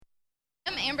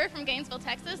Amber from Gainesville,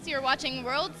 Texas. You're watching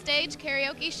World Stage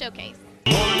Karaoke Showcase.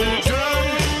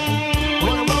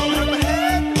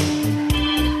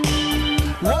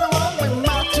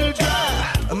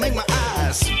 Make my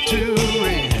eyes too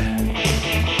red.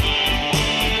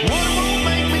 One won't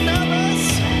make me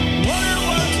nervous. Wonder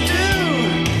what to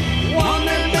do. One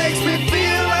that makes me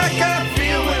feel like I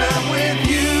feel when I'm with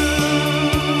you.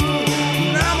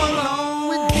 And I'm alone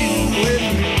with you,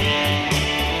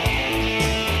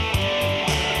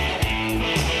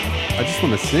 I just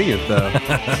want to sing it though.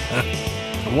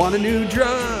 I want a new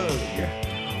drug,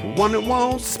 one that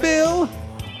won't spill.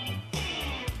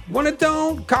 One that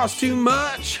don't cost too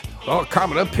much, or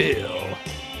copping a pill.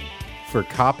 For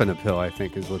copping a pill, I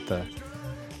think is what the...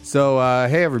 So,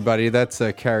 hey everybody, that's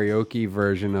a karaoke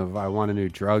version of I Want a New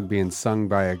Drug being sung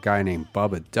by a guy named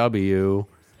Bubba W.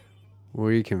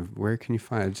 Where can you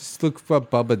find it? Just look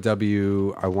up Bubba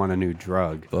W, I Want a New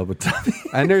Drug. Bubba W.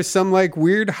 And there's some like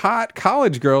weird hot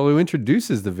college girl who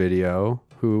introduces the video,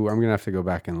 who I'm going to have to go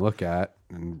back and look at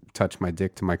and touch my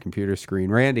dick to my computer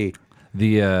screen. Randy,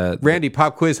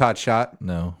 pop quiz hot shot.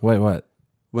 No. Wait, what?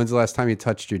 When's the last time you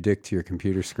touched your dick to your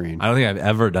computer screen? I don't think I've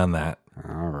ever done that.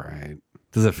 All right.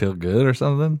 Does it feel good or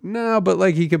something? No, but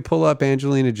like you could pull up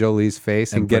Angelina Jolie's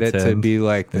face and get it to be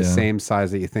like the same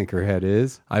size that you think her head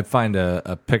is. I find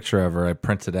a picture of her, I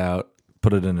print it out,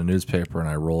 put it in a newspaper, and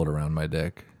I roll it around my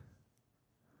dick.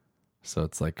 So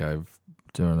it's like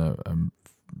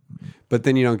But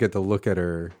then you don't get to look at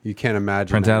her. You can't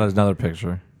imagine. Print out another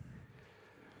picture.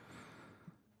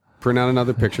 Print out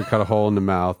another picture, cut a hole in the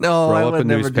mouth, No, roll I up would a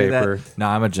never newspaper. do that. No,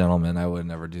 I'm a gentleman. I would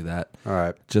never do that. All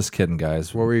right. Just kidding,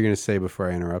 guys. What were you going to say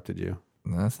before I interrupted you?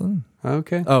 Nothing.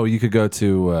 Okay. Oh, you could go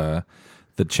to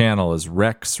the channel is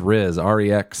Rex Riz,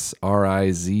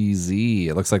 REXRIZZ.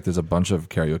 It looks like there's a bunch of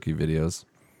karaoke videos.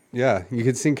 Yeah, you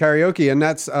could sing karaoke, and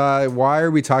that's why are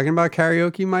we talking about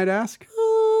karaoke, you might ask?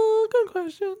 Good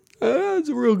question. That's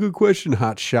a real good question,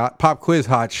 hot shot. Pop quiz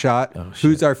hot shot. Oh, shit.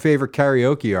 Who's our favorite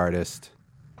karaoke artist?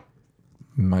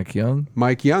 Mike Young.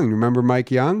 Mike Young. Remember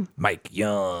Mike Young? Mike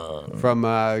Young. From,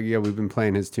 we've been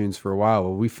playing his tunes for a while.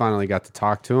 Well, we finally got to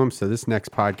talk to him. So this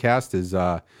next podcast is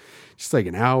just like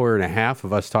an hour and a half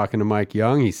of us talking to Mike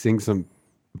Young. He sings some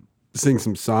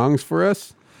songs for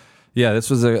us. Yeah, this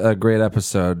was a great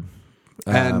episode.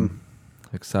 And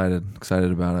excited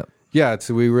about it. yeah,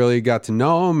 so we really got to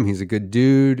know him. He's a good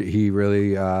dude. He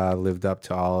really lived up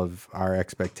to all of our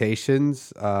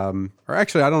expectations. Or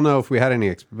actually, I don't know if we had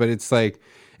any, but it's like,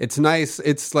 it's nice.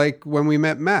 It's like when we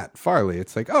met Matt Farley.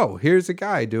 It's like, oh, here's a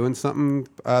guy doing something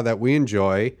that we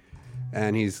enjoy,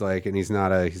 and he's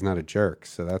not a jerk.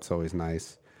 So that's always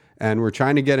nice. And we're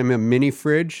trying to get him a mini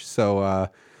fridge. So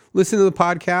listen to the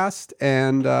podcast,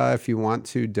 and if you want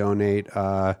to donate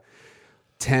 $10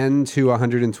 to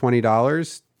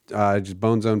 $120. Just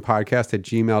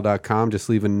bonezonepodcast@gmail.com. Just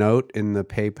leave a note in the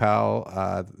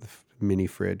PayPal mini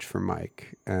fridge for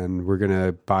Mike. And we're going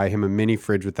to buy him a mini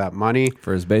fridge with that money.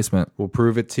 For his basement. We'll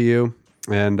prove it to you.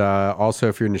 And also,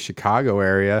 if you're in the Chicago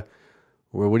area,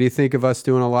 well, what do you think of us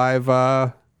doing a live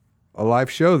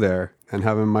show there and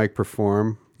having Mike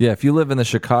perform? Yeah, if you live in the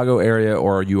Chicago area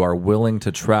or you are willing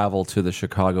to travel to the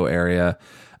Chicago area,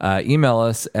 email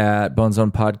us at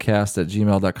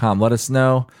bonezonepodcast@gmail.com. Let us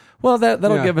know. Well,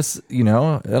 that'll give us,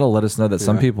 that'll let us know that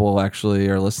some people actually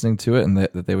are listening to it and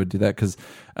that they would do that because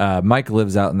Mike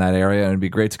lives out in that area, and it'd be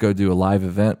great to go do a live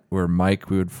event where we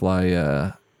would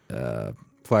fly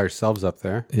ourselves up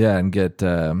there. Yeah, and get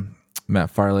Matt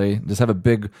Farley. Just have a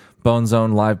big Bone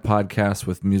Zone live podcast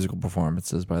with musical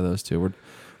performances by those two.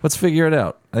 Let's figure it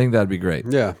out. I think that'd be great.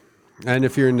 Yeah. And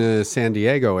if you're in the San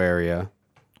Diego area,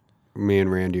 me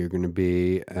and Randy are going to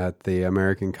be at the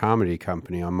American Comedy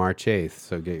Company on March 8th.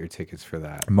 So get your tickets for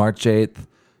that. March 8th,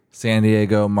 San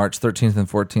Diego. March 13th and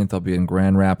 14th, I'll be in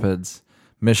Grand Rapids,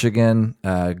 Michigan,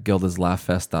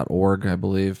 gildaslaughfest.org, I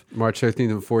believe. March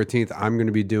 13th and 14th, I'm going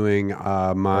to be doing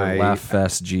my...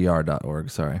 laughfestgr.org,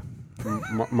 sorry.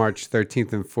 March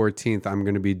 13th and 14th, I'm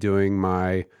going to be doing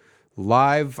my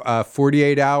live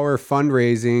 48-hour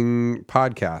fundraising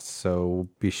podcast. So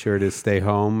be sure to stay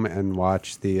home and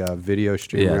watch the video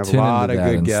stream. Yeah, we have a lot of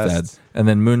good guests. And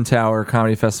then Moon Tower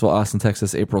Comedy Festival, Austin,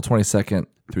 Texas, April 22nd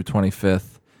through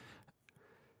 25th.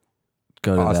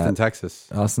 Go to Austin, that. Texas.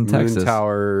 Austin, Texas. Moon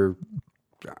Tower,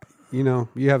 you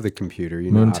have the computer.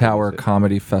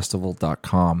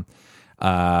 MoonTowerComedyFestival.com.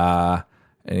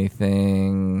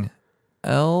 Anything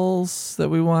else that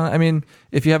we want? I mean,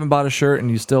 if you haven't bought a shirt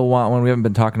and you still want one, we haven't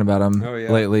been talking about them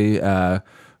lately. Go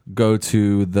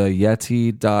to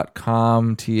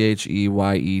theyeti.com, THEYETEE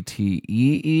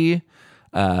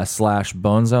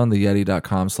 /bonezone,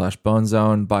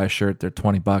 theyeti.com/bonezone. Buy a shirt. They're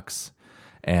 $20.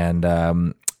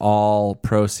 and all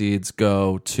proceeds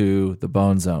go to the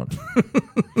Bone Zone.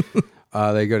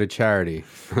 They go to Charity.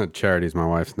 Charity's my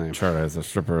wife's name. Charity is a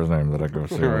stripper's name that I go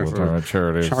see all the time.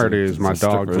 Charity is my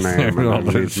dog's name, and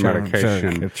it needs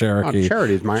medication.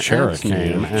 Charity's my aunt's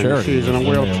name, and she's in a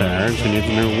wheelchair, and she needs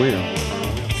a new wheel.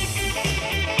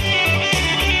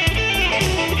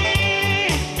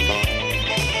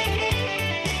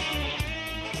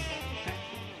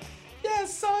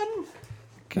 Yes, son.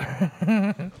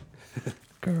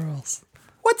 Girls.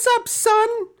 What's up, son?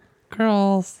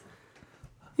 Girls.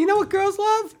 You know what girls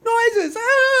love? Noises.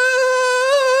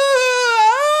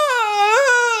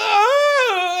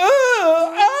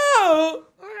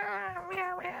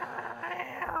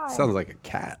 Sounds like a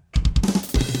cat.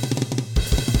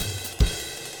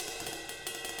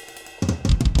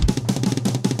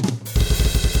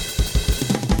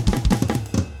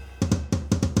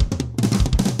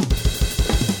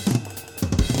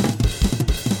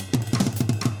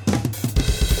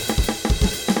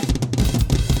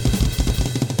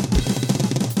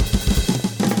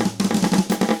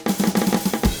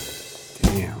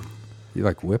 You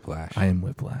like Whiplash? I am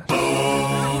Whiplash.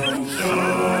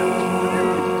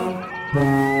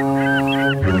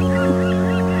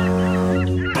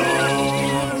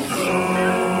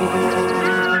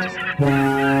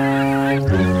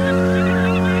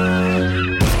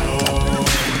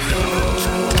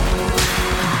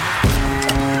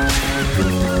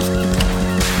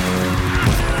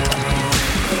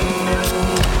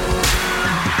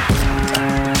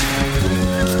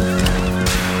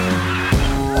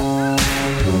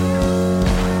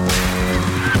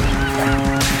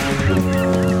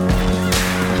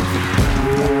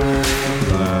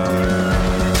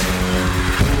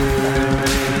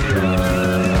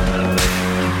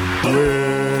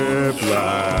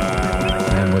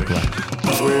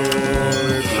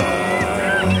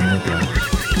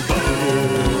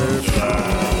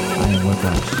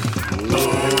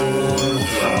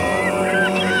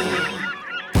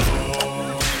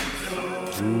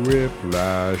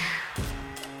 Whiplash.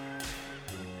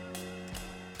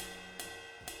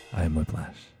 I am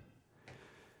Whiplash.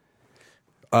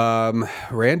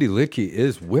 Randy Lickey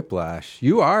is Whiplash.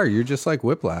 You're just like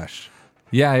Whiplash.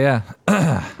 Yeah.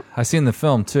 I seen the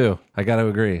film too. I got to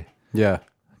agree. Yeah.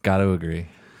 Got to agree.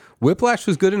 Whiplash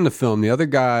was good in the film. The other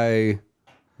guy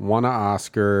won an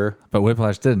Oscar. But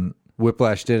Whiplash didn't.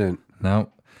 Whiplash didn't. No.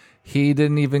 He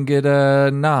didn't even get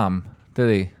a nom, did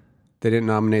he? They didn't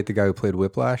nominate the guy who played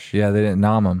Whiplash? Yeah, they didn't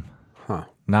nom him. Huh.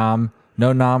 Nom.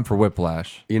 No nom for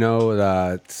Whiplash. You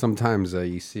know, sometimes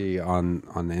you see on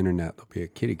the internet, there'll be a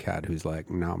kitty cat who's like,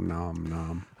 nom, nom,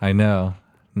 nom. I know.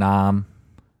 Nom.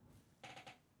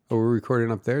 Oh, we're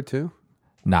recording up there too?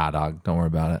 Nah, dog. Don't worry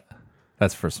about it.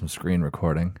 That's for some screen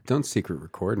recording. Don't secret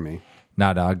record me.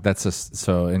 Nah, dog. That's just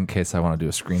so in case I want to do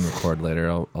a screen record later,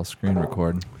 I'll screen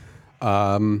record.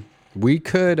 We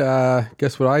could,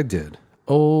 guess what I did?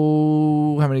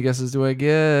 Oh, how many guesses do I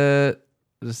get?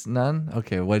 Just none?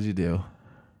 Okay, what'd you do?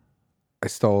 I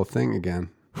stole a thing again.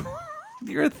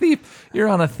 You're a thief. You're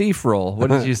on a thief roll. What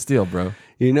did you steal, bro?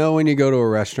 You know when you go to a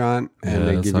restaurant and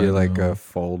they Yes, give you I like know. a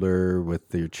folder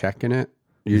with your check in it?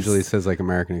 Usually it says like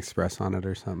American Express on it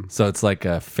or something. So it's like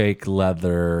a fake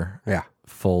leather Yeah.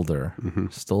 folder.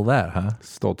 Stole that, huh?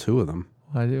 Stole 2 of them.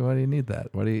 Why do you need that?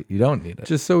 You don't need it.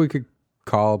 Just so we could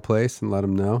call a place and let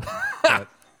them know that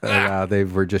they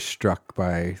were just struck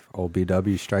by old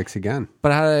BW strikes again.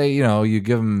 But how do you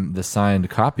give them the signed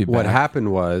copy back? What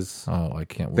happened was Oh, I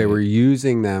can't wait. they were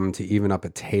using them to even up a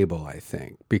table, I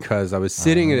think, because I was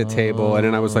sitting at a table and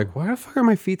then I was like, why the fuck are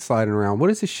my feet sliding around?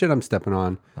 What is this shit I'm stepping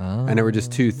on? And there were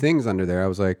just 2 things under there. I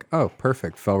was like, oh,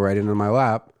 perfect. Fell right into my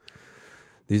lap.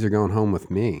 These are going home with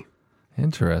me.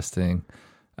 Interesting.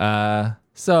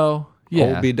 So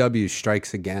yeah, Old BW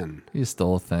strikes again. you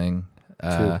stole a thing.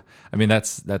 I mean,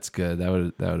 that's good. That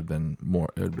would have been more.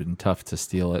 It would have been tough to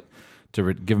steal it.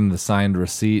 To give them the signed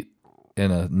receipt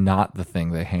in a not the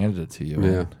thing they handed it to you. in.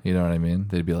 Yeah. You know what I mean?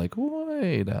 They'd be like,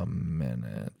 wait a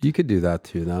minute. You could do that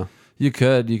too, though. You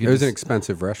could. It was an just-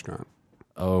 expensive restaurant.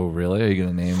 Oh, really? Are you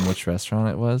going to name which restaurant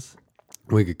it was?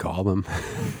 We could call them.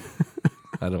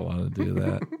 I don't want to do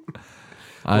that.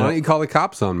 Why don't you call the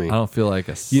cops on me? I don't feel like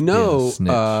a You know,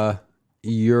 snitch.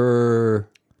 you're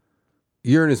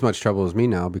in as much trouble as me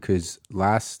now because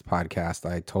last podcast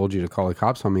I told you to call the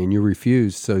cops on me and you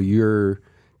refused. So you're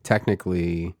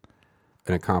technically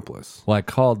an accomplice. Well, I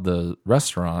called the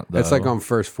restaurant. That's though. like on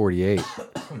first 48.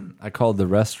 I called the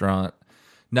restaurant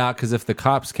No, because if the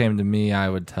cops came to me, I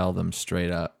would tell them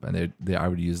straight up, and I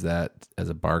would use that as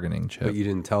a bargaining chip. But you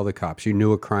didn't tell the cops. You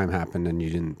knew a crime happened, and you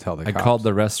didn't tell the I cops. called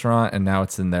the restaurant, and now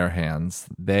it's in their hands.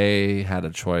 They had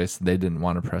a choice. They didn't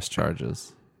want to press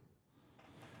charges.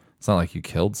 It's not like you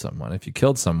killed someone. If you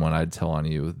killed someone, I'd tell on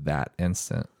you that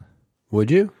instant. Would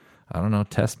you? I don't know.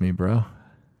 Test me, bro.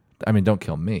 I mean, don't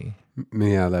kill me.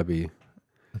 Yeah, that'd be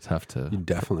tough to. You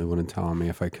definitely wouldn't tell on me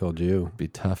if I killed you. It'd be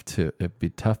tough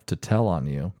to tell on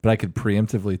you, but I could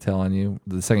preemptively tell on you.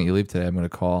 The second you leave today, I'm going to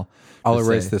call. I'll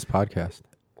erase this podcast.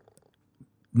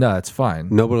 No, it's fine.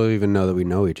 Nobody will even know that we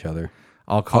know each other.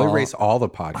 I'll erase all the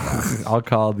podcasts. I'll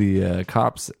call the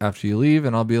cops after you leave,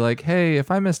 and I'll be like, "Hey,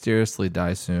 if I mysteriously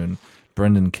die soon,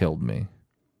 Brendan killed me."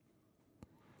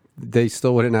 They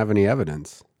still wouldn't have any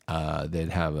evidence. They'd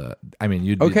have a. I mean,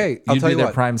 you'd okay. Be, you'd be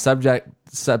their prime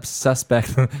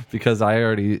suspect because I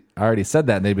already said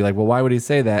that, and they'd be like, "Well, why would he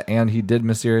say that?" And he did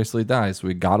mysteriously die, so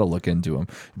we got to look into him.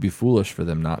 It'd be foolish for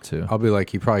them not to. I'll be like,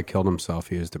 he probably killed himself.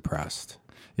 He was depressed.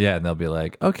 Yeah, and they'll be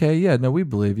like, "Okay, yeah, no, we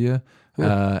believe you."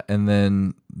 And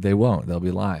then they won't. They'll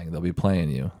be lying. They'll be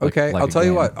playing you. Okay, I'll tell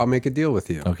you what. I'll make a deal with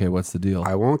you. Okay, what's the deal?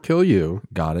 I won't kill you.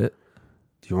 Got it.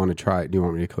 Do you want to try? Do you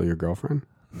want me to kill your girlfriend?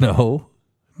 No,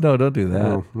 don't do that.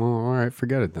 Oh, well, all right,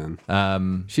 forget it then.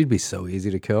 She'd be so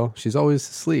easy to kill. She's always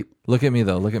asleep. Look at me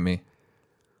though. Look at me.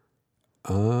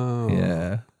 Oh,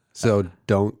 yeah. So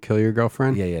don't kill your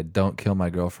girlfriend. Yeah. Don't kill my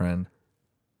girlfriend.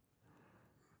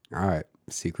 All right.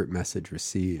 Secret message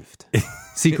received.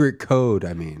 Secret code.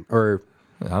 I mean, or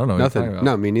I don't know. Nothing. What you're talking about.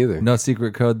 No, me neither. No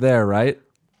secret code there, right?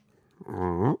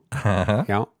 Yeah.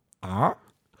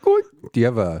 Do you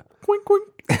have a Quink quink.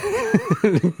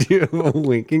 do you have a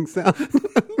winking sound?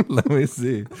 Let me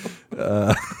see.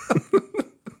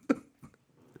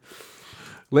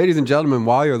 Ladies and gentlemen,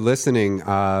 while you're listening,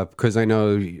 because I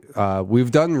know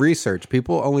we've done research,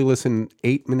 people only listen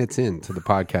 8 minutes into the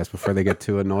podcast before they get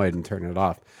too annoyed and turn it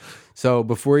off. So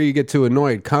before you get too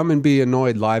annoyed, come and be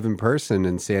annoyed live in person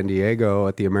in San Diego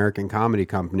at the American Comedy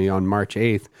Company on March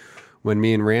 8th when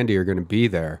me and Randy are going to be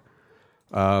there.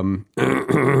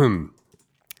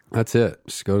 That's it.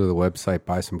 Just go to the website,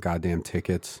 buy some goddamn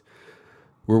tickets.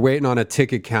 We're waiting on a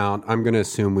ticket count. I'm going to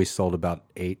assume we sold about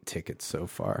 8 tickets so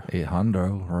far.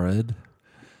 800 red.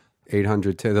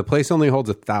 800. The place only holds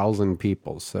 1,000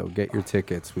 people, so get your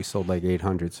tickets. We sold like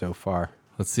 800 so far.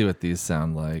 Let's see what these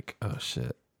sound like. Oh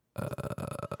shit.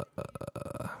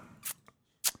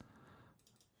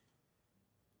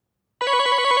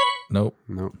 Nope.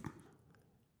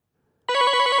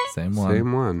 Same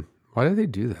one. Why do they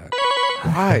do that?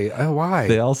 Why? Why?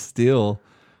 They all steal.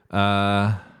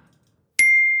 That's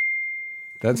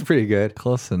pretty good.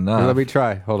 Close Here, enough. let me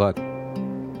try. Hold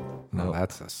on. No,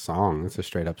 that's a song. That's a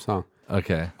straight up song.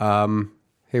 Okay.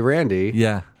 Hey, Randy.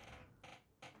 Yeah.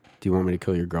 Do you want me to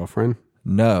kill your girlfriend?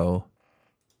 No.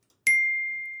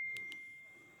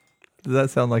 Does that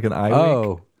sound like an eye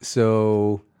wink?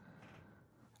 So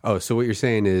what you're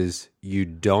saying is you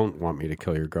don't want me to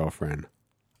kill your girlfriend.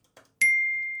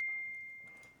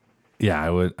 Yeah,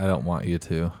 I would. I don't want you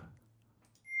to.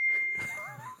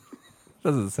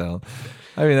 Doesn't sound.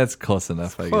 I mean, that's close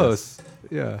enough, I Close. guess.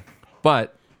 Yeah.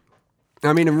 But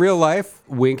I mean, in real life,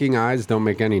 winking eyes don't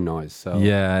make any noise. So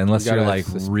yeah, unless you you're gotta like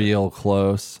real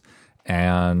close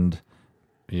and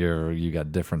you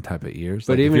got different type of ears.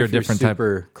 But like even if you're if a different you're type.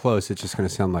 super close, it's just going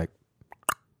to sound like.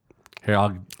 Here, I'll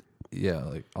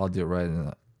do it right in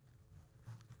that.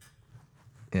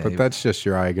 Yeah, But that's just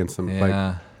your eye against them. yeah.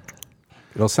 Like,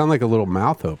 it'll sound like a little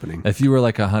mouth opening. If you were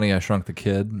like a Honey, I Shrunk the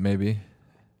Kid, maybe.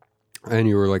 And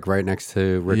you were like right next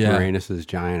to Rick Yeah. Moranis'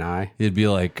 giant eye. You'd be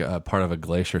like part of a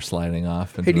glacier sliding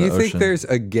off into Hey, do the you think ocean. there's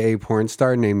a gay porn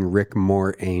star named Rick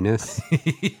Moranis?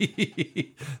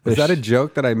 Is that a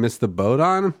joke that I missed the boat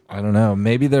on? I don't know.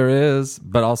 Maybe there is,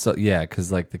 but also, yeah,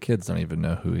 because like the kids don't even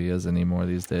know who he is anymore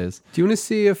these days. Do you want to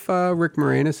see if Rick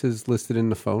Moranis is listed in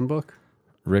the phone book?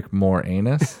 Rick Moore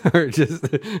Anus? Or just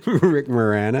Rick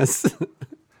Moranis?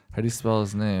 How do you spell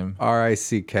his name?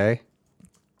 R-I-C-K.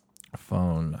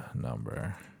 Phone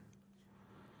number.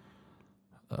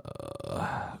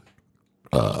 I'm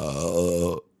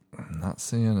not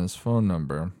seeing his phone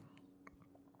number.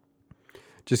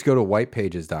 Just go to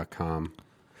whitepages.com.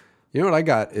 You know what I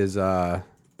got is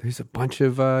there's a bunch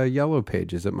of yellow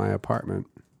pages at my apartment.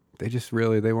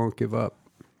 They won't give up.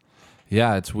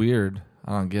 Yeah, it's weird.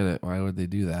 I don't get it. Why would they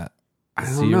do that? I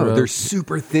don't know. They're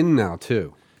super thin now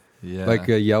too. Yeah. Like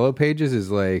yellow pages is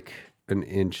like an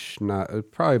inch,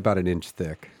 probably about an inch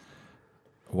thick.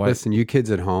 Why? Listen, you kids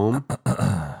at home,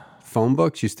 phone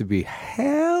books used to be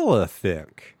hella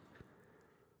thick.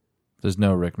 There's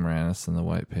no Rick Moranis in the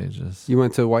white pages. You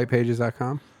went to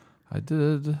whitepages.com? I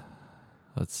did.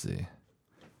 Let's see.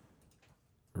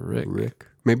 Rick.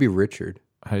 Maybe Richard.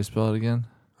 How do you spell it again?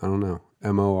 I don't know.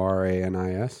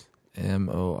 Moranis.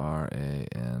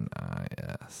 Moranis.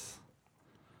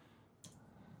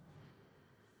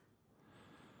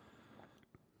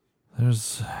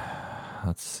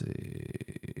 Let's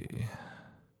see.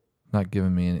 Not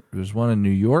giving me any. There's one in New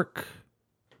York.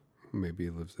 Maybe he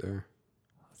lives there.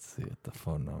 Let's see what the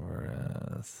phone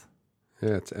number is.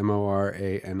 Yeah, it's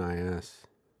Moranis.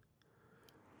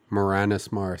 Moranis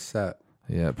Morissette.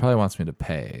 Yeah, it probably wants me to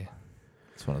pay.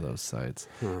 It's one of those sites.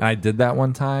 And I did that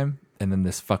one time, and then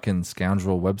this fucking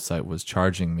scoundrel website was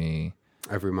charging me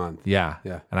Every month. Yeah.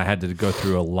 Yeah. And I had to go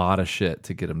through a lot of shit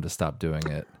to get them to stop doing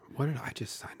it. What did I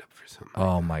just sign up for something?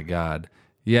 Oh my God.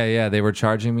 Yeah. They were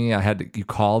charging me. You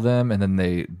call them and then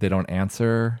they don't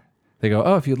answer. They go,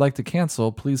 oh, if you'd like to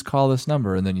cancel, please call this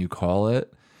number. And then you call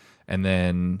it. And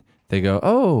then they go,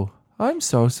 oh, I'm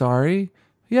so sorry.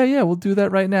 Yeah, we'll do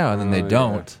that right now. And then they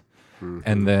don't. Yeah. Mm-hmm.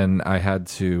 And then I had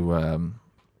to,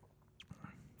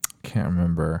 can't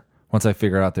remember. Once I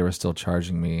figured out they were still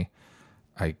charging me,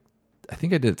 I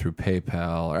think I did it through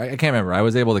PayPal. Or I can't remember. I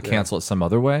was able to cancel it some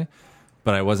other way,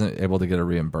 but I wasn't able to get a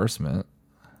reimbursement.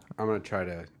 I'm trying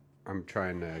to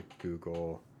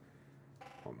Google.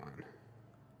 Hold on.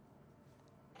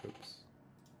 Oops.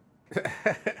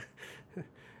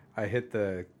 I hit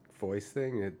the voice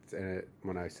thing,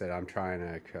 when I said I'm trying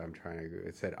to,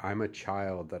 it said I'm a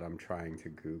child that I'm trying to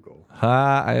Google.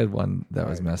 I had one that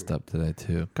was messed up today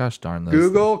too. Gosh darn those.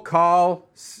 Google call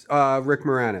Rick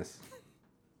Moranis.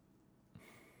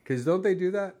 Because don't they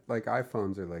do that? Like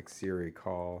iPhones are like Siri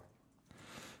call.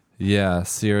 Yeah,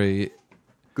 Siri.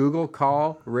 Google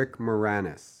call Rick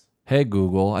Moranis. Hey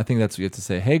Google. I think that's what you have to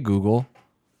say. Hey Google.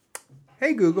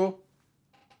 Hey Google.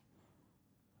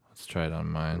 Let's try it on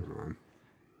mine.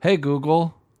 Hey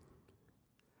Google.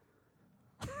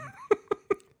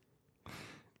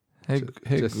 Hey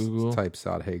just Google. Types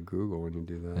out Hey Google when you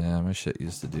do that. Yeah, my shit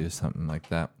used to do something like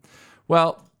that.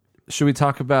 Well, should we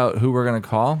talk about who we're going to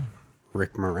call?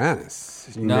 Rick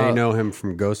Moranis. You may know him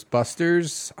from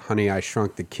Ghostbusters, Honey, I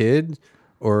Shrunk the Kid,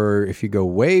 or if you go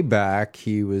way back,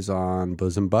 he was on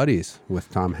Bosom Buddies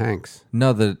with Tom Hanks.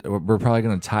 No, we're probably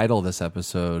going to title this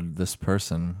episode This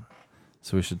Person,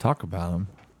 so we should talk about him.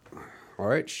 All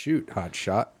right, shoot, hot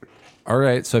shot. All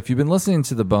right, so if you've been listening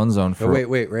to the Bone Zone for... Oh,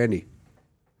 wait, Randy.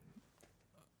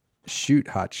 Shoot,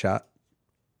 hot shot.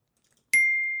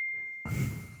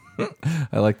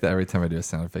 I like that every time I do a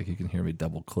sound effect, you can hear me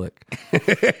double click.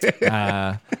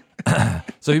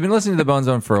 So you've been listening to the Bone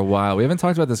Zone for a while. We haven't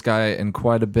talked about this guy in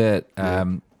quite a bit,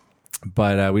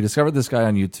 but we discovered this guy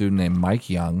on YouTube named Mike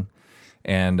Young,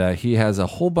 and he has a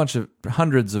whole bunch of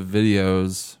hundreds of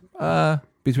videos,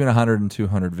 between 100 and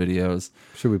 200 videos.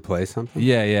 Should we play something?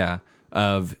 Yeah.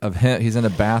 Of him. He's in a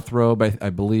bathrobe,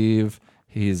 I believe.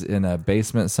 He's in a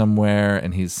basement somewhere,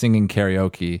 and he's singing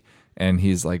karaoke. And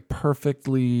he's like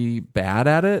perfectly bad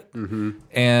at it. Mm-hmm.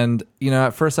 And,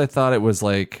 at first I thought it was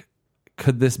like,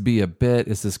 could this be a bit?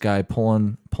 Is this guy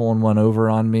pulling one over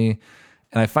on me?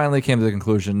 And I finally came to the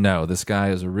conclusion, no, this guy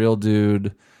is a real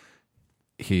dude.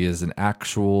 He is an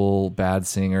actual bad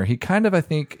singer. He kind of, I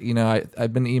think,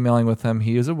 I've been emailing with him.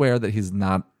 He is aware that he's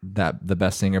not the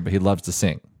best singer, but he loves to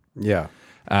sing. Yeah.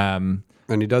 And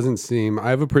he doesn't seem, I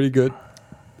have a pretty good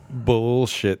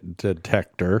bullshit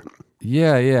detector.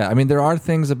 Yeah. I mean, there are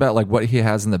things about like what he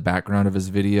has in the background of his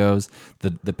videos,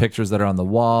 the pictures that are on the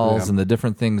walls, and the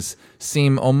different things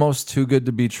seem almost too good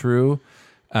to be true.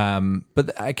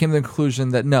 But I came to the conclusion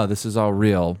that no, this is all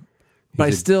real. But I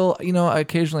still, I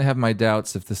occasionally have my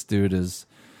doubts if this dude is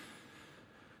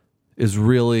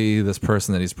really this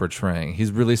person that he's portraying.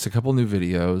 He's released a couple new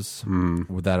videos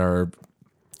that are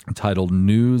titled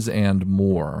News and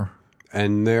More.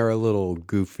 And they're a little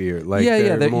goofier. Like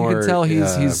you more, can tell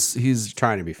he's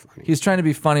trying to be funny. He's trying to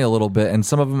be funny a little bit, and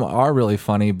some of them are really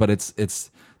funny. But it's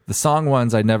the song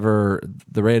ones. The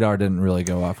radar didn't really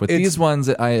go off with these ones.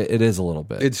 It is a little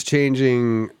bit. It's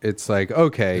changing. It's like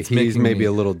okay, he's maybe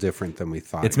a little different than we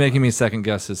thought. It's making me second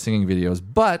guess his singing videos.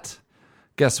 But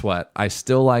guess what? I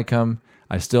still like him.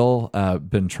 I still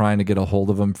been trying to get a hold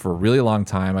of him for a really long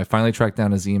time. I finally tracked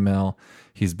down his email.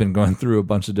 He's been going through a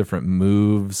bunch of different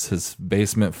moves. His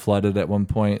basement flooded at one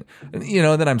point. And,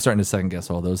 then I'm starting to second guess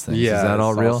all those things. Yeah, is that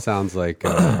all real? Sounds like,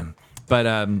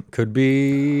 but could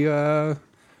be. But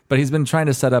he's been trying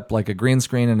to set up like a green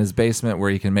screen in his basement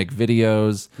where he can make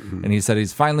videos. Mm-hmm. And he said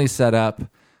he's finally set up.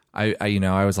 I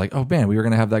was like, oh man, we were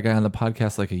going to have that guy on the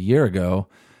podcast like a year ago.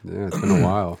 Yeah, it's been a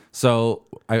while. So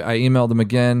I emailed him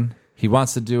again. he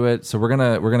wants to do it. So we're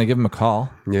gonna give him a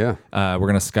call. Yeah. We're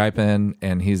gonna Skype in,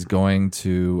 and he's going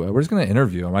to. We're just gonna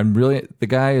interview him. The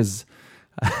guy is.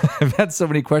 I've had so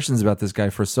many questions about this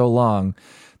guy for so long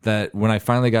that when I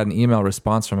finally got an email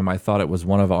response from him, I thought it was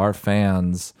one of our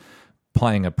fans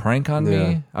playing a prank on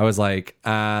me. I was like,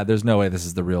 there's no way this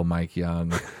is the real Mike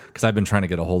Young, because I've been trying to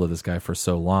get a hold of this guy for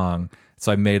so long.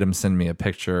 So I made him send me a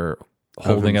picture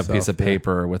holding a piece of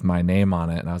paper with my name on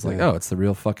it, and I was like, oh, it's the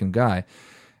real fucking guy.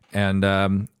 And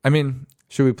I mean,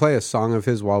 should we play a song of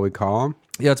his while we call him?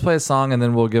 Yeah, let's play a song, and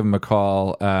then we'll give him a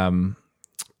call.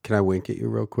 Can I wink at you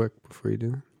real quick before you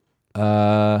do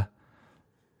that?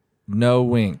 No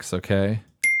winks, okay?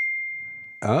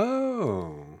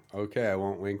 Oh, okay. I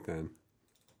won't wink then.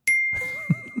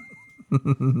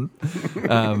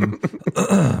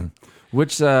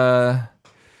 Which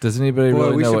does anybody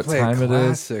really know what time it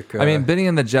is? I mean, Benny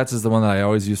and the Jets is the one that I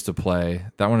always used to play.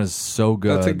 That one is so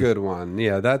good. That's a good one.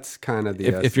 Yeah, that's kind of the.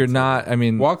 If you're not, I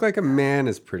mean, Walk Like a Man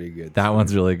is pretty good. That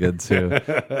one's really good too.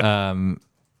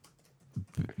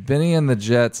 Benny and the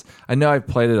Jets. I know I've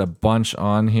played it a bunch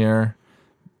on here,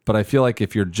 but I feel like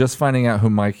if you're just finding out who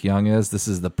Mike Young is, this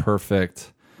is the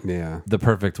perfect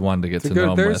one to get to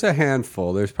know him There's with. a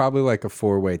handful. There's probably like a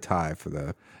 4-way tie for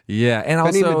the. Yeah, and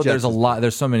Benny also the there's a lot.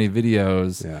 There's so many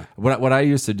videos. Yeah. What I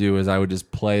used to do is I would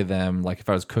just play them, like if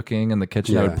I was cooking in the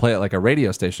kitchen, I would play it like a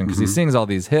radio station, because he sings all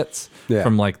these hits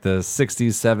from like the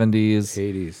 60s, 70s,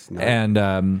 80s,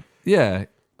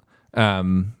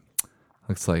 and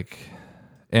looks like,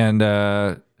 and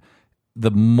the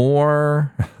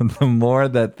more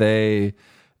that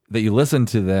you listen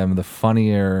to them, the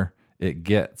funnier it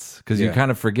gets, because you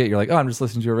kind of forget. You're like, oh, I'm just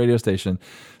listening to a radio station.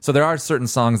 So there are certain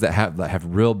songs that have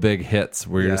real big hits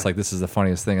where you're just like, this is the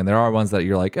funniest thing, and there are ones that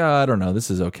you're like, oh, I don't know, this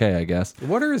is okay, I guess.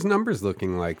 What are his numbers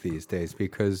looking like these days?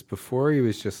 Because before he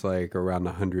was just like around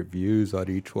 100 views on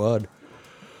each one.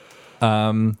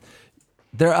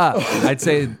 They're up. I'd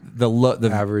say the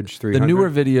average 300. The newer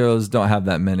videos don't have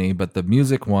that many, but the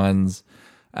music ones,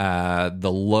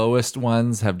 the lowest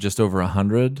ones have just over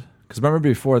 100. Because remember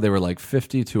before they were like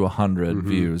 50 to 100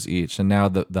 views each, and now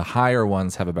the higher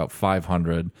ones have about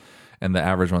 500, and the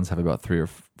average ones have about 300 or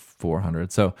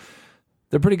 400. So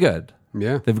they're pretty good.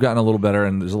 Yeah, they've gotten a little better,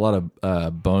 and there's a lot of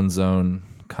Bone Zone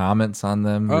comments on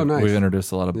them. Oh, nice. We've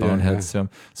introduced a lot of boneheads to them.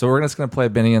 So we're just going to play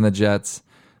Benny and the Jets.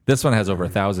 This one has over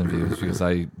 1,000 views because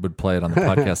I would play it on the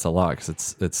podcast a lot,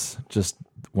 because it's just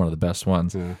one of the best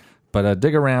ones. Yeah. But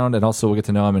dig around, and also we'll get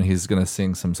to know him, and he's going to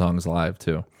sing some songs live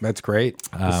too. That's great.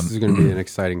 This is going to be an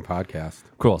exciting podcast.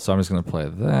 Cool. So I'm just going to play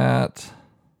that.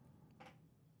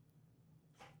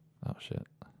 Oh, shit.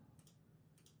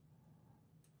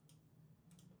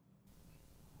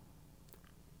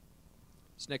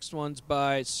 This next one's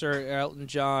by Sir Elton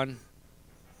John.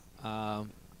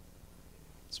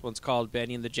 This one's called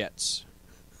Benny and the Jets.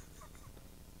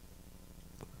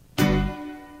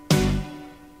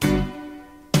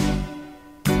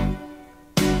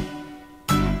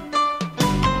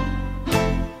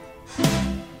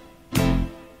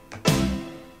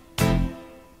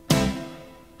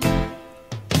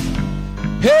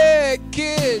 Hey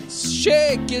kids,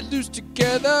 shake it loose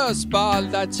together.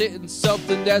 Spotlight's hitting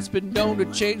something that's been known to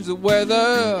change the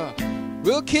weather.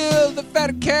 We'll kill the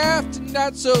fatter calf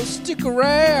tonight, so stick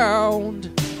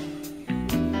around.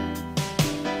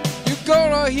 You're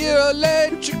gonna hear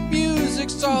electric music,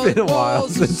 solid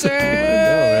walls of sound.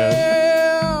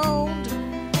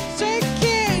 Say,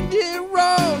 Candy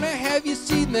Rona, have you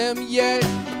seen them yet?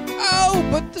 Oh,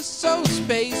 but they're so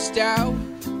spaced out.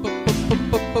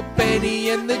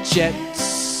 Benny and the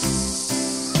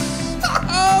Jets.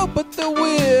 Oh, but they're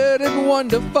weird and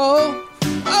wonderful.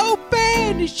 Oh,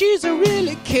 Benny, she's a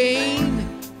really keen.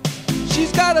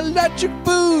 She's got electric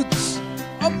boots,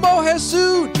 a mohair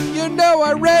suit. You know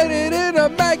I read it in a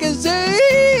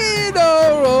magazine.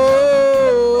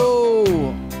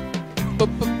 Oh,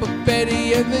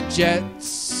 Benny and the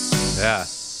Jets. Yeah.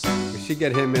 We should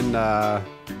get him in... Oh,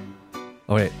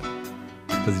 wait.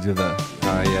 Does he do that?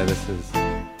 Yeah, this is...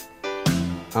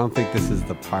 I don't think this is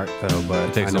the part, though, but...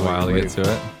 It takes a while to get to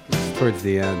it. It's towards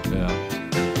the end. Yeah.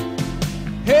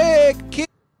 Hey, kid.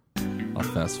 I'll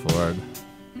fast forward.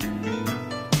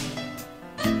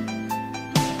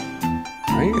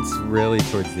 I think it's really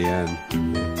towards the end.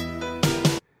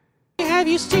 Have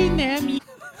you seen them?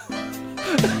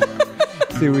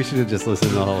 See, we should have just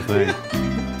listened to the whole thing.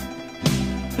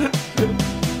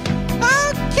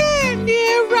 Oh, Candy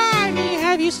Ronnie,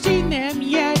 have you seen them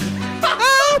yet?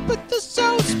 Oh, but they're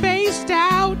so spaced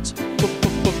out.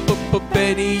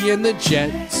 Benny and the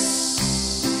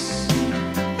Jets.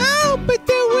 Oh, but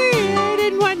they're weird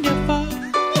and wonderful.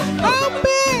 Oh,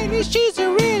 Benny, she's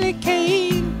a really kid.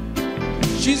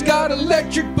 She's got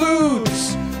electric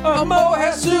boots, a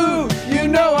mohair suit. You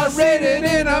know I read it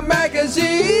in a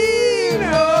magazine.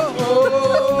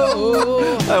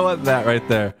 Oh, I want that right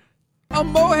there. A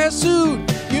mohair suit.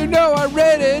 You know I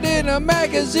read it in a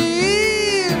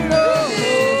magazine.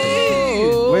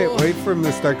 Oh, Wait for him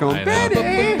to start going, Betty.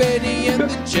 Benny and the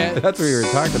Jets. That's what you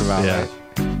were talking about, Yeah. right?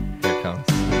 Here it comes.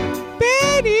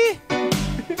 Betty.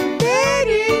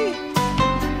 Betty.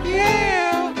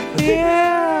 Yeah.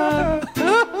 Yeah.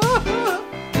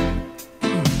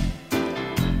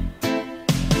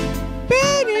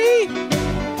 Betty.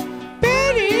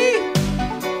 Betty.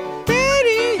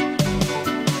 Betty.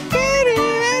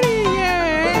 Betty.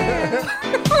 Yeah.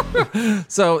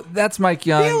 So that's Mike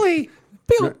Young. Billy.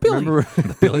 Remember?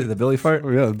 The Billy fart.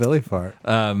 Yeah, the Billy fart.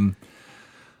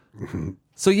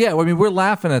 So yeah, I mean, we're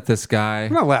laughing at this guy.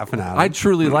 I'm not laughing at him. I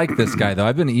truly like this guy, though.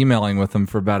 I've been emailing with him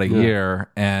for about a year,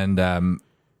 and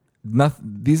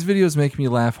these videos make me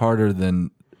laugh harder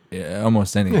than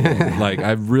almost anything. Like,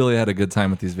 I've really had a good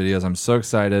time with these videos. I'm so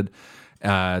excited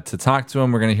to talk to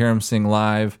him. We're going to hear him sing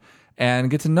live and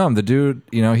get to know him. The dude,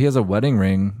 he has a wedding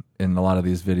ring in a lot of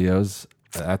these videos.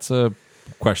 That's a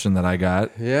question that I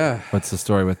got. Yeah. What's the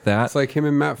story with that? It's like him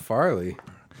and Matt Farley.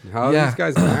 How are Yeah. these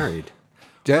guys married?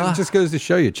 It just goes to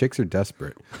show you, chicks are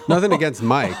desperate. Nothing against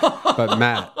Mike, but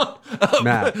Matt.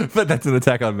 But that's an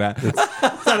attack on Matt.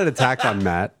 It's not an attack on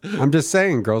Matt. I'm just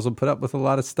saying, girls will put up with a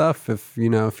lot of stuff if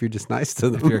you're just nice to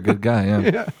them. If you're a good guy,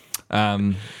 yeah.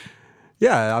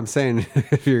 Yeah, I'm saying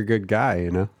if you're a good guy,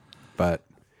 But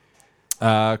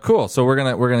Cool. So we're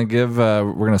gonna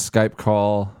Skype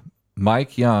call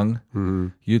Mike Young,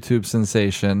 YouTube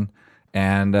sensation,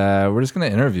 and we're just gonna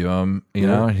interview him.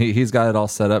 He's got it all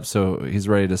set up, so he's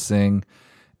ready to sing.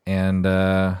 And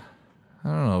I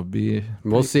don't know.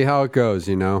 we'll see how it goes.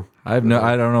 I don't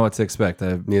know what to expect.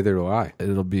 Neither do I.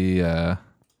 It'll be good,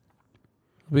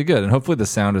 and hopefully the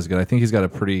sound is good. I think he's got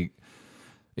the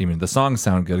songs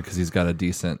sound good because he's got a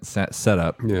decent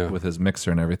setup with his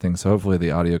mixer and everything. So hopefully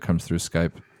the audio comes through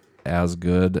Skype as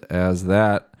good as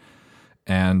that.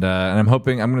 And I'm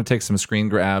hoping I'm going to take some screen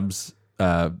grabs,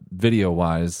 video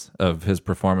wise, of his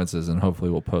performances, and hopefully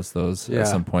we'll post those at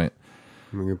some point.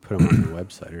 I'm going to put them on the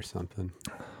website or something.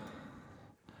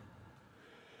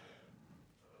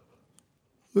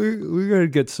 We got to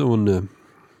get someone to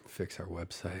fix our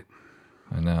website.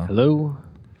 I know. Hello.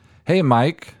 Hey,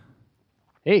 Mike.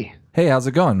 Hey. Hey, how's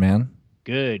it going, man?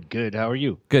 Good. How are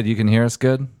you? Good. You can hear us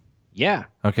good? Yeah.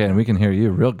 Okay, and we can hear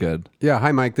you real good. Yeah,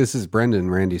 hi, Mike. This is Brendan,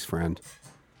 Randy's friend.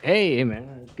 Hey,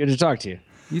 man. Good to talk to you.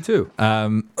 You too.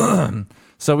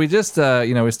 So we just,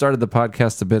 we started the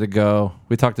podcast a bit ago.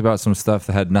 We talked about some stuff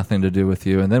that had nothing to do with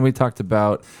you, and then we talked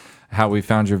about how we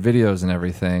found your videos and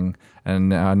everything. And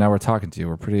now we're talking to you.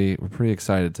 We're pretty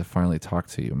excited to finally talk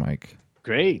to you, Mike.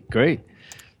 Great.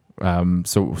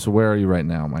 So where are you right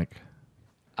now, Mike?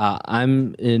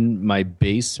 I'm in my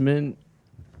basement.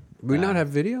 We not have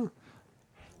video?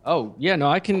 Oh, yeah, no,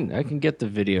 I can get the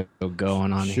video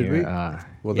going on Should here. we?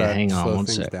 Will that hang on slow one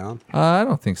things sec. down? I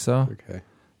don't think so. Okay.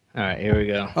 All right, here we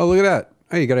go. Oh, look at that.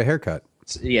 Oh, you got a haircut.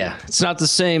 It's not the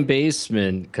same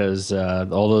basement because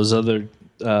all those other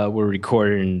were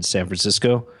recorded in San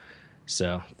Francisco.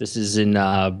 So this is in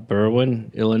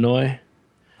Berwyn, Illinois.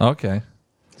 Okay.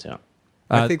 So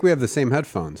I think we have the same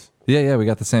headphones. Yeah, we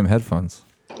got the same headphones.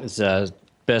 it's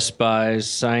Best Buy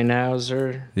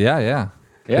Sennheiser. Yeah.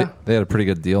 Yeah. They had a pretty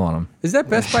good deal on them. Is that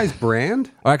Best Buy's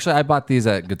brand? Oh, actually, I bought these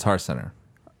at Guitar Center.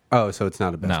 Oh, so it's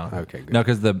not a Best No. Buy. Okay, good. No,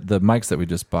 because the mics that we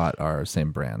just bought are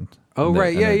same brand. Oh, And they're-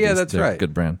 right. and they're Yeah, that's right.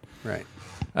 Good brand. Right.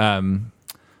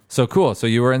 So cool. So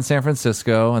you were in San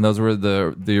Francisco, and those were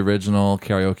the original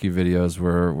karaoke videos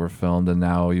were filmed, and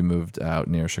now you moved out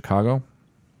near Chicago.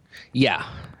 Yeah.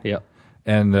 Yep.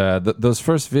 And those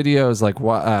first videos, like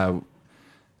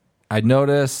I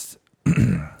noticed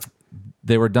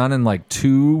they were done in like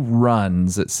 2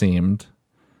 runs. It seemed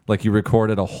like you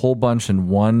recorded a whole bunch in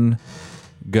one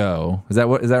go. Is that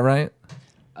right?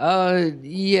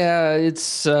 Yeah,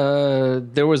 it's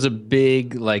there was a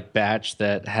big like batch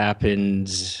that happened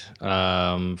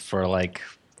for like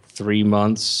 3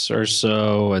 months or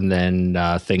so, and then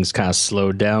things kind of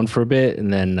slowed down for a bit,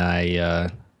 and then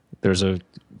there's a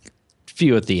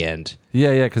few at the end.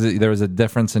 Yeah, because there was a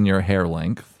difference in your hair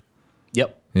length.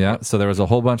 Yep. Yeah, so there was a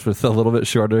whole bunch with a little bit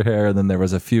shorter hair, and then there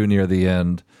was a few near the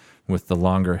end with the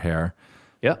longer hair.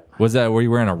 Yep. Were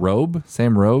you wearing a robe?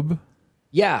 Same robe?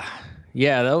 Yeah,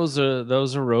 that was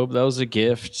a robe. That was a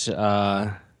gift.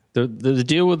 The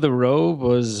deal with the robe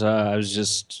was I was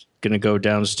just gonna go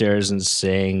downstairs and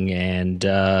sing, and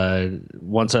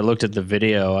once I looked at the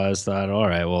video, I thought, all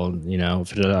right, well,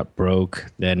 if it's not broke,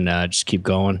 then just keep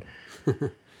going.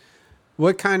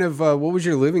 What kind of what was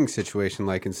your living situation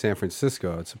like in San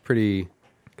Francisco? It's a pretty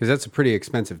because that's a pretty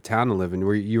expensive town to live in.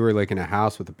 Were you were like in a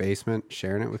house with a basement,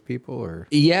 sharing it with people, or?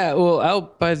 Yeah, well,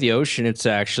 out by the ocean, it's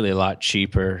actually a lot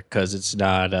cheaper because it's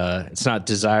not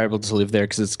desirable to live there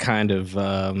because it's kind of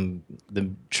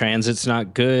the transit's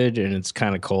not good and it's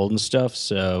kind of cold and stuff.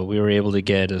 So we were able to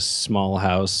get a small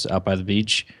house out by the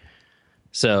beach.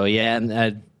 So yeah,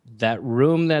 and that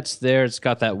room that's there, it's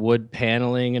got that wood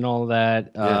paneling and all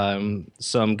that. Yeah.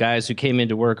 Some guys who came in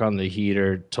to work on the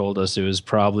heater told us it was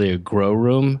probably a grow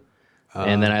room.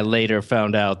 And then I later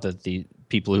found out that the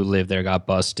people who lived there got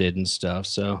busted and stuff.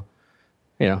 So,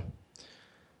 you know.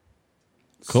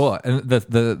 Cool. And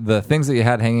the things that you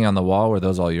had hanging on the wall, were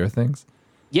those all your things?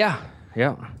 Yeah.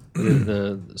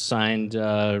 the signed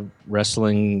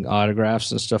wrestling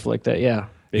autographs and stuff like that. Yeah.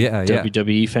 Big Yeah.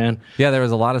 WWE fan. Yeah, there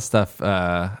was a lot of stuff.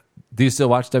 Do you still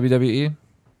watch WWE?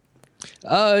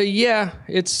 Yeah,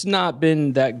 it's not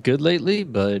been that good lately,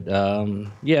 but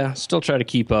yeah, still try to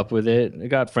keep up with it. I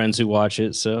got friends who watch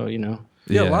it, so you know.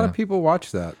 Yeah, a lot of people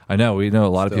watch that. I know. We know a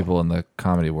lot of Still. people in the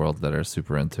comedy world that are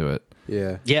super into it.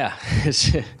 Yeah. Yeah,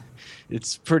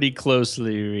 it's pretty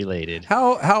closely related.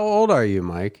 How old are you,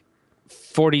 Mike?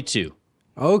 42.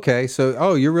 Okay,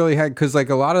 so you really had because like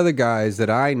a lot of the guys that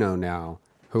I know now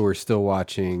who are still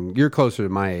watching, you're closer to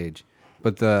my age,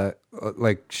 but the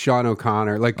like Sean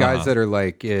O'Connor, like guys that are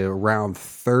like around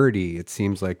 30, it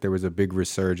seems like there was a big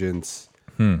resurgence.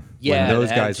 Yeah, when those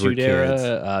the guys were Attitude Era,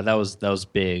 kids. that was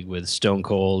big with Stone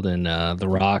Cold and The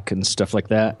Rock and stuff like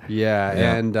that. Yeah,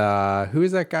 and who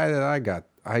is that guy that I got?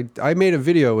 I made a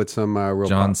video with some real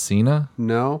John Cena?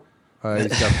 No,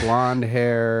 he's got blonde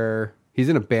hair. He's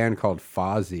in a band called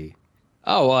Fozzy.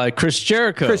 Oh, Chris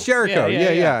Jericho. Chris Jericho,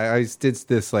 yeah. I did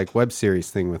this like web series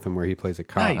thing with him where he plays a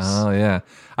cop. Nice. Oh, yeah.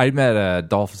 I met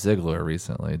Dolph Ziggler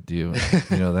recently. Do you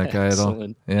know that guy at all?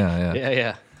 Excellent. Yeah.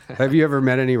 Yeah. Have you ever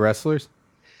met any wrestlers?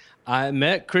 I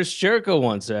met Chris Jericho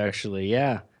once, actually.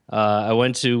 Yeah, I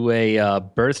went to a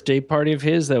birthday party of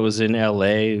his that was in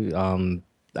L.A.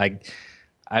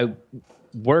 I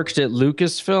worked at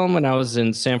Lucasfilm when I was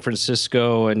in San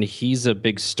Francisco, and he's a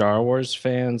big Star Wars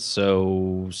fan.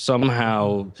 So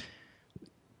somehow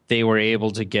they were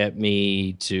able to get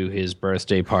me to his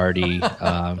birthday party,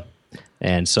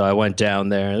 and so I went down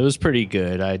there. It was pretty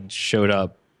good. I showed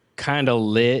up kind of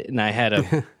lit, and I had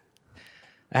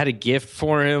a gift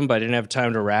for him, but I didn't have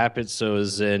time to wrap it, so it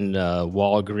was in a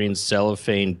Walgreens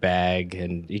cellophane bag,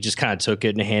 and he just kind of took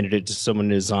it and handed it to someone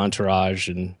in his entourage,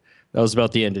 and that was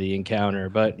about the end of the encounter.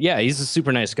 But yeah, he's a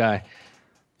super nice guy.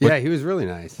 Yeah, he was really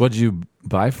nice. What'd you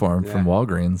buy for him from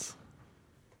Walgreens?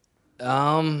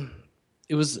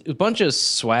 It was a bunch of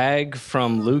swag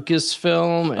from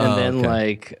Lucasfilm, and then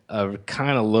like a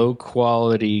kind of low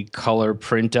quality color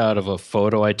printout of a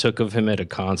photo I took of him at a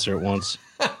concert once.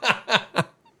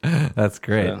 That's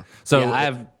great. So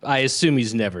yeah, I assume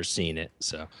he's never seen it.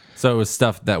 So it was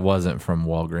stuff that wasn't from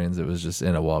Walgreens. It was just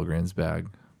in a Walgreens bag.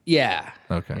 yeah.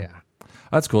 Okay. Yeah.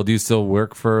 That's cool. Do you still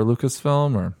work for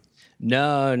Lucasfilm or?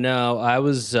 No. I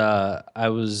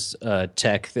was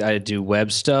tech. I do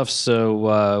web stuff.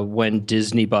 So when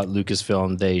Disney bought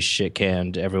Lucasfilm, they shit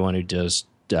canned everyone who does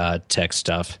tech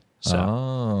stuff. So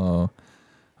Oh,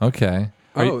 okay.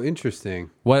 Interesting.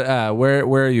 What? Where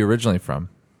are you originally from?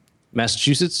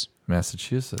 Massachusetts.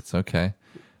 Massachusetts. Okay.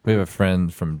 We have a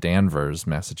friend from Danvers,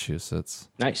 Massachusetts.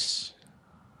 Nice.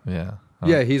 Yeah.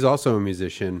 Yeah, he's also a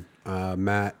musician.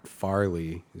 Matt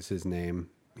Farley is his name.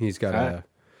 He's got a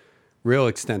real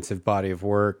extensive body of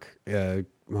work.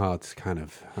 Well, it's kind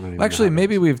of I don't even Actually, know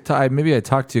maybe maybe I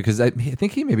talked to you because I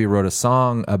think he maybe wrote a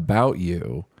song about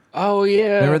you. Oh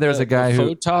yeah. Remember there was a guy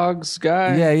who Photogs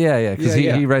guy. Yeah. Because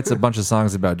Yeah. he writes a bunch of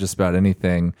songs about just about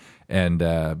anything,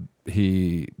 and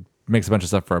he makes a bunch of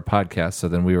stuff for our podcast. So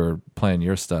then we were playing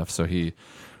your stuff. So he,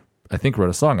 I think, wrote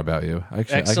a song about you.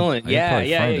 Actually, Excellent. I can Yeah.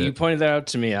 probably find it. You pointed that out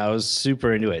to me. I was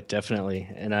super into it, definitely.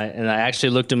 And I actually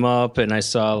looked him up, and I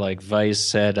saw like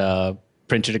Vice had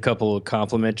printed a couple of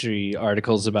complimentary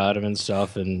articles about him and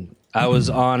stuff. And I was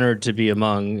honored to be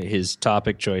among his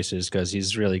topic choices because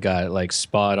he's really got like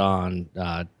spot on,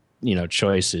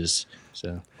 choices.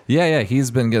 So Yeah.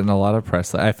 He's been getting a lot of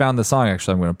press. I found the song.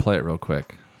 Actually, I'm going to play it real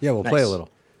quick. Yeah, we'll play a little.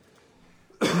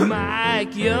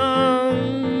 Mike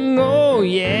Young, oh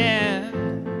yeah.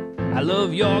 I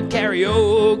love your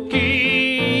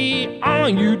karaoke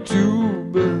on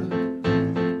YouTube.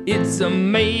 It's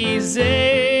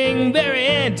amazing, very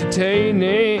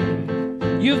entertaining.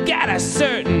 You've got a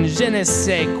certain je ne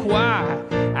sais quoi.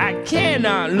 I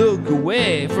cannot look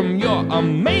away from your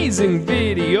amazing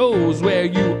videos where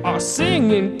you are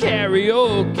singing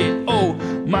karaoke. Oh,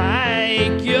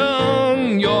 Mike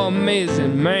Young, you're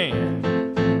amazing man.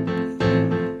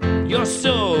 You're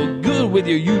so good with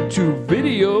your YouTube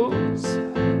videos.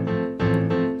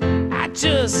 I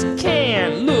just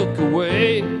can't look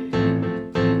away.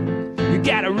 You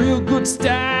got a real good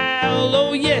style,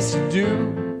 oh yes you do.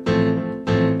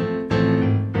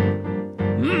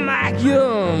 Mike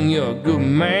Young, you're a good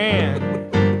man.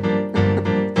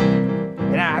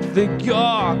 And I think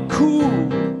you're cool.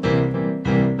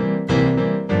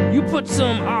 You put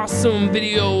some awesome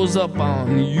videos up on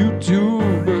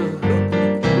YouTube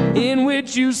in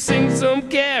which you sing some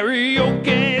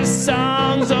karaoke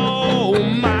songs. Oh,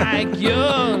 Mike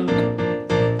Young,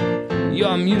 you're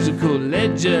a musical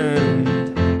legend.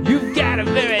 You've got a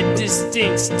very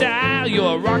distinct style.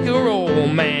 You're a rock and roll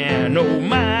man. Oh,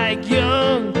 Mike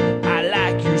Young, I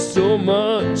like you so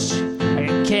much.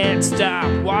 I can't stop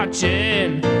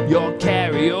watching your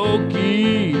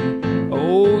karaoke.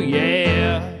 Oh,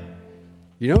 yeah.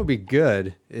 You know what would be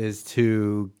good is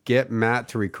to get Matt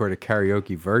to record a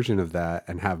karaoke version of that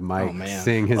and have Mike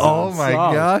sing his own my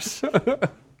song. gosh.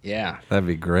 Yeah. That'd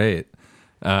be great.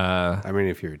 I mean,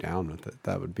 if you're down with it,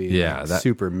 that would be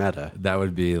super meta. That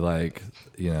would be like,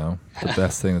 the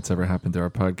best thing that's ever happened to our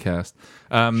podcast.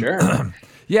 Sure.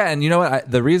 Yeah, and you know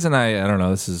what? The reason I don't know,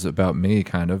 this is about me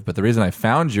kind of, but the reason I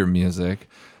found your music,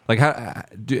 like, I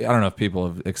don't know if people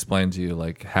have explained to you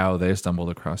like how they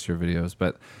stumbled across your videos,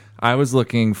 but I was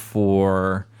looking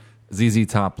for ZZ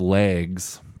Top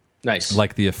Legs. Nice.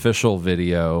 Like the official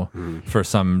video for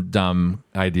some dumb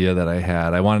idea that I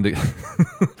had. I wanted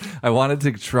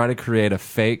to try to create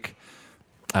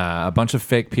a bunch of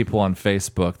fake people on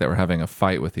Facebook that were having a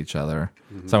fight with each other.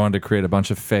 So I wanted to create a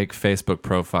bunch of fake Facebook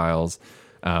profiles.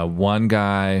 One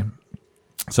guy,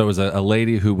 so it was a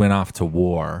lady who went off to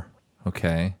war.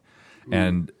 Okay.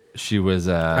 And she was,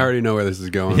 I already know where this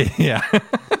is going. yeah.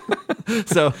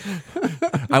 So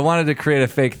I wanted to create a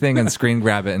fake thing and screen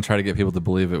grab it and try to get people to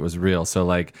believe it was real. So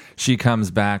like she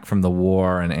comes back from the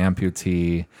war, an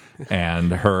amputee,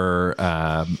 and her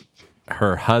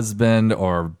husband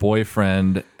or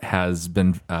boyfriend has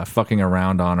been fucking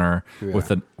around on her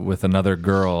with another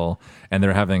girl, and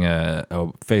they're having a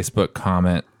Facebook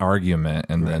comment argument,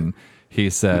 and then he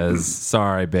says,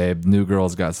 "Sorry, babe, new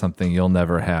girl's got something you'll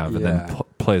never have," and then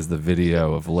plays the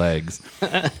video of Legs.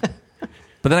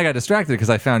 But then I got distracted because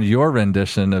I found your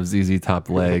rendition of ZZ Top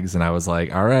Legs, and I was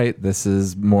like, all right, this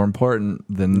is more important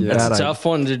than that. It's a tough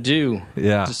one to do.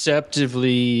 Yeah.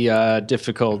 Deceptively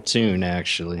difficult tune,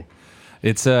 actually.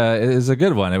 It is a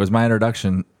good one. It was my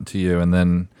introduction to you, and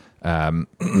then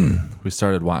we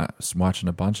started watching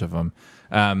a bunch of them.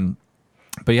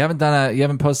 But you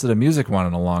haven't posted a music one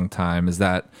in a long time. Is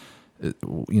that...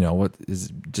 what is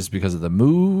it, just because of the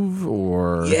move,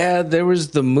 or? Yeah, there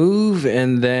was the move,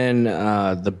 and then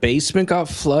the basement got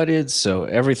flooded, so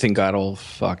everything got all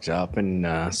fucked up, and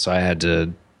so I had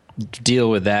to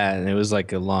deal with that, and it was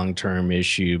like a long-term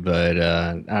issue. But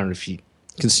I don't know if you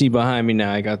can see behind me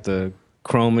now. I got the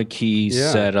chroma key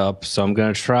set up, so I'm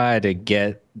gonna try to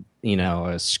get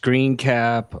a screen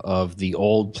cap of the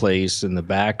old place in the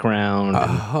background.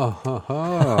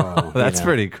 That's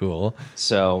pretty cool.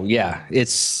 So yeah,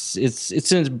 it's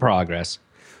in progress.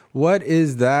 What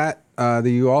is that?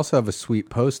 You also have a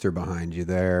sweet poster behind you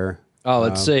there. Oh,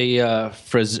 it's a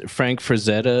Frank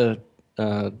Frazetta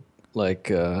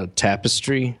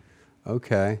tapestry.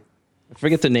 Okay. I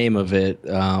forget the name of it,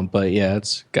 but yeah,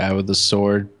 it's a guy with a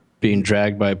sword being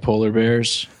dragged by polar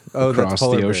bears across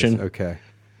the ocean. Bears. Okay.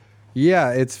 Yeah,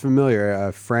 it's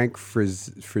familiar. Frank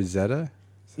Frazetta?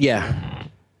 Yeah.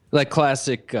 Like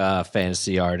classic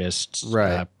fantasy artist.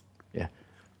 Right. Yeah.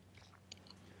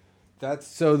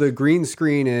 So the green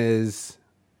screen is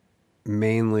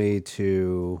mainly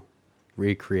to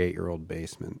recreate your old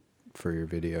basement for your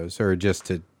videos, or just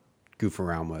to goof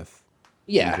around with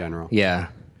in general? Yeah.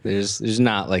 There's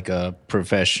not like a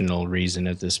professional reason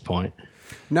at this point.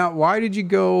 Now, why did you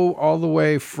go all the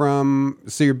way from...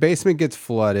 So your basement gets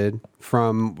flooded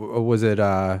from... Was it...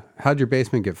 how'd your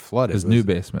basement get flooded? His new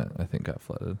basement, I think, got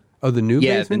flooded. Oh, the new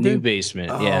basement? Yeah, the new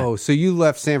basement, Oh, so you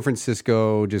left San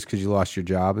Francisco just because you lost your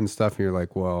job and stuff, and you're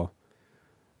like, well...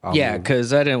 Yeah,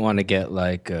 because I didn't want to get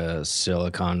like a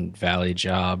Silicon Valley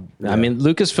job. Yeah. I mean,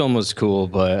 Lucasfilm was cool,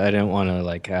 but I didn't want to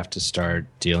like have to start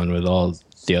dealing with all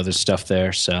the other stuff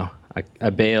there, so... I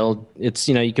bailed. It's,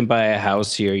 you can buy a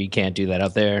house here. You can't do that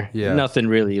out there. Yeah. Nothing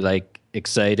really like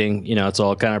exciting. It's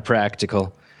all kind of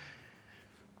practical.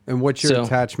 And what's your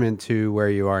attachment to where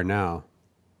you are now?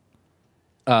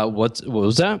 What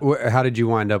was that? How did you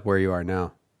wind up where you are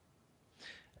now?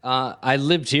 I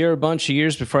lived here a bunch of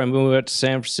years before I moved out to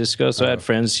San Francisco. So I had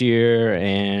friends here,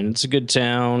 and it's a good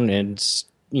town, and it's,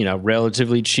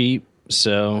 relatively cheap.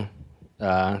 So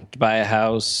to buy a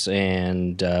house,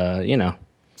 and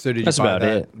So did you That's buy about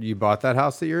that? it. You bought that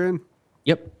house that you're in?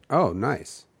 Yep. Oh,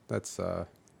 nice. That's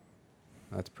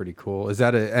pretty cool. Is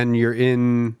that and you're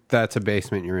in? That's a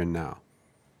basement you're in now.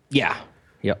 Yeah.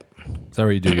 Yep. Is that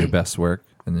where you do your best work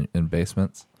in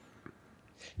basements?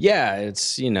 Yeah,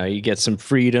 it's you get some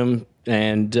freedom,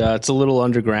 and it's a little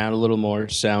underground, a little more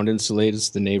sound insulated,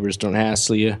 so the neighbors don't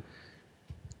hassle you.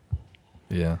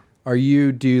 Yeah. Do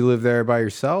you live there by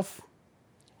yourself?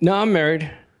 No, I'm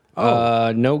married.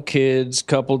 Oh. No kids,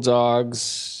 couple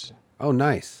dogs. Oh,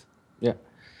 nice. Yeah.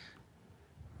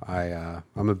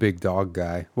 I'm a big dog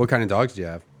guy. What kind of dogs do you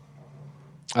have?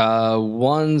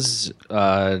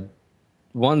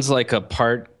 One's like a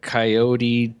part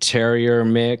coyote terrier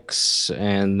mix,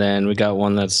 and then we got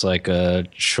one that's like a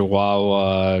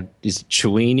Chihuahua. Is it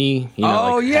Chiweenie?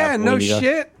 Oh, like yeah, half no weenie dog.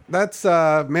 shit. That's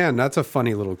man, that's a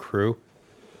funny little crew.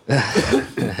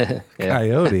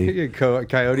 Coyote. A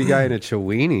coyote guy and a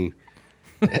Chiweenie.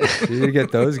 You need to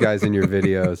get those guys in your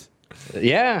videos.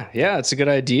 Yeah, it's a good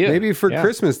idea. Maybe for Yeah.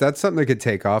 Christmas, that's something they could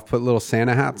take off. Put little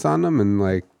Santa hats on them and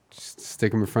like just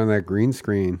stick them in front of that green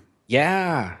screen.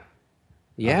 Yeah,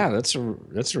 that's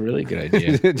a really good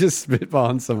idea. Just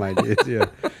spitballing some ideas. Yeah.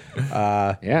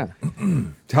 Yeah,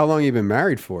 How long you been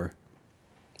married for?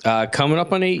 coming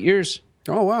up on 8 years.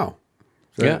 Oh wow.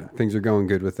 So Yeah. things are going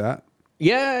good with that.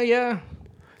 Yeah.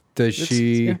 Does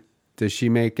she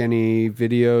make any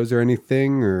videos or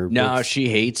anything or No, what's- she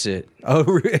hates it. Oh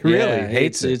really? Yeah,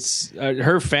 Hates it. It's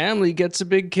her family gets a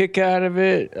big kick out of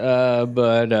it,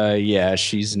 but yeah,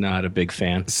 she's not a big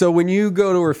fan. So when you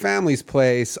go to her family's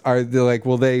place, are they like?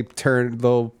 Will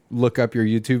they'll look up your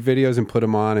YouTube videos and put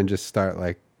them on and just start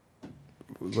like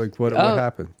what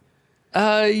happened?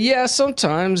 Yeah,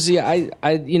 sometimes. Yeah,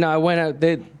 I went out.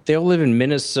 They all live in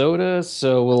Minnesota,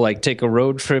 so we'll like take a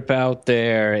road trip out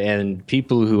there, and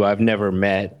people who I've never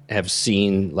met have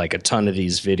seen like a ton of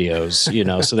these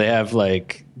videos. So they have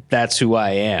like that's who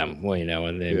I am. Well,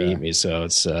 when they meet me, so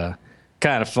it's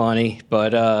kind of funny.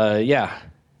 But yeah,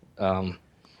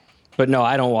 but no,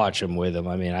 I don't watch them with them.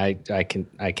 I mean, I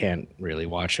can't really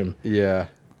watch them. Yeah.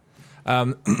 I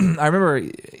remember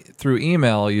through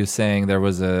email you saying there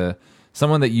was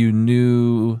someone that you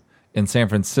knew in San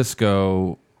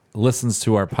Francisco listens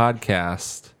to our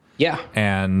podcast. Yeah.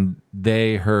 And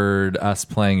they heard us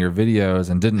playing your videos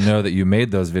and didn't know that you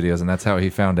made those videos, and that's how he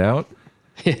found out.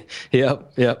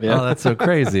 Yep. Oh, that's so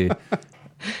crazy.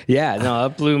 Yeah, no,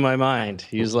 that blew my mind.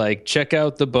 He was like, check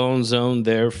out the Bone Zone,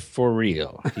 they're for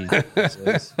real.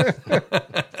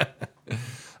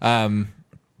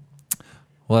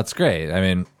 Well, that's great. I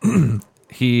mean,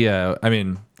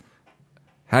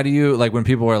 how do you, like, when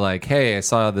people were like, hey, I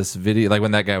saw this video, like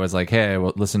when that guy was like, hey, I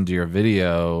will listen to your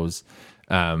videos,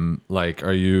 like,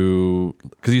 are you,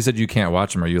 because you said you can't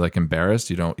watch them, are you like embarrassed?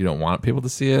 You don't want people to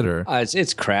see it, or?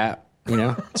 It's crap,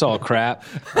 it's all crap.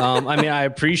 I mean, I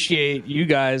appreciate you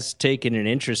guys taking an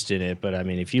interest in it, but I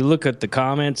mean, if you look at the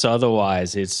comments,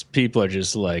 otherwise, people are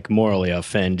just like morally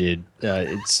offended.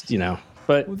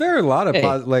 But Well, there are a lot of Hey.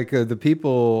 the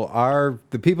people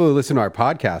who listen to our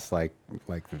podcast like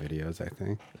the videos. I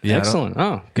think. Yeah, excellent.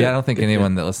 Oh, good. Yeah, I don't think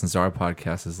anyone that listens to our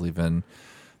podcast is leaving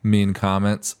mean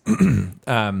comments.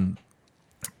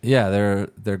 Yeah,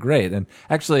 they're great. And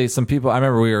actually, some people, I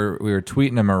remember we were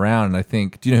tweeting them around, and I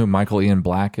think, do you know who Michael Ian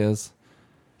Black is?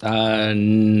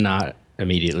 Not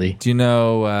immediately. Do you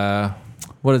know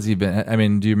what has he been? I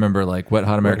mean, do you remember like Wet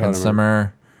Hot American Hot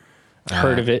Summer?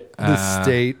 Heard of it? The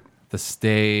state. The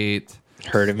State.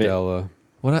 Heard of it? Stella.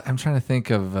 What I'm trying to think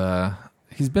of.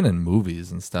 He's been in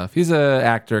movies and stuff. He's a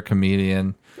actor,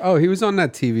 comedian. Oh, he was on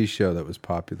that TV show that was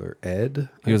popular, Ed.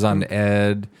 He was on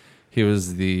Ed. He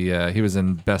was he was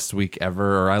in Best Week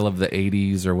Ever, or I Love the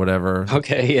 '80s, or whatever.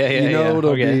 Okay, yeah. You know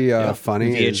what'll okay. be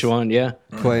funny is VH1, yeah.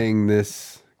 playing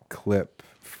this clip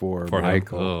for For him.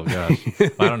 Michael. Oh gosh,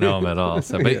 I don't know him at all.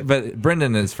 So, but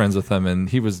Brendan is friends with him, and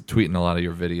he was tweeting a lot of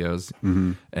your videos,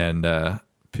 and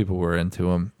people were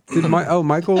into him. Did Michael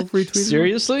retweeted? him?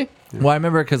 Seriously? Well, I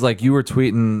remember because like you were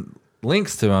tweeting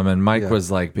links to him, and Mike Yeah.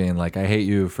 was like being like, "I hate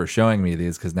you for showing me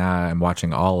these because now I'm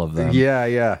watching all of them."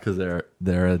 Yeah. because they're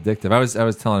addictive. I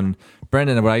was telling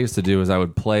Brendan what I used to do is I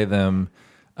would play them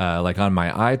like on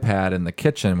my iPad in the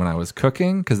kitchen when I was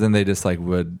cooking, because then they just like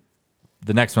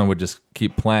the next one would just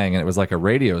keep playing, and it was like a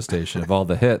radio station of all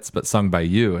the hits, but sung by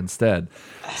you instead.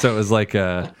 So it was like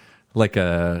a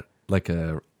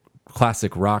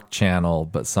classic rock channel,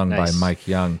 but sung Nice. by Mike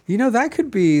Young. You know, that could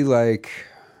be like,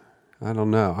 I don't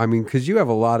know. I mean, because you have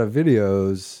a lot of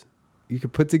videos, you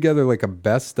could put together like a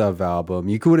best of album.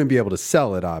 You wouldn't be able to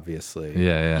sell it, obviously.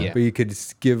 Yeah. But you could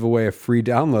just give away a free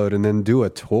download and then do a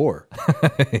tour.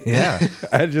 Yeah.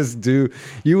 I just do.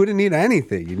 You wouldn't need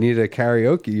anything. You need a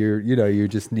karaoke. You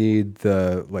just need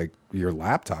your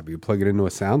laptop. You plug it into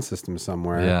a sound system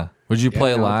somewhere. Yeah. Would you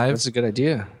play live? That's a good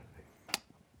idea.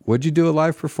 Would you do a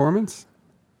live performance?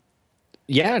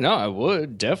 Yeah, no, I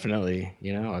would definitely.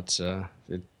 It's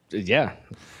yeah.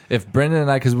 If Brendan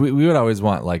and I, because we would always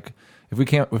want like, if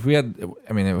we had,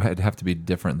 I mean, it would have to be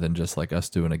different than just like us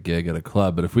doing a gig at a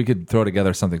club. But if we could throw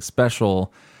together something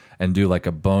special and do like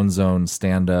a Bone Zone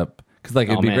stand up, because like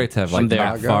it'd be great to have like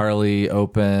Matt Farley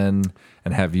open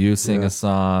and have you sing a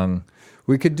song.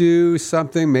 We could do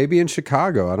something maybe in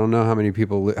Chicago. I don't know how many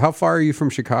people. How far are you from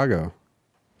Chicago?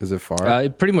 Is it far?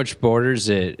 It pretty much borders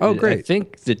it. Oh, great. I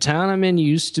think the town I'm in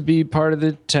used to be part of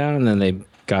the town, and then they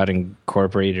got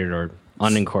incorporated or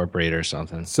unincorporated or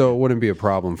something. So it wouldn't be a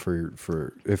problem for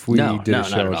if we did a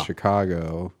show in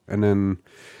Chicago, and then,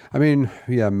 I mean,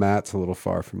 yeah, Matt's a little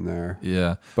far from there.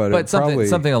 Yeah, but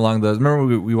something along those.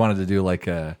 Remember, we wanted to do like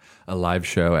a live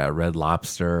show at Red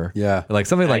Lobster. Yeah, like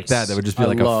something like that. That would just be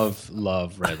like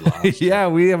love Red Lobster. Yeah,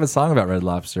 we have a song about Red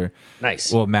Lobster.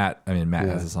 Nice. Well, Matt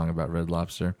has a song about Red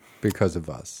Lobster because of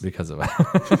us. But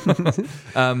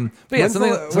yeah,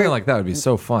 something like that would be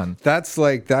so fun.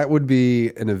 That would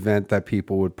be an event that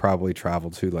people would probably travel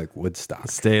to, like Woodstock.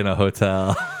 Stay in a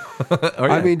hotel.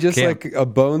 I mean, just camp. Like a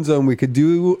Bone Zone. We could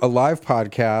do a live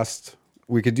podcast.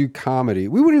 We could do comedy.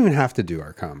 We wouldn't even have to do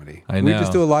our comedy. I know. We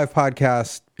just do a live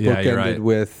podcast bookended right.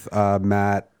 with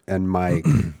Matt and Mike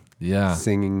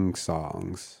singing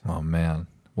songs. Oh, man.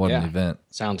 What an event.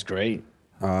 Sounds great.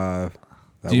 Do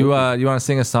you want to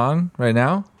sing a song right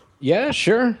now? Yeah,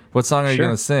 sure. What song are you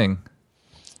going to sing?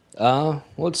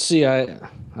 Let's see.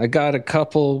 I got a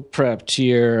couple prepped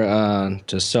here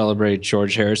to celebrate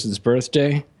George Harrison's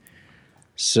birthday.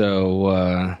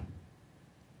 So,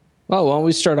 why don't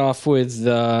we start off with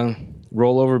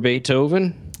Roll Over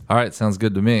Beethoven? All right, sounds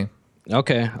good to me.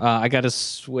 Okay. I got to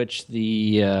switch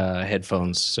the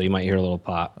headphones, so you might hear a little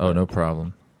pop. Oh, no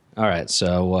problem. All right.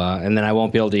 So, and then I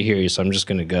won't be able to hear you, so I'm just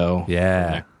going to go.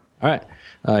 Yeah. All right.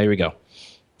 Here we go.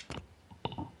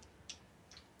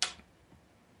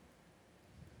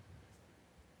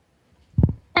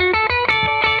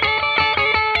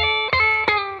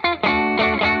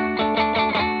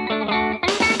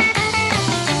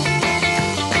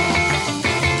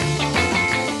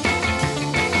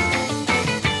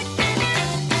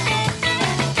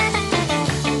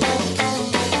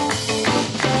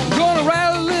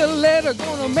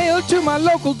 To my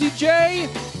local DJ,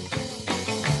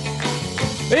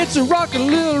 it's a rockin'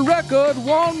 little record,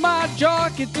 want my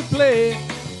jockey to play.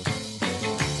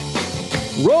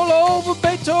 Roll over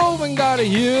Beethoven, gotta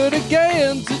hear it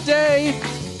again today.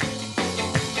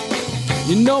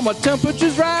 You know my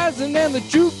temperature's rising and the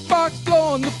jukebox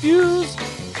blowing the fuse.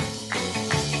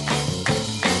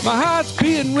 My heart's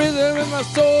beating rhythm and my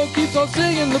soul keeps on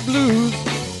singing the blues.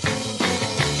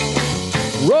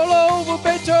 Roll over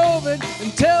Beethoven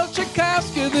and tell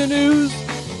Tchaikovsky the news.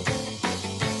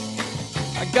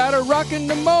 I got a rockin'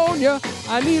 pneumonia,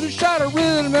 I need a shot of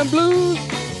rhythm and blues.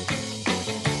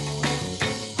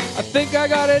 I think I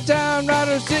got it down,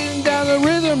 right sitting down the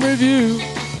rhythm review.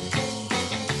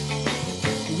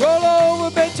 Roll over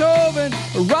Beethoven,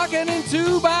 rockin' in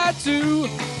 2x2.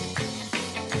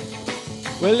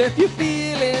 Well, if you're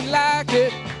feeling like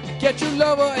it, get your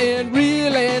lover and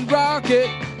reel and rock it.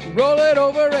 Roll it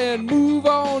over and move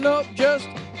on up. Just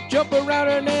jump around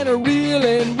and then a reel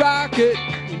and rock it.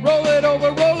 Roll it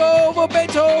over, roll over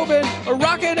Beethoven.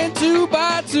 Rock it in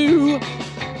 2x2.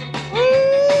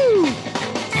 Woo!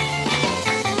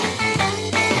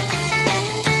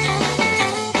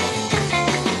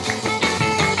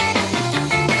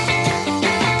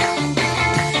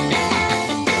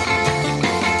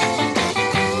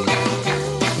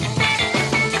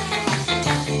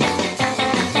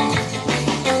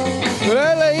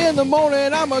 Early in the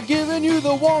morning, I'm giving you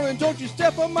the warning. Don't you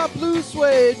step on my blue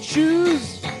suede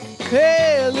shoes.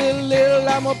 Hey, little,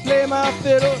 I'ma play my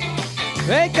fiddle.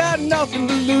 Ain't got nothing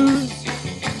to lose.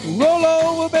 Roll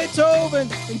over Beethoven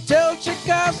and tell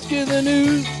Tchaikovsky the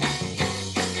news.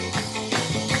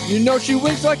 You know she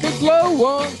winks like a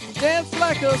glowworm, dance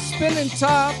like a spinning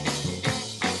top.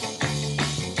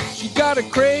 She got a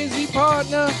crazy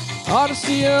partner, ought to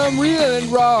see him reel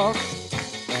and rock.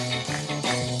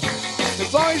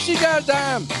 As long as she got a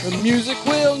dime, the music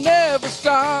will never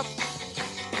stop.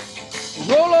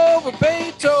 Roll over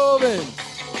Beethoven.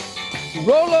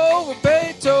 Roll over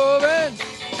Beethoven.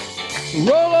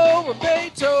 Roll over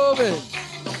Beethoven.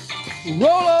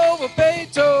 Roll over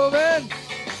Beethoven.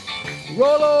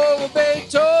 Roll over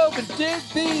Beethoven, dig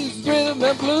these rhythm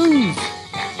and blues.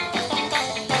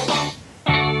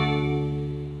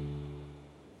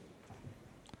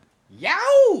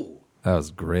 That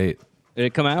was great. Did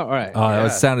it come out? All right. Oh, that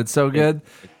sounded so good.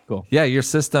 Cool. Yeah, your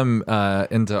system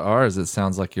into ours, it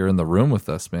sounds like you're in the room with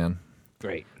us, man.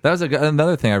 Great. That was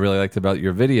another thing I really liked about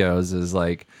your videos is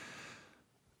like,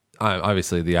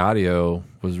 obviously the audio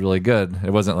was really good.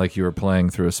 It wasn't like you were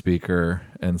playing through a speaker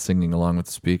and singing along with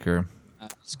the speaker.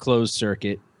 It's closed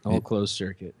circuit. All closed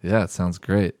circuit. Yeah, it sounds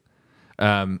great.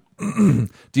 Do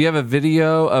you have a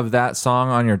video of that song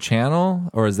on your channel,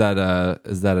 or is that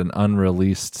an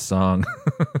unreleased song?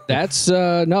 That's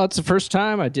no, it's the first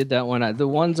time I did that one. The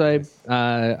ones I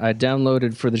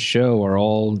downloaded for the show are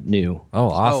all new. Oh,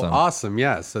 awesome! Oh, awesome!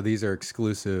 Yeah. So these are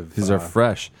exclusive. These are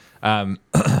fresh. And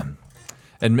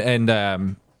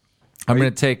I'm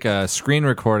going to take screen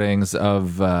recordings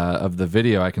of the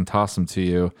video. I can toss them to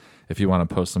you if you want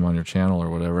to post them on your channel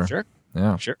or whatever. Sure.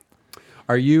 Yeah. Sure.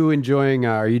 Are you enjoying?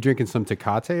 Are you drinking some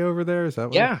Tecate over there? Is that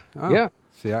what? Yeah. Oh. Yeah.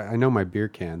 See, I know my beer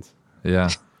cans. Yeah.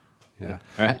 Yeah.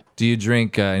 All right. Do you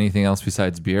drink anything else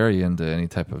besides beer? Are you into any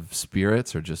type of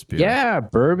spirits or just beer? Yeah,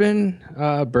 bourbon.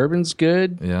 Bourbon's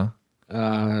good. Yeah.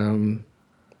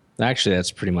 Actually,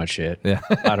 that's pretty much it. Yeah.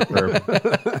 A lot of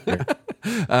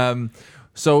bourbon.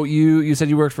 So you said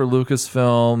you worked for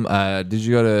Lucasfilm. Did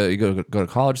you go to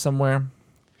college somewhere?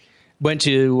 Went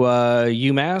to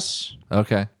UMass.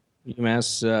 Okay.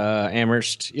 UMass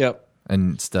Amherst. Yep.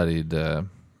 And studied tech.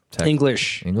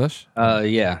 English. English?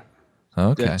 Yeah.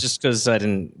 Okay. Just because I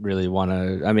didn't really want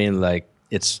to. I mean, like,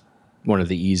 it's one of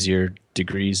the easier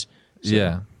degrees. So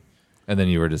Yeah. And then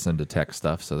you were just into tech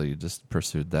stuff, so you just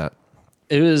pursued that.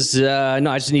 It was no,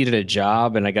 I just needed a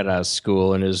job, and I got out of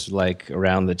school, and it was like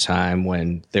around the time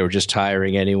when they were just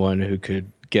hiring anyone who could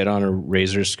get on a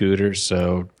Razor scooter.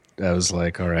 So I was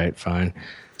like, all right, fine.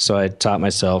 So I taught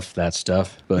myself that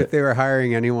stuff. If But they were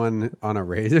hiring anyone on a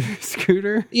Razor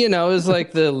scooter, you know, it was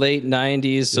like the late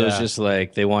 '90s, so it's Yeah. just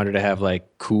like they wanted to have like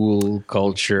cool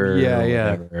culture. Yeah, or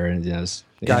yeah. whatever, and yes,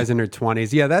 guys in their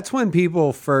 20s. Yeah, that's when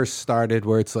people first started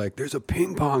where it's like, there's a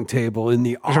ping pong table in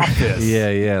the office.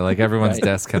 Yeah. Like everyone's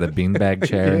desk had a beanbag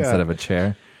chair Yeah. instead of a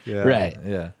chair. Yeah. right,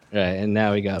 Yeah. right. And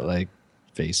now we got like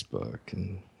Facebook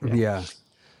and Yeah.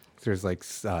 There's like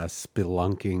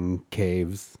spelunking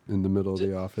caves in the middle of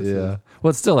the office. Yeah. Well,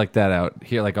 it's still like that out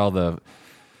here. Like all the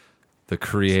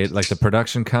like the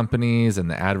production companies and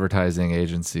the advertising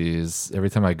agencies.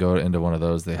 Every time I go into one of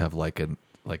those, they have like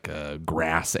a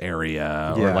grass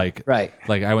area or Yeah. like Right.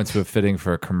 Like I went to a fitting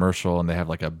for a commercial and they have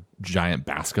like a giant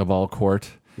basketball court.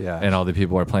 Yeah. And all the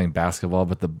people are playing basketball,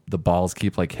 but the balls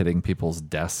keep like hitting people's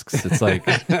desks. It's like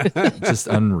just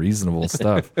unreasonable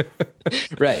stuff.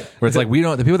 right. Where it's like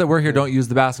the people that work here don't use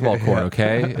the basketball court,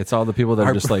 okay? It's all the people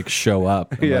that just like show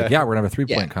up. And Yeah. like, yeah, we're gonna have a 3-point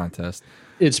Yeah. contest.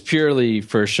 It's purely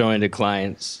for showing to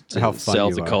clients to How fun sell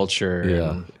you the are. culture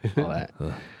Yeah. and all that.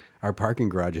 Our parking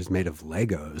garage is made of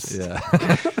Legos. Yeah.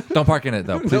 Don't park in it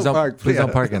though. Please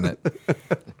don't park in it.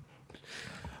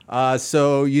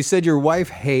 So you said your wife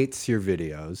hates your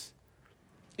videos.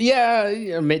 Yeah,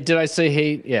 did I say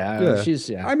hate? Yeah, she's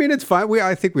yeah. I mean, it's fine.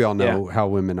 I think we all know how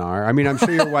women are. I mean, I'm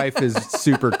sure your wife is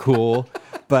super cool,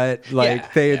 but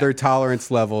like their tolerance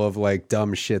level of like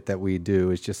dumb shit that we do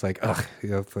is just like, ugh,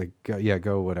 it's like,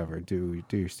 go whatever, do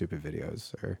your stupid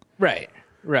videos or Right.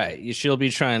 She'll be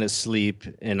trying to sleep,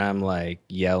 and I'm like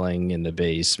yelling in the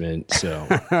basement. So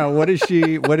what is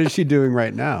she doing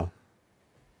right now?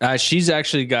 she's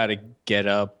actually got to get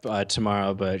up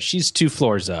tomorrow, but she's 2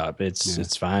 floors up.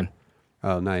 It's fine.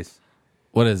 Oh, nice.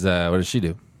 What does she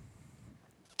do?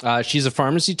 She's a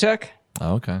pharmacy tech.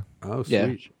 Oh, okay. Oh, Yeah.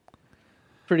 sweet.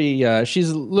 Pretty. She's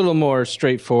a little more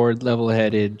straightforward,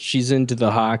 level-headed. She's into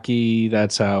the hockey.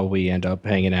 That's how we end up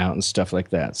hanging out and stuff like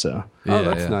that. So Oh,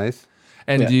 that's nice.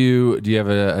 And Yeah. do you have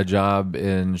a job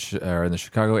in the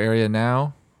Chicago area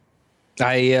now?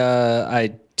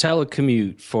 I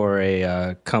telecommute for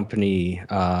a company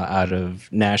out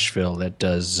of Nashville that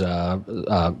does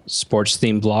sports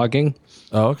themed blogging.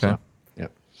 Oh, okay.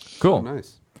 Yep. Cool. Oh,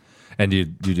 nice. And do you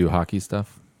do hockey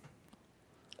stuff?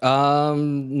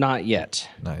 Not yet.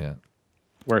 Not yet.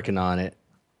 Working on it.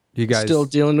 You guys Still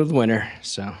dealing with winter,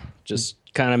 so just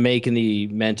kind of making the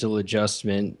mental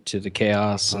adjustment to the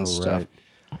chaos and stuff.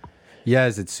 right. Yeah,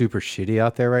 is it super shitty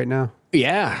out there right now?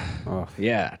 Yeah. Oh.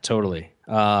 Yeah, totally.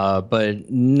 But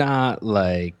not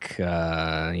like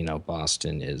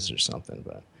Boston is or something.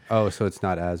 But Oh, so it's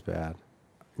not as bad.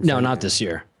 no, not this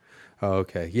year. Oh,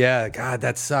 okay. Yeah, God,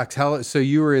 that sucks. So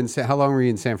you were how long were you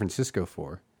in San Francisco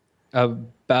for?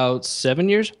 About 7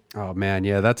 years. Oh man,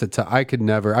 yeah, that's I could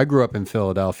never. I grew up in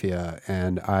Philadelphia,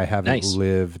 and I haven't Nice.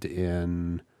 lived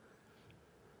in.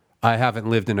 I haven't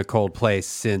lived in a cold place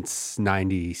since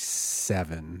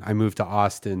 '97. I moved to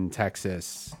Austin,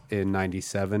 Texas, in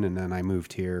 '97, and then I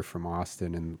moved here from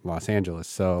Austin and Los Angeles.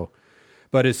 So,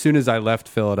 but as soon as I left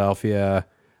Philadelphia,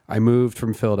 I moved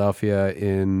from Philadelphia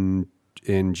in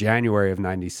January of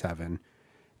 '97,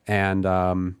 and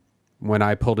when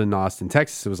I pulled into Austin,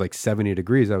 Texas, it was like 70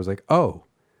 degrees. I was like, oh,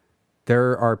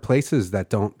 there are places that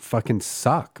don't fucking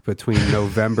suck between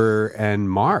November and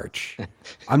March.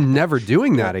 I'm never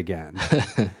doing that again.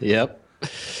 Yep.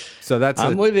 So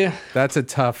I'm with you. That's a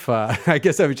tough. I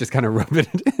guess I was just kind of rubbing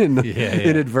it in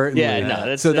inadvertently. Yeah, no,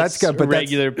 that's good, a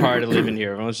regular part of living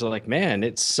here. Everyone's like, man,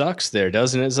 it sucks there,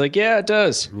 doesn't it? It's like, yeah, it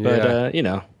does. But,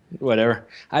 whatever.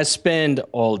 I spend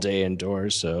all day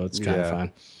indoors, so it's kind of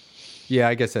fun. Yeah,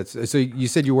 I guess that's. So you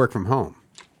said you work from home.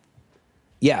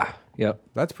 Yeah. Yep.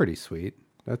 That's pretty sweet.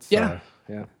 That's Yeah.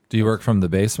 Do you work from the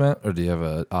basement or do you have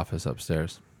an office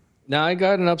upstairs? No, I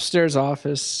got an upstairs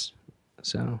office,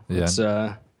 so it's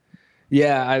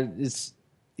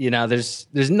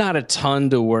there's not a ton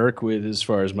to work with as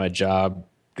far as my job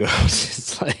goes.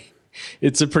 It's like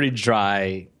it's a pretty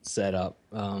dry setup,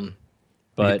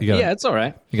 but it's all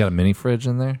right. You got a mini fridge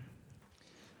in there?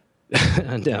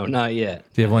 No, not yet.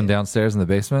 Do you have one downstairs in the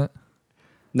basement?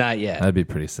 Not yet. That'd be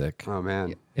pretty sick. Oh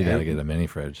man, You gotta get a mini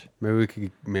fridge. maybe we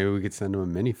could send him a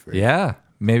mini fridge. Yeah,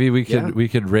 maybe we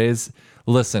could raise.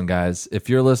 Listen, guys, if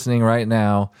you're listening right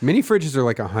now, Mini fridges are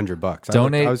like $100.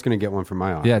 Donate- I was going to get one for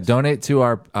my office. yeah, donate to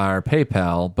our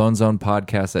PayPal,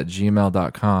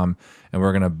 bonezonepodcast@gmail.com, and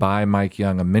we're gonna buy Mike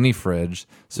Young a mini fridge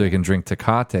so he can drink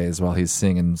Tecates while he's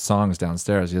singing songs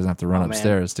downstairs. He doesn't have to run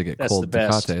upstairs to get That's cold the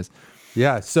best. Tecates.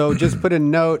 Yeah. So just put a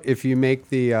note if you make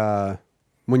the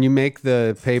when you make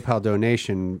the PayPal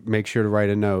donation, make sure to write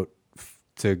a note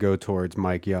to go towards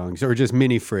Mike Young's or just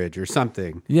mini fridge or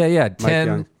something. Yeah,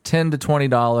 Young. $10 to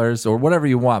 $20 or whatever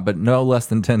you want, but no less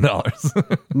than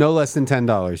 $10. No less than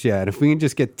 $10. Yeah, and if we can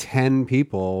just get 10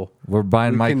 people, We're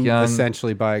buying we Mike can Young.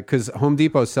 essentially buy because Home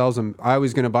Depot sells them. I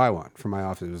was going to buy one for my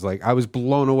office. It was like I was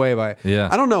blown away by. Yeah.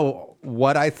 I don't know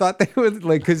what I thought they would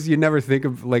like because you never think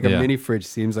of like a Yeah. mini fridge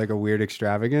seems like a weird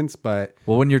extravagance, but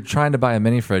Well, when you're trying to buy a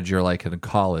mini fridge, you're like in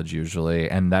college usually,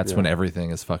 and that's when everything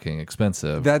is fucking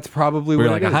expensive. that's probably We're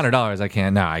what like it is. $100. I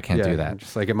can't do that.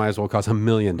 Just like it might as well cost $1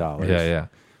 million. Yeah.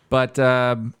 But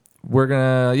we're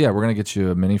gonna get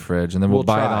you a mini fridge, and then we'll We'll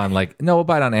buy try. we'll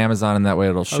buy it on Amazon, and that way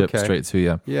it'll ship Okay. straight to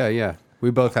you. Yeah. We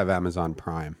both have Amazon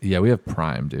Prime. Yeah, we have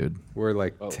Prime, dude. We're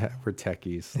like we're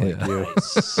techies like Yeah. you.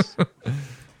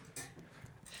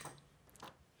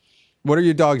 What are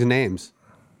your dogs' names?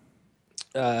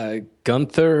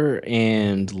 Gunther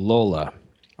and Lola.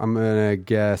 I'm gonna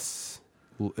guess.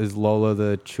 Is Lola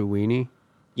the Chiweenie?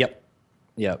 Yep.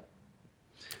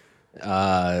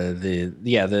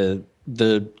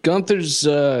 The Gunther's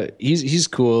he's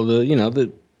cool.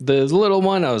 The little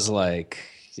one, I was like,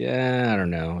 yeah, I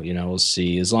don't know. We'll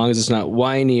see. As long as it's not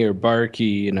whiny or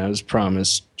barky, as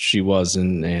promised, she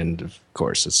wasn't, and of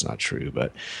course it's not true.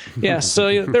 But yeah,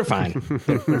 so they're fine.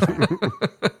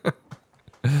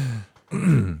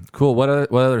 Cool. What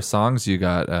other songs you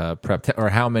got prepped, or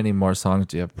how many more songs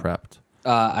do you have prepped?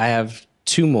 I have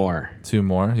 2 more. 2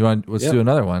 more. Let's do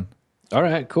another one. All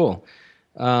right, cool.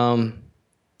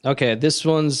 Okay, this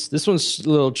one's a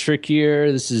little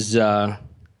trickier. This is a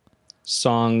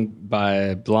song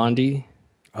by Blondie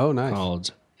Oh, nice.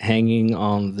 called "Hanging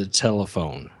on the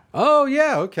Telephone," Oh,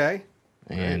 yeah. Okay.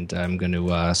 and I'm going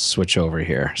to switch over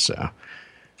here. So.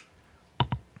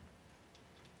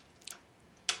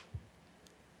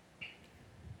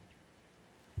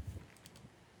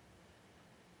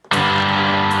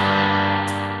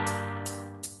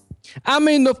 I'm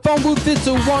in the phone booth, it's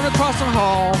a one across the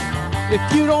hall. If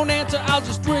you don't answer, I'll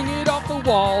just string it off the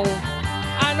wall.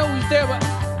 I know he's there, but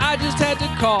I just had to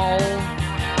call.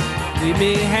 Leave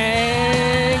me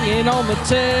hanging on the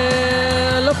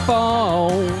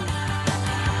telephone.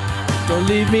 Don't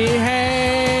leave me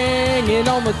hanging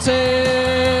on the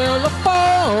telephone.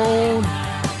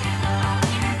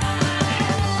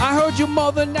 I heard your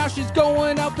mother, now she's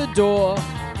going out the door.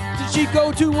 Did she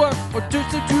go to work or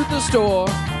just to the store?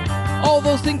 All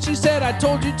those things she said I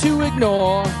told you to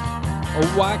ignore. Oh,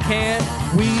 why can't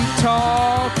we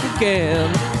talk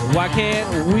again? Why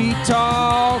can't we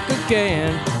talk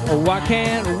again? Oh, why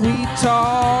can't we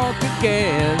talk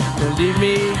again? Don't leave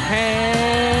me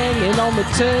hanging on the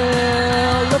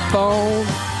telephone.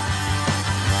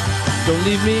 Don't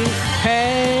leave me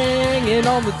hanging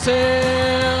on the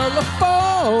telephone.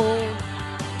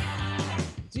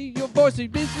 See, your voice has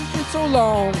been so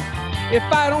long. If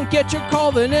I don't get your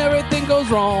call, then everything goes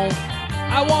wrong.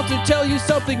 I want to tell you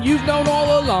something you've known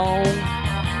all along.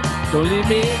 Don't leave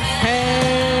me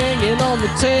hanging on the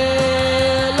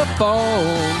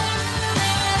telephone.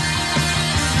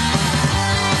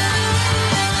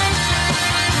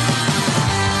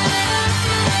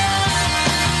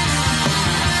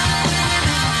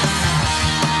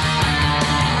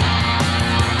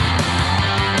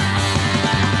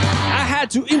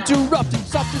 To interrupt and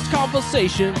stop this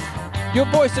conversation. Your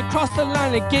voice across the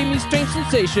line, it gave me strange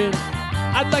sensation.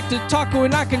 I'd like to talk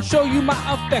when I can show you my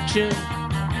affection.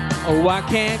 Oh, I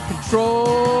can't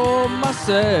control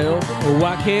myself. Oh,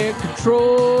 I can't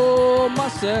control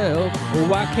myself.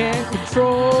 Oh, I can't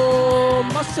control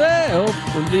myself.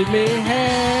 Don't leave me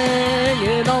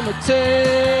hanging on the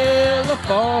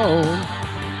telephone.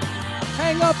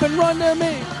 Hang up and run to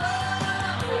me.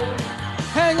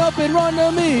 Hang up and run to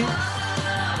me.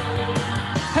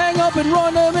 Hang up and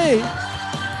run to me.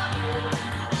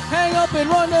 Hang up and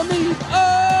run to me.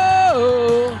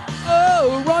 Oh,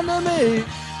 oh, run to me.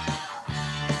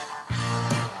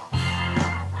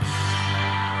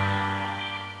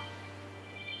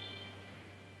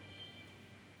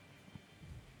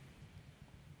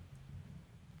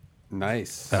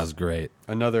 Nice. That was great.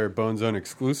 Another Bone Zone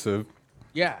exclusive.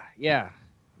 Yeah.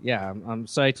 I'm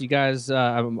psyched, you guys.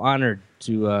 I'm honored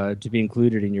to be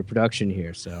included in your production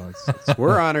here. So it's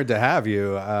We're honored to have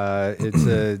you.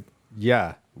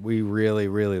 We really,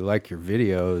 really like your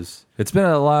videos. It's been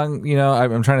a long,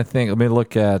 I'm trying to think. Let me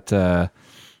look at the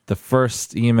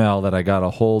first email that I got a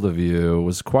hold of you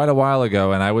was quite a while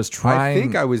ago, and I was trying. I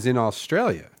think I was in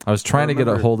Australia. I was trying to get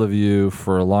a hold of you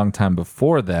for a long time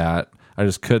before that. I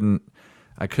just couldn't.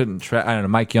 I don't know.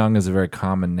 Mike Young is a very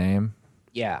common name.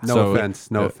 yeah. No offense.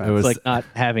 It was It's like not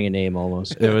having a name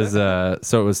almost. It was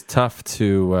so it was tough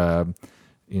to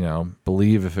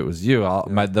believe if it was you.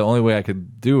 The only way I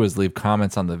could do was leave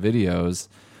comments on the videos,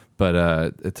 but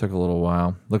it took a little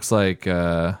while. Looks like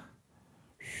maybe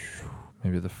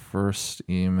the first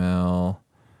email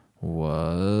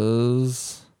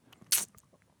was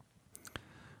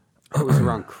It was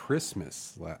around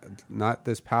Christmas, not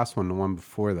this past one. The one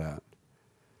before that.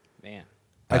 Man.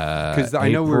 Because I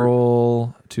know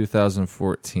April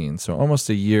 2014. So almost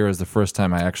a year is the first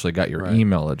time I actually got your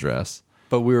email address.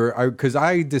 But because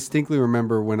I distinctly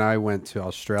remember when I went to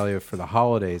Australia for the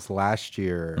holidays last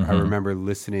year, I remember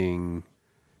listening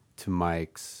to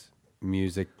Mike's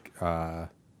music when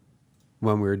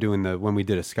we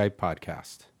did a Skype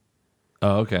podcast.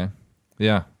 Oh, okay.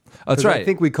 Yeah. That's 'Cause right. I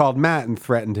think we called Matt and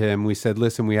threatened him. We said,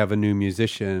 "Listen, we have a new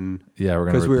musician." Yeah, we're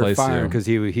going to replace we were you. fired because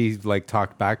he like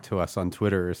talked back to us on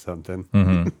Twitter or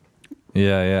something.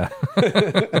 Yeah.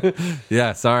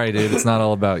 Yeah, sorry, dude. It's not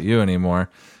all about you anymore.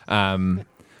 Well,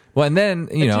 and then,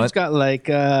 It's got like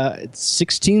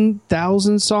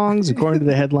 16,000 songs according to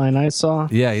the headline I saw.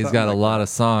 yeah, he's got a lot of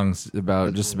songs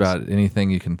about just about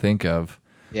anything you can think of.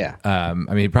 Yeah.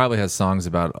 He probably has songs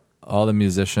about all the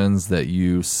musicians that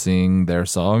you sing their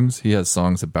songs. He has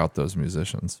songs about those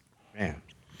musicians. Man.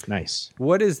 Nice.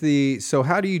 So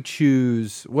how do you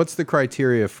choose? What's the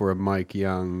criteria for a Mike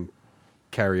Young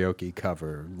karaoke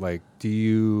cover? Like, do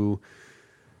you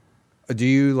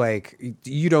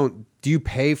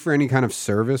pay for any kind of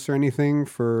service or anything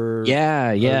for?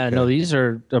 Yeah. Okay. No, these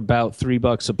are about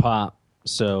 $3 a pop.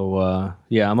 So,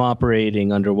 I'm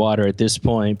operating underwater at this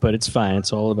point, but it's fine.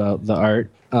 It's all about the art.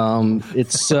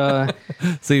 So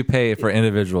you pay for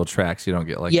individual tracks. You don't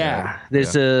get like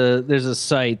there's a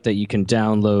site that you can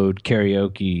download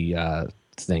karaoke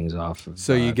things off of.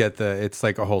 So you get it's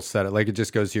like a whole set. Like it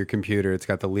just goes to your computer. It's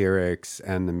got the lyrics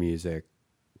and the music.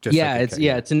 Just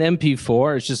it's an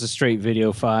MP4. It's just a straight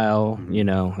video file,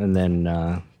 and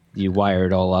then you wire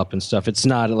it all up and stuff. It's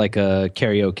not like a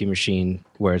karaoke machine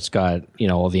where it's got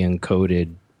all the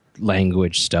encoded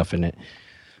language stuff in it.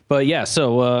 But yeah,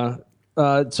 so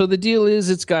the deal is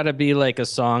it's got to be like a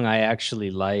song I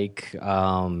actually like.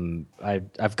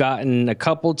 I've gotten a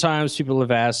couple times people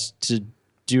have asked to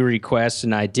do requests,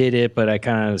 and I did it, but I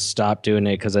kind of stopped doing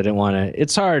it because I didn't want to.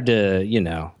 It's hard to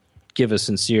give a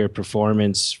sincere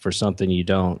performance for something you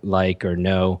don't like or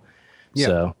know.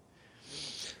 Yeah.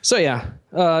 So yeah,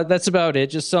 that's about it.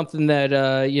 Just something that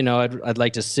I'd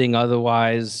like to sing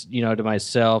otherwise, to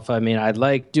myself. I mean, I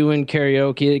like doing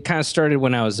karaoke. It kind of started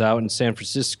when I was out in San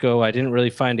Francisco. I didn't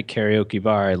really find a karaoke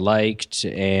bar I liked,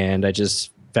 and I just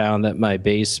found that my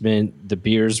basement, the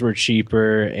beers were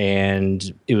cheaper,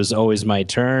 and it was always my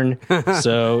turn.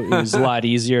 So it was a lot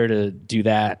easier to do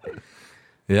that.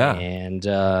 Yeah. And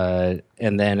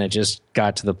then it just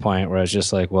got to the point where I was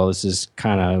just like, well, this is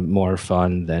kind of more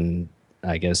fun than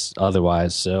I guess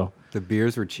otherwise. So The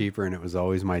beers were cheaper, and it was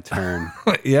always my turn.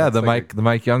 Yeah, the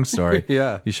Mike Young story.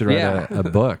 Yeah. You should write a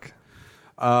book.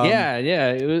 Yeah,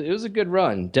 it was a good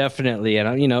run, definitely,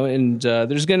 and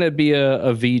there's going to be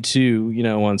a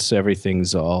V2, once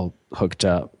everything's all hooked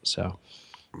up. So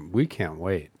We can't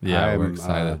wait. Yeah, we're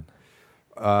excited.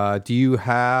 Do you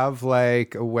have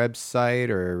like a website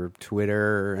or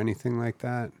Twitter or anything like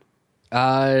that?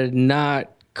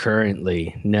 Not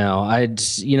currently. No,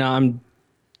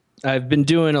 I've been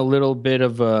doing a little bit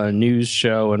of a news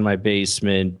show in my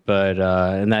basement, but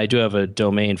and I do have a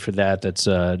domain for that. That's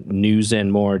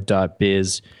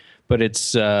newsandmore.biz, but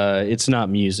it's not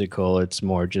musical. It's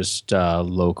more just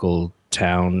local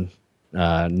town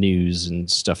news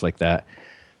and stuff like that.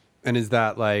 And is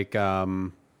that like,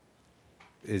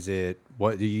 is it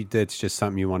what do you? That's just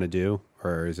something you want to do,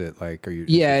 or is it like? Are you?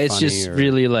 Yeah, is it it's funny, just or-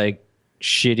 really like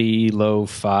shitty,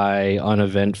 lo-fi,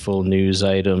 uneventful news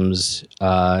items.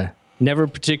 Never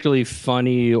particularly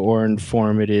funny or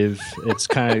informative. It's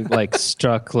kind of like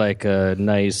struck like a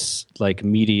nice, like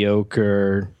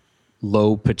mediocre,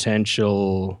 low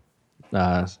potential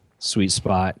sweet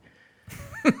spot.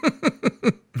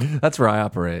 That's where I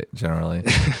operate generally.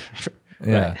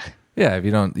 Yeah, Right. yeah. If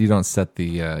you don't set the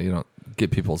you don't get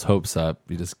people's hopes up.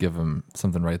 You just give them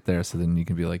something right there, so then you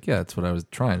can be like, yeah, that's what I was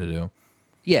trying to do.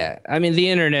 Yeah, I mean, the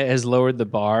internet has lowered the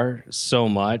bar so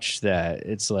much that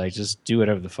it's like, just do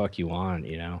whatever the fuck you want,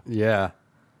 Yeah.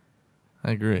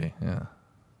 I agree. Yeah.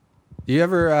 Do you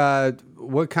ever?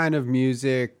 What kind of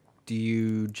music do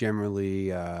you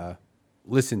generally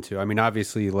listen to? I mean,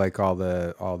 obviously, you like all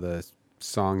the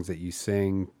songs that you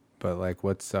sing, but like,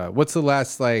 what's the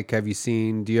last like? Have you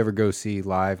seen? Do you ever go see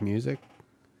live music?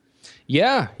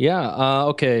 Yeah.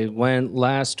 Okay, went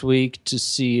last week to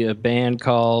see a band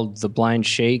called The Blind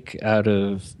Shake out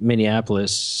of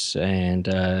Minneapolis, and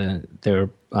they were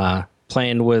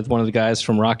playing with one of the guys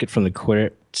from Rocket from the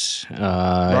Crypt.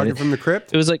 Rocket from the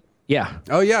Crypt. It was like, yeah.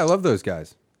 Oh yeah, I love those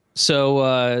guys. So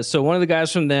one of the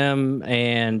guys from them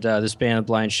and this band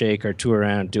Blind Shake are touring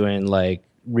around doing like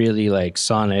really like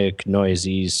sonic,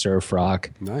 noisy surf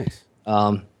rock. Nice.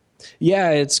 Yeah,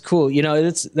 it's cool.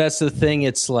 That's the thing.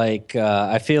 It's like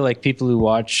I feel like people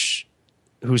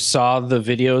who saw the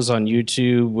videos on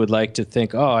YouTube would like to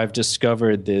think, oh, I've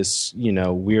discovered this,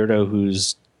 weirdo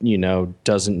who's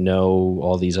doesn't know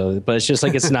all these other, but it's just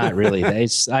like, it's not really.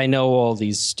 I know all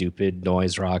these stupid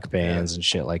noise rock bands and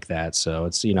shit like that. So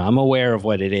it's, I'm aware of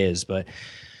what it is, but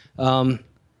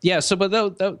yeah. So, but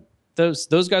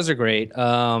those guys are great.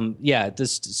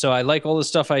 So I like all the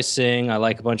stuff I sing. I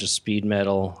like a bunch of speed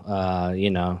metal.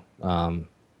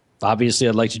 Obviously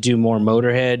I'd like to do more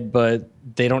Motorhead, but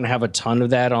they don't have a ton of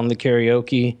that on the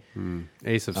karaoke.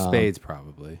 Ace of Spades,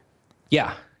 probably.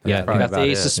 Yeah. That's They probably got the about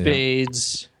Ace it, of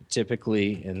Spades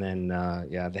typically, and then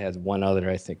they had one other,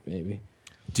 I think, maybe.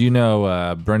 Do you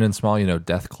know Brendan Small?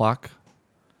 Death Clock?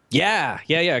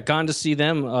 Yeah. Gone to see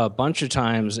them a bunch of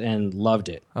times and loved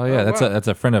it. Oh yeah, wow. that's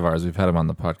a friend of ours. We've had him on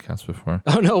the podcast before.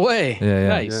 Oh, no way. Yeah.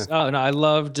 Nice. Oh, no, I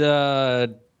loved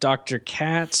Dr.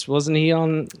 Katz. Wasn't he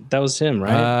on? That was him,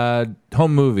 right?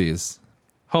 Home Movies.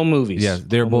 Home Movies. Yeah,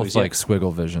 they're Home both movies, like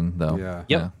Squiggle Vision though. Yeah.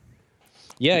 Yep.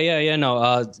 Yeah.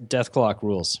 No, Death Clock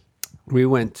rules. We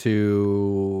went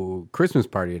to Christmas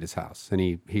party at his house, and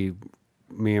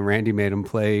me and Randy made him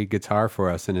play guitar for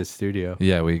us in his studio.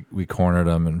 Yeah, we cornered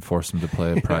him and forced him to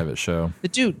play a private show.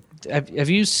 Dude, have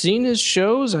you seen his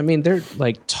shows? I mean, they're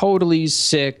like totally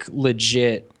sick,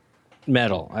 legit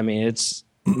metal. I mean, it's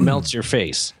melts your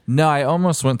face. No, I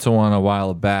almost went to one a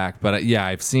while back, but yeah,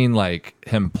 I've seen like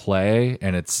him play,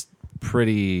 and it's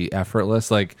pretty effortless.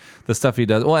 Like the stuff he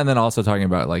does. Well, and then also talking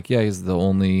about like, yeah, he's the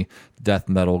only death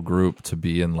metal group to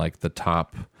be in like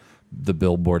the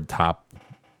Billboard top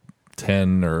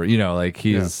 10, or like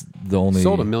he's the only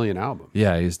Sold 1 million albums.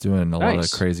 Yeah, he's doing a lot of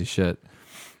Nice. crazy shit.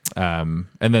 And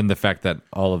then the fact that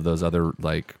all of those other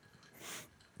like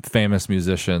famous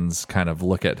musicians kind of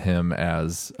look at him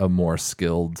as a more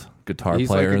skilled guitar He's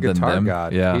player like a than guitar them.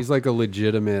 god. Yeah, He's like a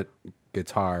legitimate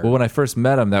guitar. well, when I first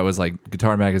met him, that was like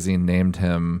Guitar Magazine named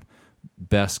him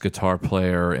best guitar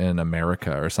player in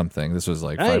America or something. This was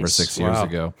like 5 or Nice. 6 years Wow.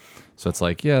 ago. So it's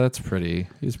like, yeah,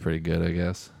 he's pretty good, I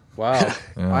guess. Wow.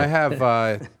 I have,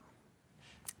 I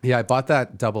bought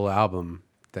that double album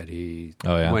that he,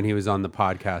 Oh, yeah? when he was on the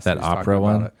podcast. That he was talking opera about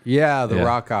one? it. Yeah, the Yeah.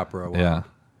 rock opera one. Yeah.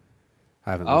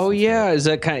 I haven't Oh listened to yeah, it. is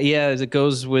that kind of, as it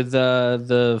goes with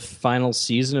the final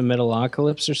season of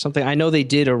Metalocalypse or something? I know they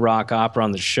did a rock opera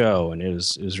on the show, and it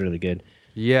was really good.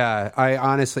 Yeah, I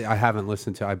honestly, I haven't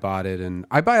listened to. I bought it, and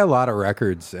I buy a lot of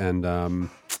records, and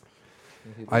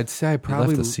I'd say I I probably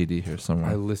left the CD here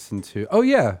somewhere. I listened to. Oh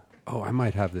yeah, Oh, I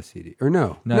might have the CD. Or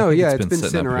no. I No, think yeah, it's been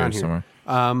sitting up around here.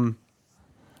 somewhere.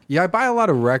 Yeah, I buy a lot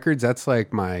of records. That's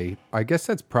like I guess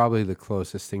that's probably the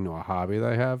closest thing to a hobby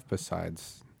that I have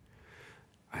besides,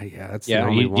 that's the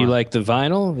only one. Do you like the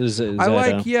vinyl? I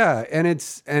like, and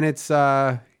it's,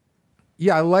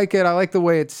 yeah, I like it. I like the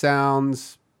way it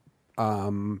sounds.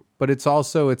 But it's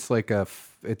also, it's like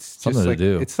it's Something just to like,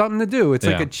 do. it's something to do. It's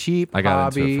like Yeah. a cheap I got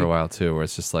hobby. into it for a while too, where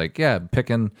it's just like,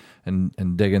 picking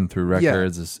and digging through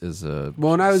records is a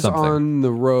Well, when I was something. on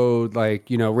the road, like,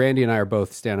 Randy and I are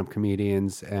both stand-up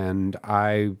comedians, and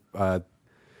I,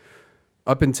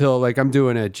 up until like I'm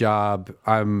doing a job,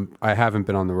 I haven't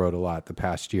been on the road a lot the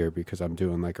past year because I'm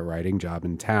doing like a writing job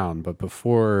in town. But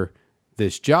before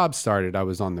this job started, I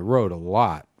was on the road a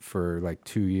lot for like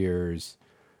 2 years.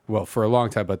 Well, for a long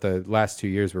time, but the last 2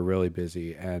 years were really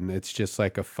busy, and it's just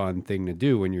like a fun thing to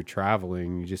do when you're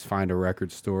traveling. You just find a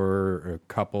record store or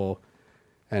a couple,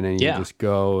 and then you just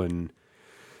go and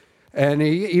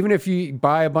even if you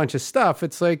buy a bunch of stuff,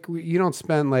 it's like you don't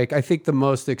spend like, I think the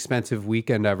most expensive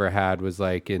weekend I ever had was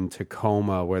like in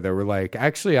Tacoma, where there were like,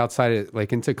 actually outside of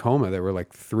like in Tacoma, there were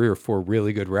like 3 or 4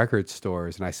 really good record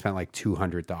stores, and I spent like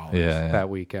 $200 that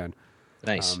weekend.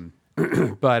 Nice.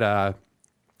 But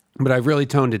I really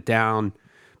toned it down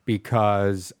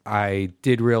because I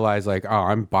did realize like,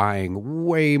 I'm buying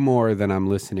way more than I'm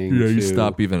listening to. You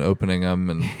stop even opening them,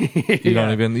 and you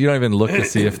don't even look to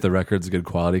see if the record's good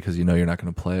quality because you know you're not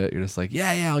going to play it. You're just like,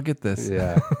 I'll get this.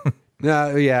 Yeah.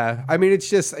 No, yeah. I mean, it's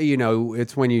just,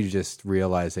 it's when you just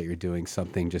realize that you're doing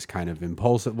something just kind of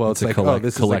impulsive. Well, it's like,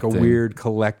 this is like a weird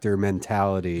collector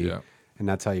mentality. Yeah. And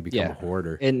that's how you become a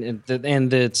hoarder. And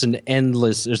it's an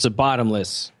endless, there's a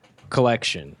bottomless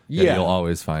collection. Yeah, you'll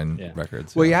always find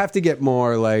records. Well, you have to get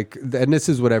more like, and this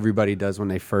is what everybody does when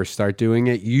they first start doing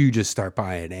it. You just start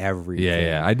buying everything.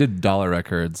 Yeah. I did dollar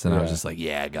records, and I was just like,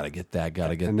 I gotta get that,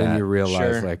 gotta get and that. then you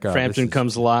realize like, Frampton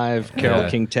Comes Alive, Carole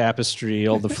King Tapestry,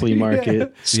 all the flea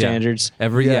market standards.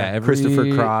 Every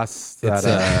Christopher Cross.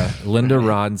 It's Linda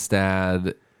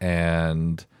Ronstadt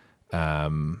and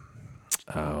John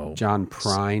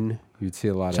Prine. You'd see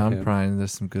a lot of John him. Prine.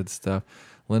 There's some good stuff.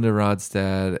 Linda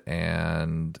Ronstadt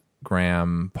and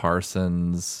Graham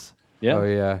Parsons. Yeah. Oh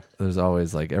yeah. There's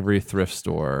always like every thrift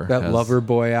store. That has,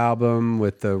 Loverboy album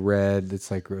with the red. It's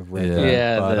like red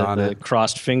bud on the it.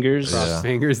 crossed fingers. Crossed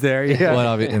fingers there. Yeah.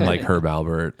 Well, and like Herb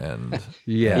Albert and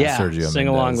Sergio Sing Mendes.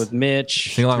 Along with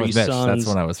Mitch. Sing Along Three with Mitch. Sons. That's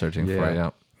what I was searching for. Yeah.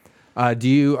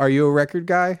 Are you a record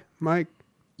guy, Mike?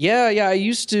 Yeah. I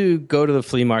used to go to the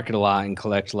flea market a lot and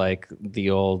collect like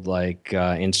the old like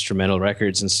instrumental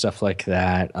records and stuff like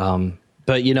that.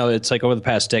 But it's like over the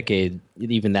past decade,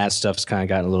 even that stuff's kind of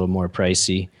gotten a little more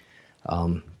pricey.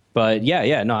 But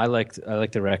no, I like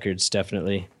the records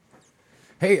definitely.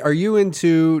 Hey, are you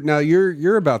into now?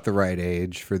 You're about the right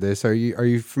age for this. Are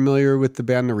you familiar with the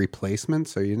band The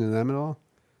Replacements? Are you into them at all?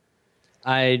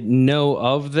 I know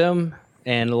of them,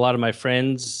 and a lot of my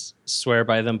friends swear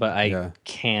by them, but I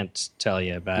can't tell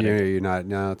you about it. You're not.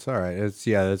 No, it's all right. It's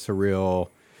a real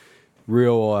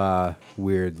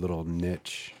weird little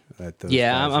niche.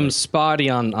 I'm spotty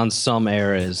on some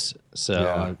eras,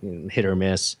 so hit or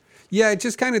miss. Yeah, it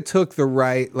just kind of took the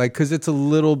right, like, because it's a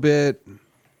little bit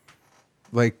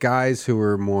like guys who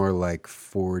are more like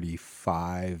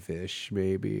 45-ish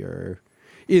maybe, or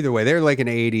either way, they're like an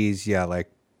 80s, like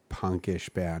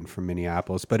punkish band from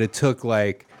Minneapolis. But it took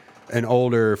like an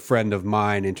older friend of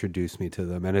mine introduced me to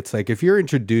them. And it's like, if you're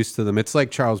introduced to them, it's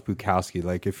like Charles Bukowski.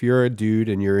 Like if you're a dude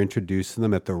and you're introduced to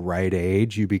them at the right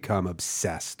age, you become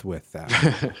obsessed with them.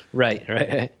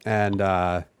 Right. And,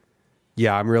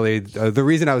 I'm really, the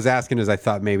reason I was asking is I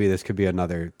thought maybe this could be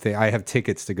another thing. I have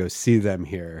tickets to go see them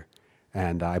here.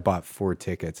 And I bought 4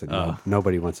 tickets, and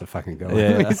nobody wants to fucking go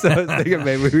with me. So I was thinking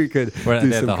maybe we could do at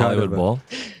some the Hollywood Bowl?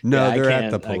 No, they're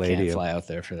at the I Palladium. can't fly out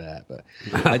there for that, but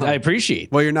I appreciate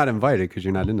it. Well, you're not invited because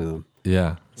you're not into them.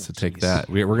 Yeah, so take that.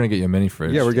 We're gonna get you a mini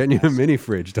fridge. Yeah, we're getting you a mini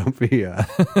fridge. Don't be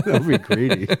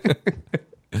greedy.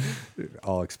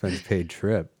 All expense paid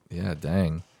trip. Yeah,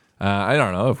 dang. I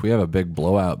don't know if we have a big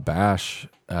blowout bash.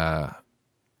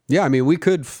 Yeah, I mean, we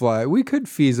could fly. We could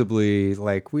feasibly,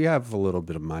 like, we have a little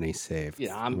bit of money saved.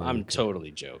 Yeah, I'm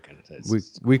totally joking.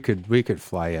 We could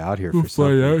fly out here for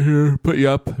Fly something. out here, put you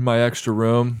up in my extra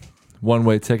room.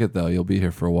 One-way ticket though. You'll be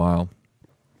here for a while.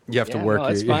 You have to work. No,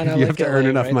 that's fine. You have to earn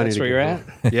enough money. That's to where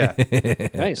get you're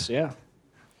at. Yeah, Nice. Yeah.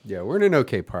 yeah. We're in an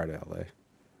okay part of LA.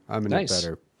 I'm in Nice.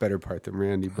 a better part than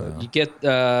Randy, but You get.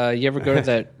 You ever go to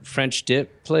that French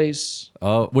dip place?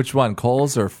 Oh, which one?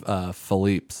 Cole's or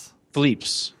Philippe's?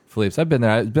 Philippe's. Philippe's. I've been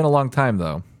there. It's been a long time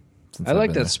though. since I I've like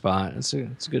been that there. spot. It's a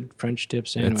good French dip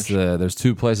sandwich. There's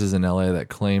two places in LA that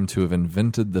claim to have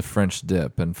invented the French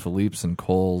dip, and Philippe's and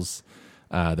Cole's.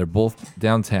 They're both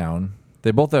downtown. They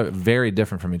both are very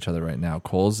different from each other right now.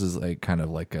 Cole's is like kind of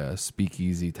like a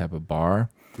speakeasy type of bar,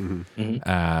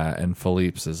 and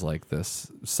Philippe's is like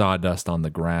this sawdust on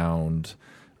the ground.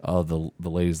 All the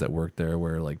ladies that work there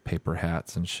wear like paper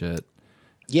hats and shit.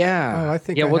 Yeah. Oh, I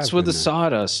think Yeah, I what's have with the been there.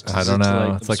 sawdust? I Is don't it to,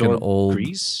 know. It's like an absorb old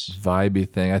grease? vibey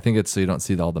thing. I think it's so you don't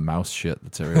see all the mouse shit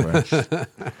that's everywhere.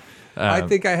 I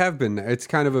think I have been there. It's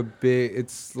kind of a big.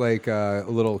 It's like a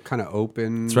little kind of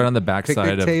open. It's right on the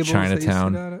backside of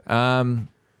Chinatown.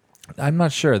 I'm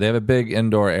not sure. They have a big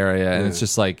indoor area, and it's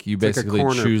just like you like a basically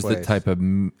corner choose the place. type of.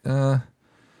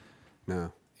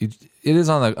 No. It is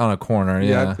on a corner.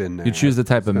 Yeah, I've been there. You choose the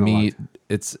type It's of been a long meat.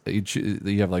 It's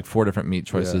you have like 4 different meat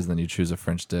choices, then you choose a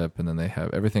French dip, and then they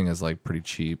have everything is like pretty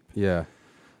cheap. Yeah.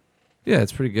 Yeah,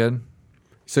 it's pretty good.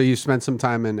 So you spent some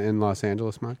time in Los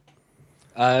Angeles, Mike?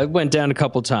 I went down a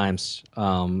couple times,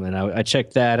 and I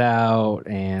checked that out.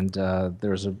 And there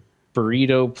was a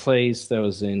burrito place that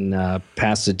was in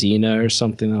Pasadena or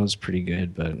something that was pretty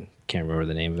good, but can't remember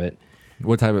the name of it.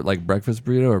 What type of like breakfast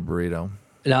burrito or burrito?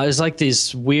 No, it was like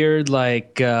this weird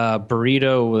like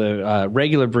burrito,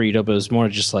 regular burrito, but it was more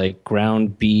just like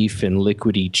ground beef and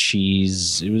liquidy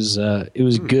cheese. It was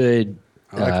good.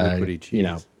 I like liquidy cheese. You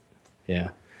know, yeah.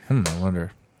 I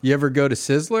wonder. You ever go to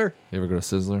Sizzler? You ever go to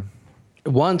Sizzler?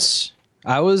 Once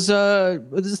I was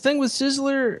the thing with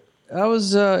Sizzler, it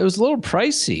was a little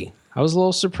pricey. I was a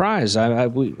little surprised. I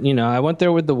went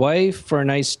there with the wife for a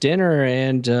nice dinner,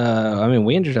 and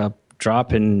we ended up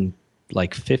dropping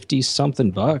like 50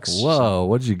 something bucks. Whoa,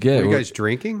 what'd you get? Were you guys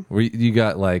drinking? You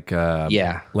got like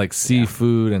like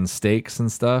seafood and steaks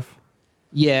and stuff.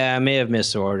 Yeah, I may have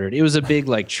misordered. It was a big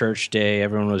like church day.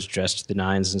 Everyone was dressed to the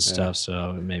nines and stuff,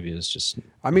 so maybe it was just.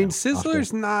 I mean,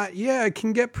 Sizzler's not. Yeah, it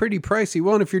can get pretty pricey.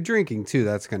 Well, and if you're drinking too,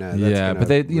 that's gonna. But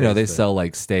they they raise the- sell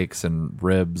like steaks and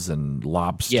ribs and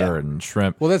lobster and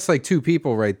shrimp. Well, that's like 2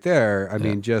 people right there. I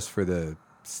mean, just for the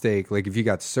steak. Like if you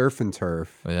got surf and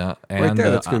turf. Yeah, Right and there,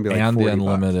 that's gonna be like and the $40.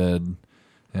 unlimited.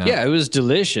 Yeah, it was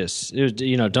delicious. It was,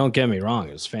 don't get me wrong,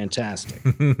 it was fantastic.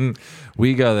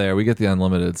 We go there. We get the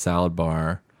unlimited salad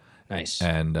bar, Nice.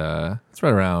 and it's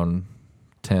right around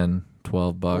 $10,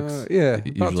 $12. Yeah,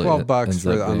 about Usually $12 it ends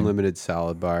for up the being- unlimited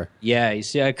salad bar. Yeah, you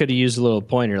see, I could have used a little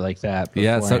pointer like that.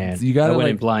 Yeah, so beforehand. you gotta, I went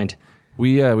in like- blind.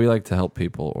 We like to help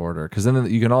people order because then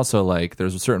you can also like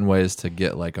there's certain ways to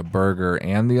get like a burger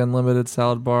and the unlimited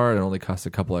salad bar. It only costs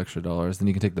a couple extra dollars. Then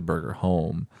you can take the burger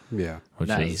home, Yeah, which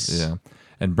Nice. is yeah.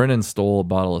 And Brennan stole a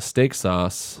bottle of steak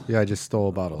sauce yeah. I just stole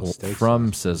a bottle of steak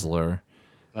from sauce. Sizzler.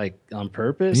 Like on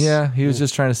purpose? Yeah, he was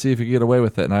just trying to see if he could get away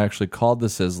with it. And I actually called the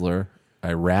Sizzler.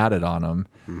 I ratted on him.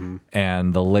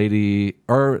 And the lady,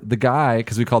 or the guy,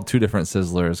 because we called 2 different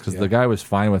Sizzlers, because the guy was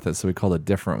fine with it. So we called a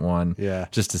different one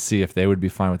just to see if they would be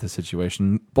fine with the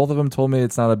situation. Both of them told me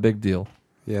it's not a big deal.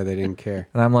 Yeah, they didn't care.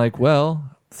 And I'm like, well,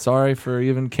 sorry for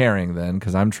even caring then,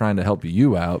 because I'm trying to help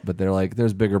you out. But they're like,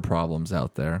 there's bigger problems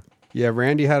out there. Yeah,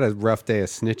 Randy had a rough day of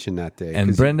snitching that day. And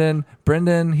 'cause-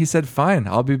 Brendan, he said, fine,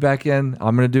 I'll be back in.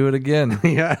 I'm going to do it again.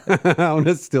 yeah, I want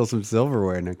to steal some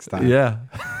silverware next time. Yeah.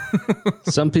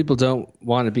 Some people don't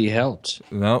want to be helped.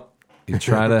 Nope. You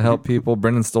try to help people.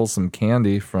 Brendan stole some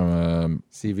candy from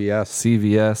CVS.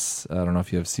 CVS. I don't know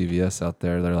if you have CVS out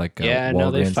there. They're like Yeah,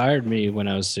 no, they Walgreens. fired me when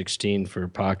I was 16 for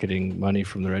pocketing money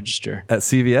from the register. At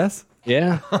CVS?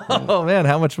 Yeah. Oh, man,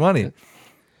 how much money?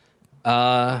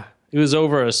 It was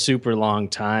over a super long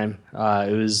time. But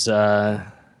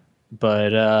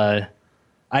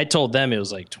I told them it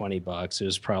was like $20. It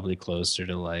was probably closer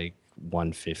to like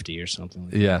 150 or something.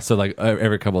 Like that. Yeah, so like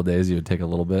every couple of days you would take a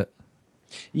little bit.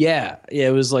 Yeah,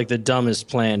 it was like the dumbest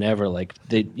plan ever. Like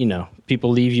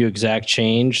people leave you exact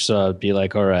change, so I'd be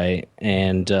like, all right.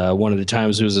 And one of the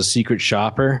times it was a secret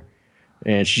shopper,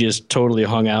 and she just totally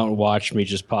hung out and watched me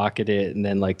just pocket it. And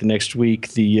then like the next week,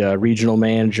 the regional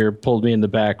manager pulled me in the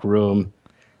back room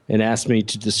and asked me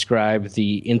to describe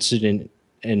the incident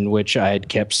in which I had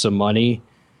kept some money.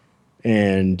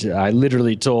 And I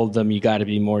literally told them, you got to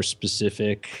be more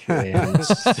specific. And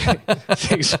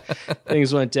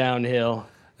things went downhill.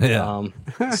 Yeah.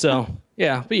 So,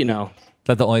 yeah, but Is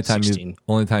that the only time 16.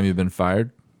 you've been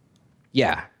fired?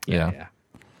 Yeah. Yeah.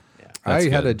 I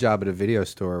had good. a job at a video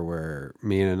store where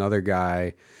me and another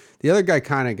guy, the other guy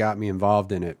kind of got me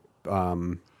involved in it,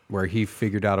 where he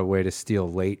figured out a way to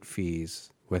steal late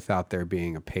fees without there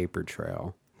being a paper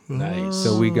trail. Nice.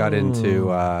 So we got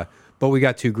into, but we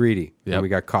got too greedy Yep. and we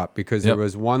got caught because Yep. there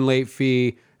was one late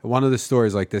fee. At one of the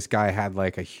stores, like this guy had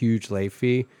like a huge late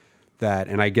fee that,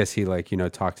 and I guess he like,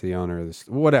 talked to the owner of this,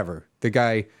 whatever. The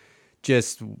guy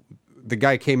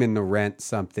came in to rent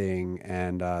something,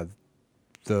 and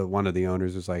one of the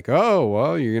owners was like, "Oh,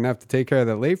 well, you're gonna have to take care of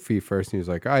that late fee first." And he was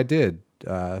like, "I did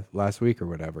last week or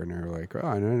whatever." And they were like, "Oh,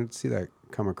 I didn't see that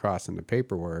come across in the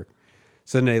paperwork."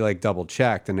 So then they like double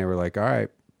checked, and they were like, "All right,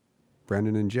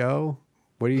 Brendan and Joe,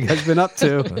 what have you guys been up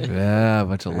to?" Yeah, a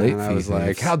bunch of late fees. And I was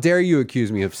like, "How dare you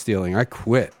accuse me of stealing? I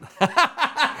quit."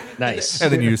 Nice.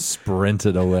 And then you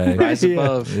sprinted away. Rise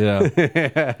above.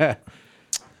 Yeah.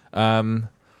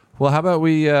 Well, how about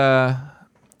we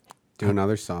Do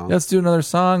another song. let's do another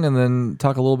song and then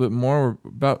talk a little bit more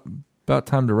about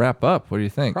time to wrap up. What do you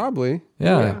think? Probably.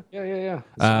 Yeah. Yeah.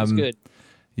 Sounds good.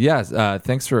 Yes.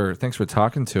 Thanks for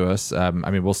talking to us. I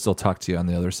mean, we'll still talk to you on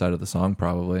the other side of the song,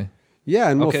 probably. Yeah,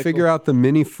 and we'll Okay, figure cool. out the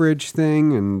mini fridge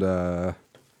thing, and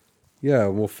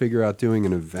we'll figure out doing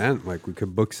an event. Like we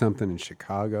could book something in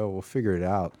Chicago. We'll figure it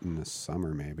out in the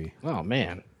summer, maybe. Oh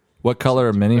man. What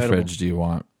color mini incredible. fridge do you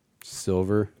want?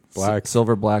 Silver, black.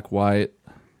 Silver, black, white.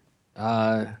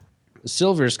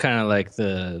 Silver's kind of like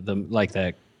the like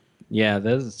that. Yeah,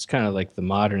 that's kind of like the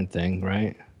modern thing,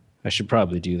 right? I should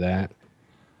probably do that.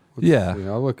 Yeah.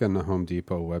 I'll look on the Home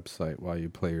Depot website while you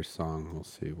play your song. We'll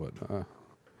see what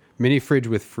mini fridge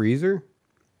with freezer.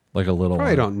 Like a little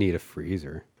Probably one. don't need a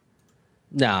freezer.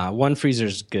 Nah, one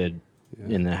freezer's good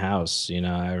in the house. I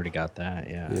already got that.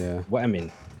 Yeah. Yeah. Well, I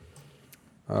mean,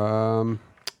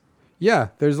 Yeah,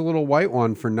 there's a little white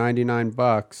one for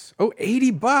 $99. Oh,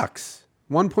 $80.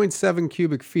 1.7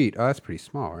 cubic feet. Oh, that's pretty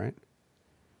small, right?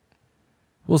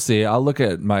 We'll see. I'll look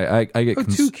at my. I get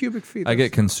 2 cubic feet. I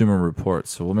get Consumer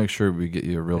Reports, so we'll make sure we get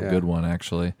you a real good one.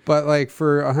 Actually, But like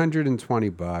for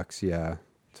 $120, yeah.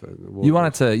 So you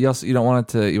want it to. You don't want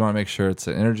it to. You want to make sure it's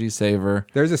an energy saver.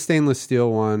 There's a stainless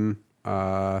steel one.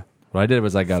 What I did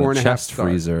was I got 4.5 a chest stars.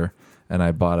 freezer and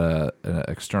I bought an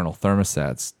external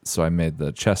thermostat. So I made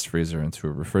the chest freezer into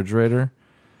a refrigerator.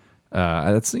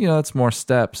 It's more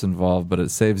steps involved, but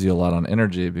it saves you a lot on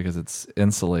energy because it's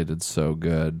insulated so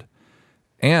good.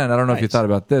 And I don't know if you thought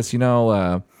about this.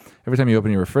 Every time you open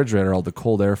your refrigerator, all the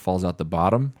cold air falls out the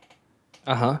bottom.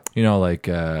 Like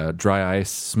dry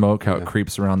ice smoke, how it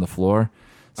creeps around the floor.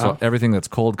 So everything that's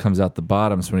cold comes out the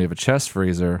bottom. So when you have a chest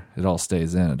freezer, it all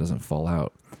stays in. It doesn't fall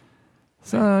out.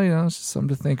 So, it's just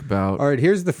something to think about. All right,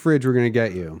 here's the fridge we're going to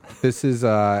get you. This is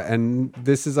and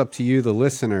this is up to you, the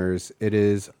listeners. It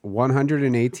is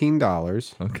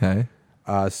 $118. Okay.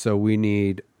 So we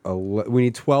need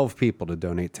 12 people to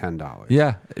donate $10.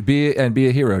 Yeah. Be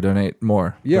a hero. Donate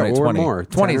more. Yeah, Donate or 20. more.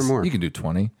 20 10 or more. You can do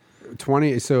 20.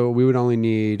 20. So we would only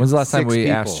need. When's the last time 6 we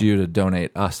people. asked you to donate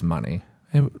us money?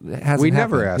 It hasn't We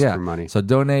never happened. asked for money. So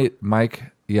donate Mike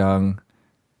Young.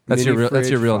 That's Mini your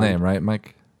fridge real fund. name, right,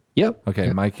 Mike? yep.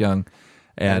 Okay, Mike Young.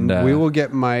 And we will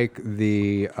get Mike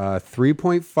the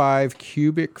 3.5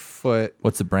 cubic foot.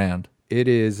 what's the brand? It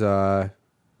is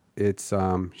it's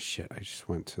shit, I just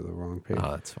went to the wrong page.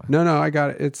 Oh, that's fine. No, I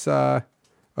got it. It's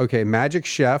okay, Magic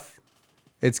Chef.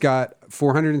 It's got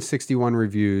 461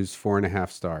 reviews, 4.5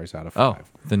 stars out of 5. Oh,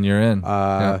 then you're in.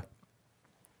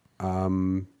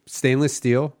 Stainless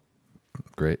steel.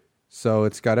 Great. So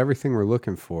it's got everything we're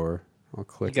looking for. I'll You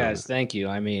click guys, on it. thank you.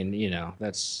 I mean,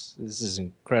 this is an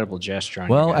incredible gesture. On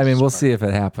Well, your I mean, guys' we'll part. see if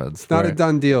it happens. It's not a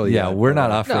done deal Yeah, yet. we're but,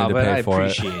 not offering No, to but pay I for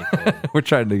it. appreciate that. We're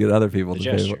trying to get other people to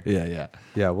pay for gesture. it. Yeah.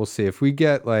 Yeah, we'll see if we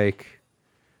get we'll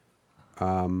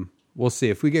see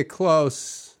if we get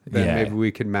close. Then Yeah. maybe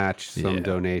we can match some Yeah.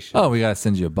 donation. Oh, we got to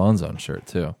send you a Bone Zone shirt,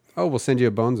 too. Oh, we'll send you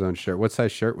a Bone Zone shirt. What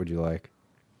size shirt would you like?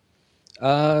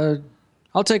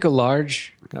 I'll take a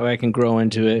large. That way I can grow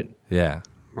into it. Yeah.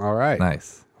 All right.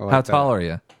 Nice. I like How that. tall are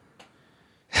you?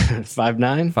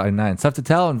 5'9". 5'9". It's tough to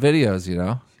tell in videos,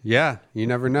 Yeah, you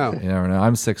never know. You never know.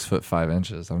 I'm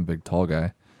 6'5". I'm a big tall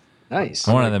guy. Nice.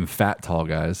 I'm one of them fat tall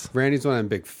guys. Randy's one of them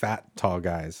big fat tall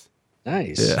guys.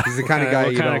 Nice. He's the kind of guy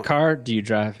What you kind don't. of car do you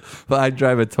drive? But I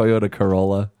drive a Toyota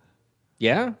Corolla.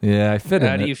 Yeah. Yeah, I fit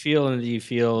How in do it. you feel? And do you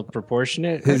feel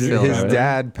proportionate? His feel all right.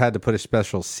 dad had to put a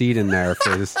special seat in there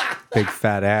for his big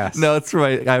fat ass. No, it's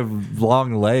right. I have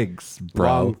long legs,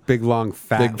 bro. Long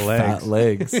fat Big legs. fat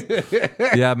legs.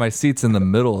 Yeah, my seat's in the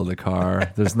middle of the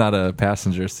car. There's not a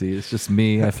passenger seat. It's just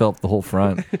me. I fill up the whole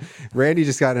front. Randy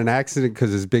just got in an accident because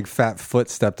his big fat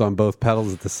foot stepped on both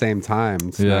pedals at the same time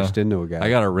and smashed into a guy. I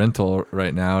got a rental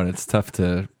right now, and it's tough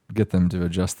to get them to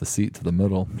adjust the seat to the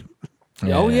middle.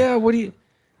 Oh yeah. What do you?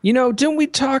 Didn't we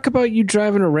talk about you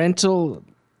driving a rental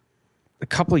a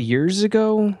couple of years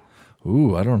ago?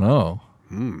 Ooh, I don't know.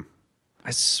 I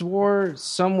swore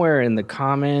somewhere in the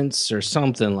comments or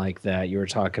something like that you were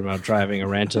talking about driving a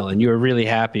rental, and you were really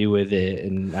happy with it,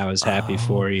 and I was happy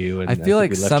for you. And I feel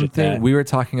like think we left it at something that. we were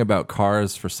talking about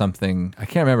cars for something. I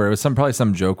can't remember. It was probably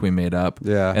some joke we made up.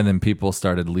 Yeah. And then people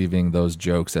started leaving those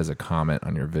jokes as a comment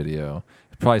on your video.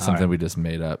 Probably something we just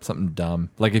made up, something dumb.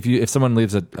 Like if someone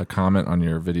leaves a comment on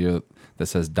your video that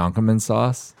says Donkerman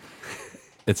sauce,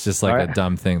 it's just like a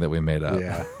dumb thing that we made up.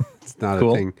 Yeah, it's not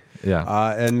Cool. a thing.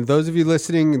 Yeah. And those of you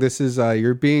listening, this is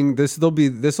this will be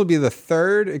the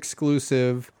third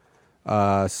exclusive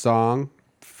song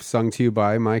sung to you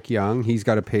by Mike Young. He's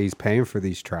paying for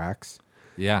these tracks.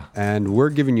 Yeah. And we're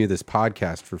giving you this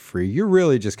podcast for free. You're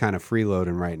really just kind of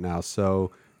freeloading right now. So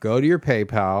go to your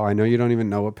PayPal. I know you don't even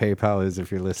know what PayPal is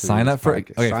if you're listening. Sign to up this for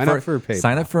podcast. Sign up for PayPal.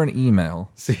 Sign up for an email.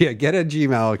 So yeah, get a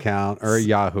Gmail account or a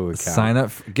Yahoo account. Sign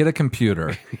up. Get a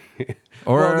computer.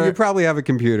 Or Well, you probably have a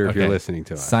computer if you're Okay. listening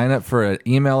to us. Sign up for an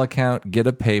email account. Get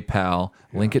a PayPal.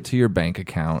 Link it to your bank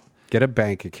account. Get a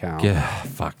bank account.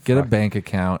 Get a bank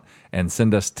account and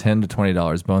send us $10 to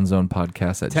 $20.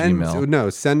 Bonezonepodcast at Gmail. No,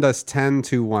 send us $10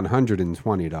 to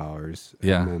 $120.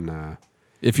 Yeah. And then,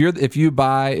 If you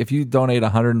donate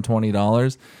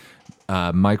 $120,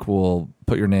 Mike will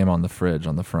put your name on the fridge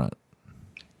on the front.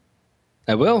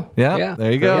 I will. Yeah,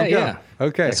 there you go. Yeah.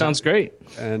 Okay. That sounds great.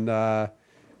 And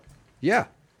yeah.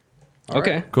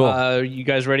 Okay. Cool. You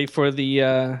guys ready for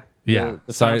the the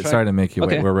Sorry soundtrack? to make you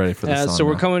wait. Okay. We're ready for the song. So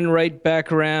we're now. coming right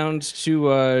back around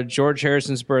to George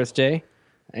Harrison's birthday.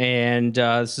 And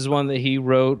this is one that he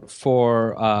wrote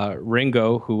for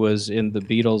Ringo, who was in the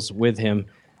Beatles with him.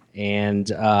 And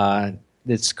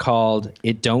it's called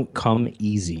It Don't Come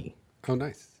Easy. Oh,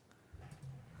 nice.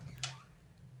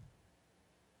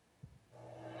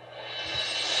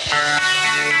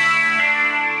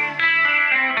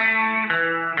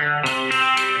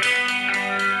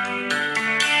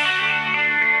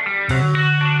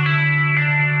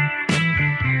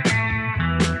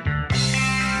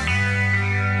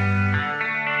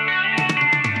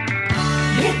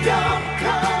 It don't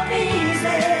come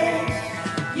easy.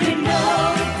 You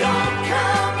know it don't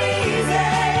come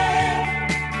easy.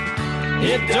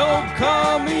 It don't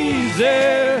come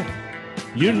easy.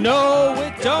 You know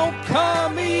it don't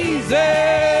come easy.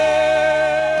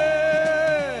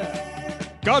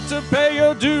 Got to pay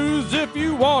your dues if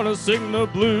you want to sing the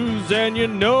blues, and you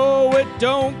know it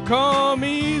don't come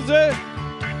easy.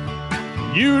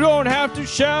 You don't have to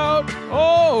shout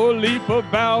or leap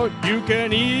about. You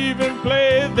can even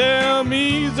play them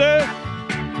easy.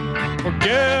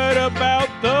 Forget about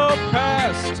the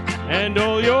past and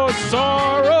all your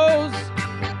sorrows.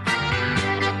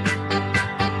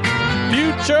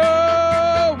 Future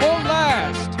won't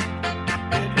last.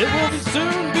 It will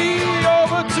soon be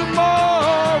over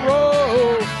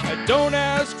tomorrow. I don't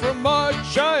ask for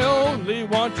much, I only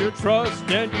want your trust,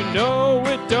 and you know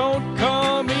it don't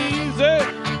come easy.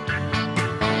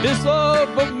 This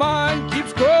love of mine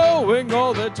keeps growing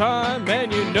all the time,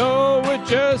 and you know it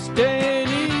just ain't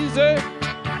easy.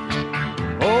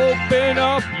 Open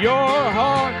up your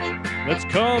heart, let's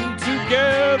come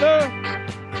together.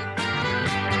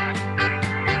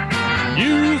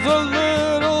 Use a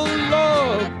little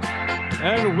love,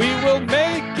 and we will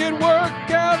make it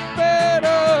work out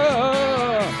better.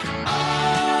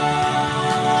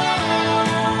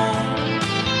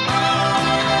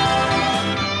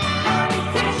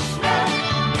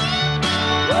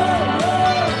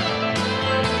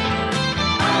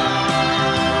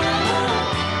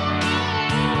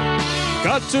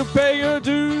 Got to pay your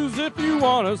dues if you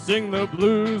want to sing the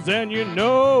blues, and you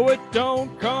know it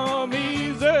don't come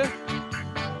easy.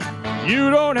 You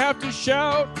don't have to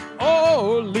shout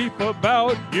or leap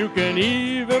about. You can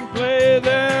even play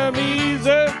them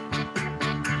easy.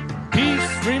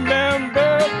 Peace,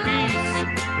 remember,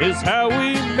 peace is how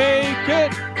we make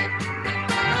it.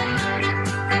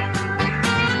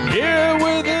 Here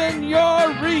within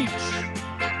your reach,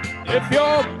 if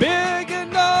you're big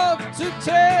enough to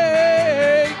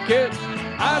take it.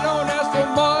 I don't ask for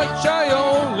much, I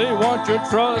only want your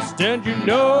trust, and you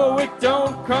know it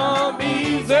don't come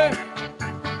easy.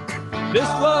 This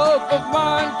love of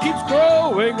mine keeps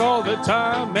growing all the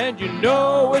time, and you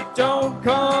know it don't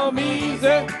come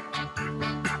easy.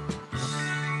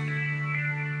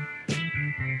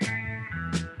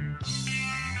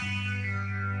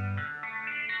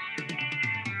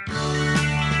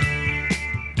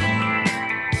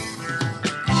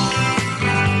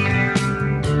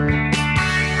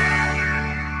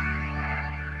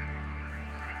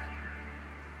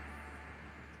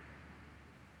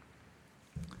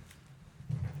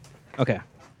 Okay.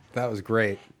 That was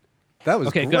great. That was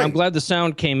Okay, great. good. I'm glad the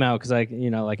sound came out because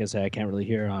like I said, I can't really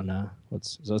hear on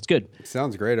so it's good. It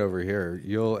sounds great over here.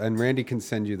 And Randy can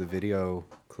send you the video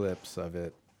clips of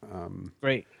it.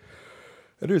 Great.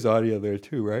 And there's audio there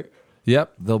too, right?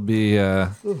 Yep, there'll be.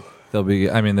 I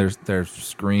mean, there's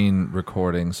screen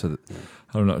recordings, so that,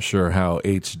 I'm not sure how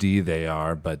HD they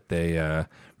are, but they.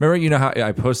 Remember, you know how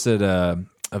I posted a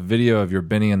video of your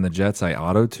Benny and the Jets? I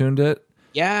auto-tuned it.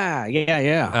 Yeah.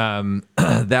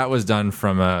 That was done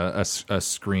from a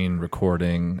screen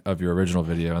recording of your original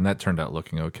video, and that turned out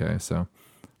looking okay. So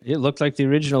It looked like the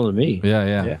original to me.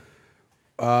 yeah.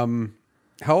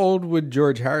 How old would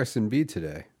George Harrison be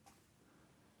today?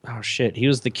 Oh shit, he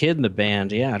was the kid in the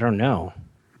band. Yeah, I don't know,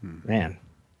 man.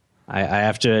 I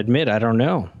have to admit, I don't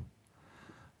know.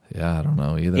 Yeah, I don't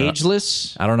know either.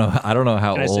 Ageless. I don't know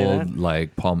how Can I say old that?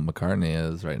 like Paul McCartney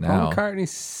is right now. Paul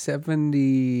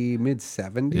McCartney's mid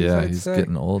 70s. Yeah, I'd he's say.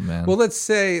 getting old, man. Well, let's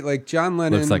say like John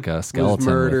Lennon looks like a skeleton was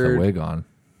murdered. with a wig on.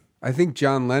 I think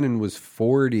John Lennon was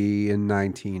 40 in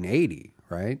 1980,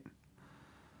 right?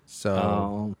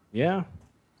 So, Yeah.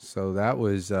 so that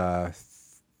was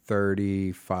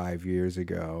 35 years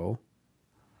ago.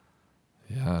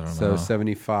 Yeah, I don't So know.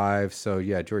 75. So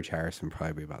yeah, George Harrison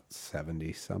probably be about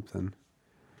 70 something.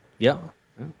 Yeah.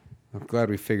 I'm glad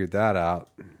we figured that out.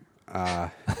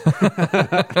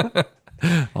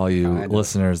 All you Kind of.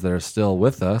 listeners that are still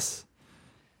with us.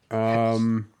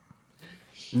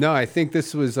 No, I think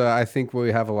this was. I think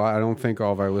we have a lot. I don't think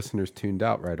all of our listeners tuned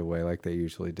out right away like they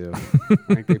usually do.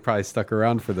 I think they probably stuck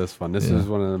around for this one. This is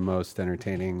one of the most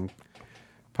entertaining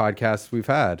podcasts we've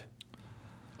had.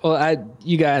 Well,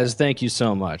 you guys, thank you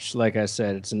so much. Like I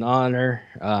said, it's an honor.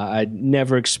 I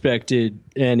never expected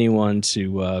anyone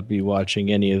to be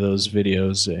watching any of those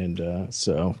videos, and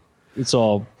so it's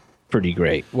all pretty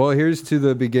great. Well, here's to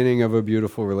the beginning of a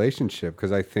beautiful relationship,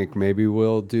 because I think maybe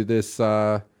we'll do this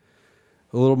a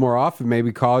little more often.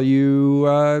 Maybe call you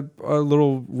a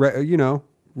little,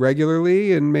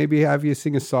 regularly, and maybe have you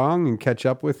sing a song and catch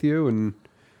up with you and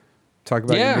talk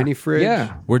about your mini fridge.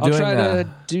 Yeah, We're I'll doing, try to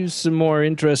do some more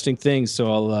interesting things, so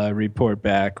I'll report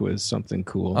back with something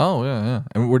cool. Oh, yeah.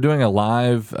 And we're doing a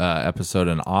live episode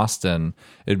in Austin.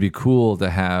 It'd be cool to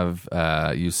have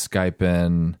you Skype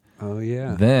in Oh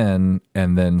yeah. then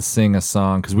and then sing a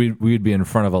song, because we'd be in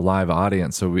front of a live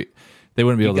audience, so they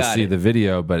wouldn't be able to got see it. the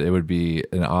video, but it would be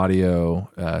an audio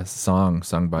song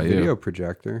sung by Video you.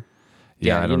 projector.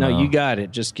 Yeah, I don't know. You got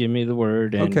it. Just give me the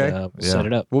word and Okay. we'll set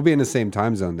it up. We'll be in the same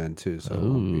time zone then too, so it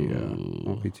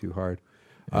won't be too hard.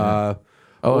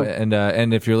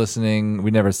 And if you're listening, we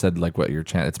never said like what your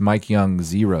channel. It's Mike Young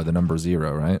 0, the number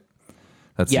 0, right?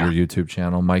 That's Yeah. your YouTube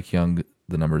channel, Mike Young,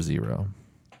 the number 0.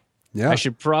 Yeah. I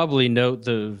should note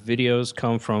the videos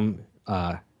come from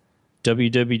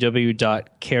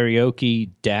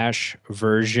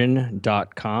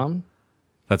www.karaoke-version.com.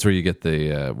 That's where you get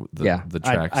the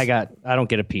tracks. I don't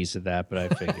get a piece of that, but I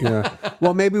figured. Yeah.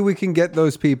 Well, maybe we can get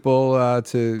those people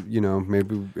to,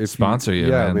 maybe if Sponsor you,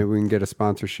 Yeah, man. maybe we can get a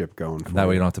sponsorship going. For That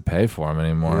way you. you don't have to pay for them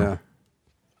anymore. Yeah.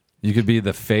 You could be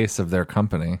the face of their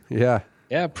company. Yeah.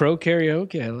 Yeah, pro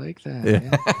karaoke. I like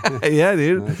that. Yeah,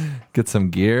 dude. Get some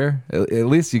gear. At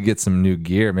least you get some new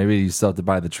gear. Maybe you still have to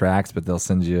buy the tracks, but they'll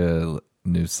send you a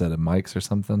new set of mics or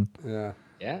something. Yeah.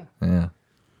 Yeah. Yeah.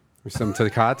 Or some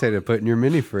Tecate to put in your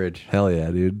mini fridge. Hell yeah,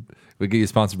 dude. We get you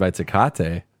sponsored by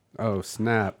Tecate. Oh,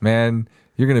 snap. Man,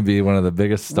 you're going to be one of the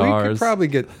biggest stars. We could probably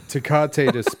get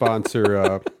Tecate to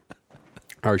sponsor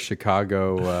our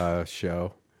Chicago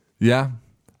show. Yeah.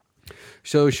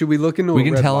 So should we look into We a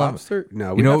can Red tell 'em- Lobster?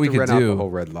 No, You know have what we to could rent out do? the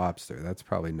whole Red Lobster. That's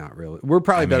probably not really. We're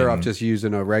probably better off just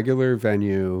using a regular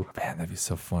venue. Man, that'd be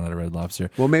so fun at a Red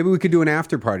Lobster. Well, maybe we could do an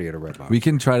after party at a Red Lobster. We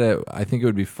can try to, I think it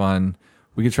would be fun.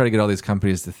 We could try to get all these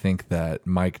companies to think that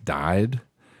Mike died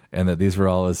and that these were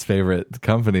all his favorite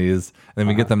companies. And then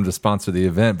we get them to sponsor the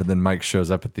event, but then Mike shows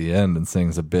up at the end and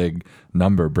sings a big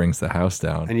number, brings the house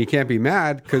down. And you can't be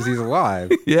mad because he's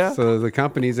alive. Yeah. So the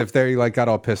companies, if they got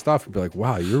all pissed off, would be like,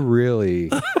 "Wow, you're really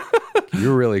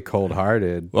cold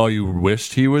hearted." Oh, you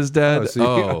wished he was dead? Oh,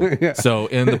 so So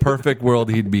in the perfect world,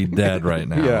 he'd be dead right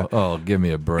now. Yeah. Oh, give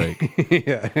me a break.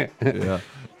 Yeah.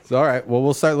 So all right, well,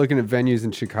 we'll start looking at venues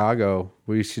in Chicago.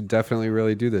 We should definitely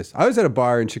really do this. I was at a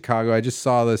bar in Chicago. I just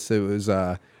saw this. It was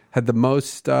had the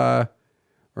most, or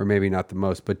maybe not the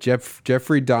most, but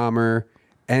Jeffrey Dahmer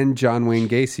and John Wayne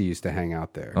Gacy used to hang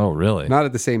out there. Oh, really? Not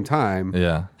at the same time.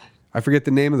 Yeah. I forget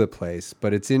the name of the place,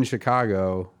 but it's in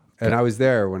Chicago. And I was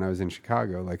there when I was in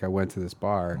Chicago. Like I went to this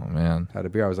bar, Oh, man. had a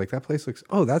beer. I was like, that place looks.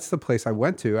 Oh, that's the place I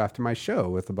went to after my show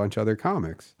with a bunch of other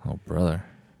comics. Oh, brother.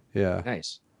 Yeah.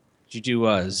 Nice. Did you do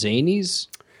Zanies?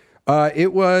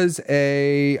 It was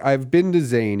I've been to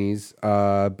Zany's,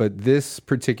 but this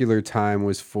particular time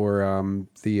was for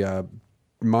the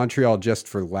Montreal Just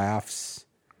for Laughs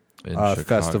In Chicago.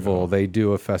 festival. They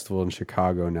do a festival in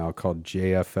Chicago now called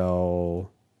JFL.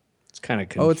 It's kind of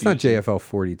confusing. Oh, it's not JFL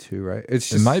 42, right?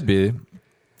 It's It just, might be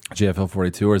JFL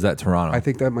 42, or is that Toronto? I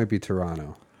think that might be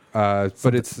Toronto.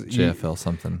 But it's JFL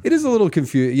something. It is a little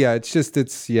confusing. Yeah,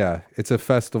 it's a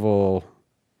festival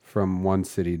from one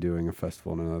city doing a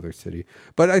festival in another city.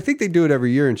 But I think they do it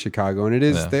every year in Chicago, and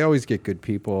they always get good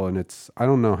people, and I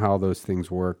don't know how those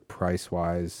things work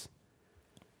price-wise,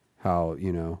 how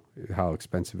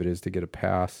expensive it is to get a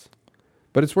pass.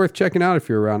 But it's worth checking out if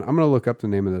you're around. I'm going to look up the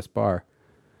name of this bar.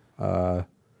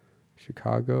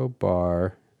 Chicago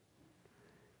Bar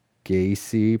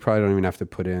Gacy. Probably don't even have to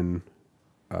put in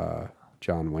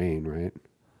John Wayne, right?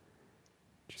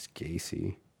 Just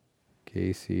Gacy.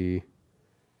 Gacy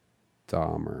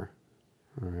Dahmer.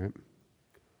 All right.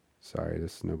 Sorry,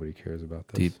 nobody cares about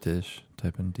this. Deep dish.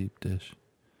 Type in deep dish.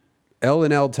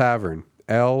 L&L Tavern.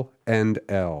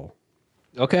 L&L.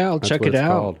 Okay, I'll That's check what it it's out.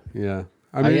 called. Yeah.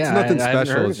 I mean, it's nothing I haven't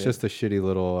special. heard It's of just a shitty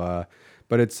little,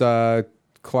 but it's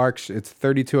Clark. It's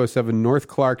 3207 North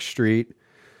Clark Street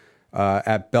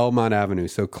at Belmont Avenue.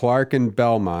 So Clark and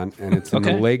Belmont, and it's in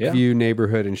the Lakeview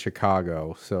neighborhood in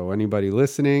Chicago. So anybody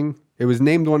listening, it was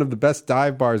named one of the best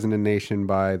dive bars in the nation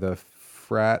by the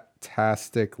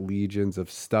Fratastic Legions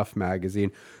of Stuff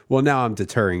magazine. Well, now I'm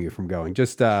deterring you from going.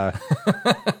 Just, but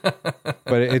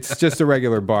it's just a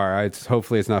regular bar.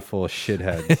 Hopefully it's not full of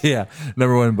shitheads. Yeah,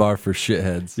 number one bar for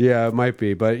shitheads. Yeah, it might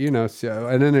be, but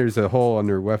and then there's a whole on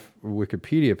their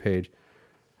Wikipedia page.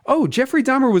 Oh, Jeffrey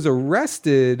Dahmer was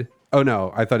arrested. Oh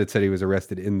no, I thought it said he was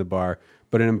arrested in the bar,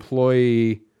 but an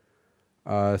employee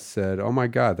said, "Oh my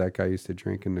God, that guy used to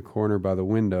drink in the corner by the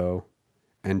window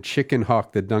and chicken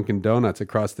hawk the Dunkin' Donuts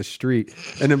across the street."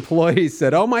 An employee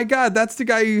said, "Oh my God, that's the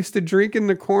guy who used to drink in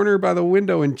the corner by the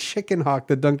window and chicken hawk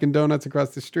the Dunkin' Donuts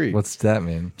across the street." What's that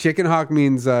mean? Chicken hawk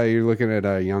means you're looking at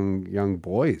young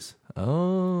boys.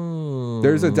 Oh.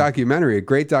 There's a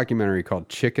great documentary called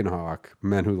Chicken Hawk,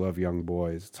 Men Who Love Young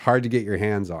Boys. It's hard to get your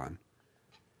hands on.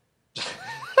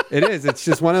 It is. It's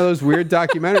just one of those weird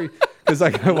documentaries. Because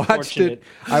I watched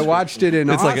it in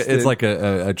Austin. It's like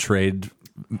a trade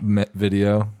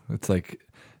video. It's like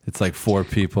four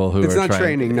people who It's are not trying,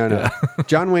 training. No.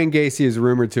 John Wayne Gacy is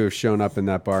rumored to have shown up in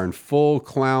that bar in full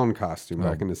clown costume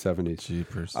back in the 70s.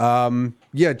 Jeepers.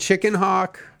 Yeah, Chicken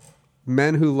Hawk,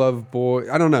 Men Who Love Boys.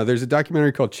 I don't know. There's a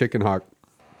documentary called Chicken Hawk.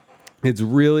 It's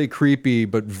really creepy,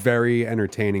 but very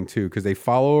entertaining too, because they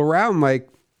follow around like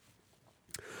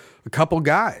a couple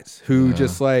guys who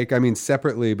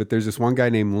separately, but there's this one guy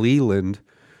named Leland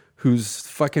who's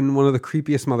fucking one of the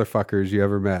creepiest motherfuckers you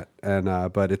ever met. And,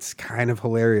 but it's kind of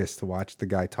hilarious to watch the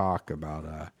guy talk about,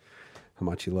 how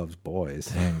much he loves boys.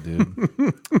 Dang, dude.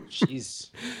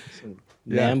 Jeez.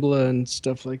 Nambla and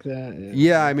stuff like that.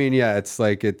 Yeah. I mean, yeah, it's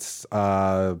like,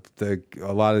 a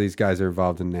lot of these guys are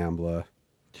involved in Nambla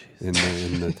in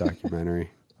the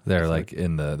documentary. They're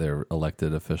they're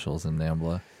elected officials in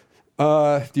NAMBLA.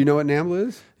 Do you know what NAMBLA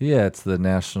is? Yeah, it's the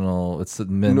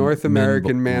North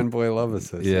American Man Boy Love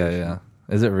Association. Yeah.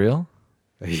 Is it real?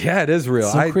 Yeah, it is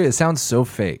real. It sounds so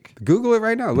fake. Google it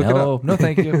right now. Look it up. No,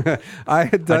 thank you. I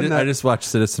had done that. I just watched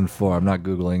Citizen 4. I'm not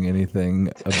Googling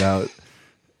anything about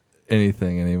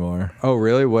anything anymore. Oh,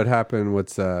 really? What happened?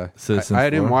 What's Citizen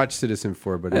I didn't 4? watch Citizen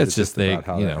 4, but It's just about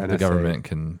how the NSA government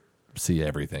can see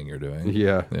everything you're doing.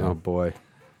 Yeah. Oh boy.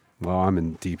 Well, I'm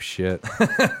in deep shit.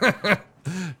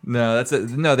 No, that's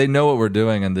it. No, they know what we're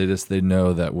doing, and they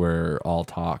know that we're all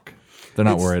talk. They're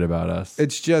not worried about us.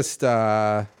 It's just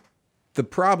the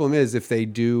problem is if they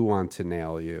do want to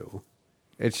nail you,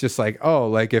 it's just like, oh,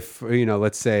 like if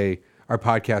let's say our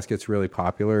podcast gets really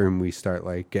popular and we start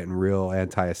like getting real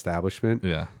anti-establishment.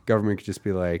 Yeah, government could just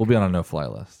be like, we'll be on a no-fly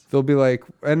list. They'll be like,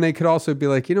 and they could also be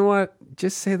like, you know what?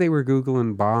 Just say they were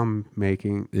Googling bomb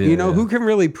making. Yeah, who can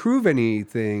really prove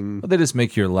anything? Well, they just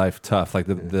make your life tough. Like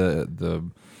the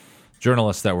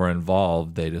journalists that were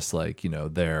involved, they just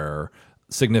their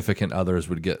significant others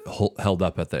would get held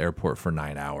up at the airport for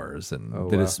 9 hours,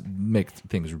 and they just make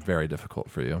things very difficult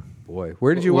for you. Boy,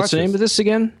 where did you watch What's the name of this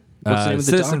again? What's the name of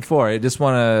the Citizen doc? 4. It just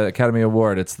won an Academy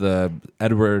Award. It's the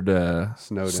Edward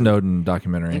Snowden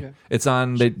documentary. Okay. It's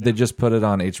on. They just put it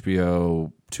on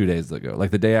HBO 2 days ago,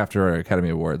 like the day after our Academy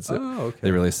Awards. Okay.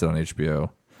 They released it on HBO.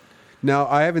 Now,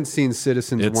 I haven't seen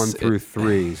Citizens 1 through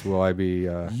 3. Will I be?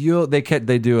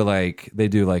 They do like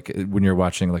when you're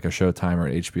watching like a Showtime or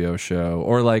HBO show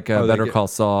or like Better Call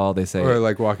Saul. They say or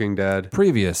like Walking Dead.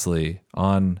 previously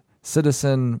on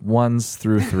Citizen 1s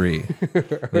through 3.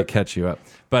 They catch you up.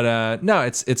 But no,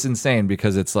 it's insane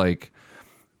because it's like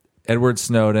Edward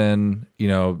Snowden,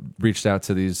 reached out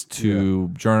to these two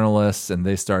journalists and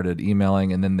they started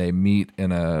emailing, and then they meet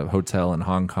in a hotel in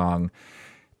Hong Kong.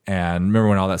 And remember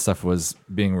when all that stuff was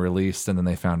being released, and then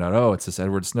they found out, it's this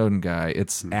Edward Snowden guy.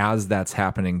 It's as that's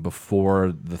happening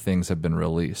before the things have been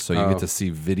released. So you get to see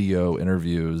video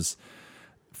interviews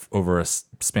over a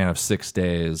span of 6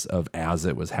 days of as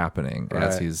it was happening,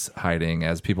 as he's hiding,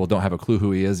 as people don't have a clue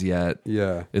who he is yet.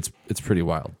 Yeah. It's pretty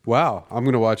wild. Wow. I'm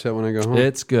going to watch that when I go home.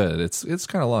 It's good. It's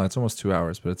kind of long. It's almost 2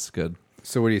 hours, but it's good.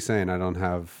 So what are you saying? I don't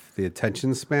have the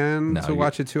attention span No, to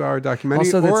watch a 2 hour documentary?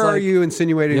 Also, that's or are like- you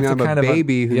insinuating I'm a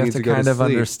baby who you have needs to to go kind to of sleep?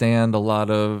 understand a lot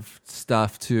of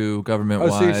stuff too,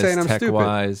 government-wise, so you're saying I'm stupid.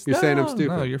 tech-wise. You're saying I'm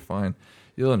stupid. No, you're fine.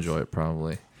 You'll enjoy it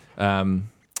probably.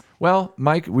 Well,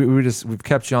 Mike, we've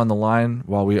kept you on the line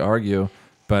while we argue,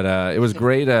 but it was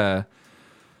great.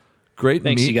 Great.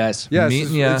 Thanks, you guys. Yes,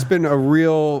 meeting ya. it's been a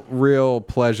real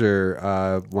pleasure,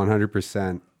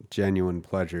 100% genuine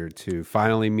pleasure to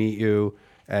finally meet you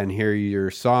and hear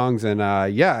your songs. And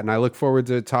and I look forward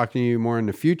to talking to you more in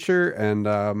the future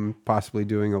and possibly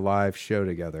doing a live show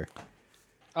together.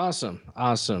 Awesome.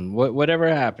 Whatever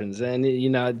happens, and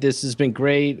this has been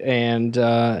great and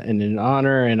an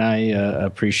honor, and I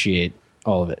appreciate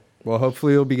all of it. Well,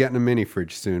 hopefully you'll be getting a mini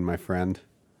fridge soon, my friend.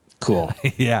 Cool.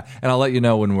 Yeah, and I'll let you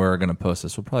know when we're going to post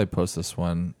this. We'll probably post this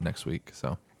one next week.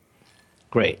 So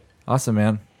Great. awesome,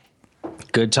 man.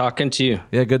 Good talking to you.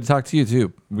 Yeah, good to talk to you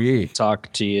too. We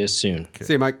Talk to you soon.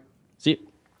 See you, Mike. See you.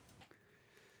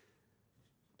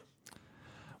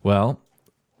 well.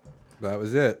 That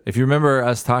was it. If you remember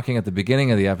us talking at the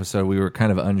beginning of the episode, we were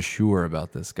kind of unsure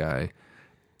about this guy.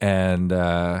 And,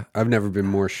 I've never been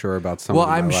more sure about someone.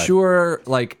 well, in my I'm life. sure,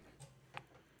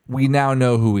 we now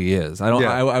know who he is. Yeah.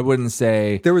 I wouldn't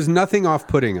say. There was nothing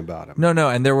off-putting about him. No,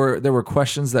 and there were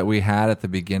questions that we had at the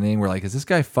beginning. We're like, is this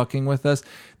guy fucking with us?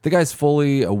 The guy's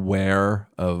fully aware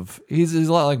of. He's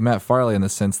a lot like Matt Farley in the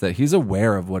sense that he's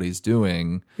aware of what he's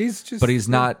doing. But he's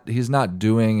not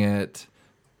doing it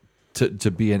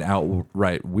to be an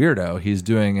outright weirdo. He's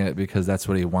doing it because that's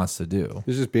what he wants to do.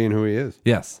 He's just being who he is.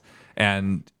 Yes.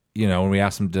 And, when we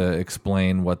asked him to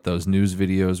explain what those news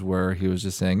videos were, he was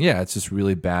just saying, yeah, it's just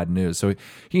really bad news. So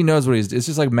he knows what it's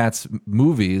just like Matt's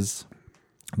movies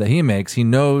that he makes. He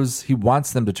knows he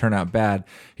wants them to turn out bad.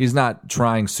 He's not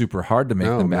trying super hard to make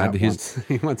them bad. Matt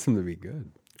he wants them to be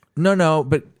good. No,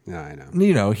 but Yeah, I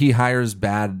know. he hires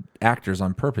bad actors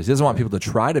on purpose. He doesn't want people to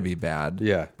try to be bad.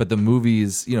 Yeah. But the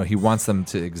movies, he wants them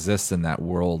to exist in that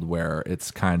world where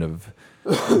it's kind of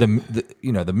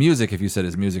the music. If you said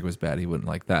his music was bad, he wouldn't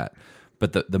like that.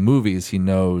 But the movies, he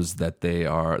knows that the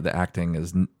acting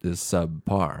is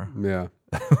subpar. Yeah.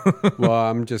 Well,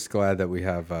 I'm just glad that we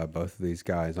have both of these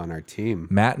guys on our team.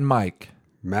 Matt and Mike.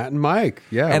 Matt and Mike.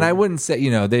 Yeah. And I wouldn't say,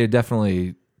 they're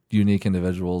definitely unique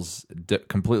individuals,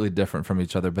 completely different from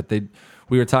each other. But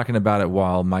we were talking about it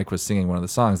while Mike was singing one of the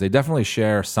songs. They definitely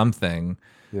share something.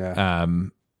 Yeah.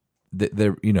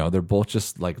 They're both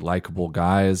just like likable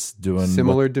guys doing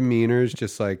Similar demeanors,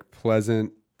 just like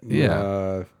pleasant.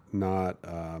 Yeah. Not.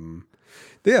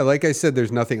 Yeah, like I said,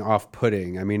 there's nothing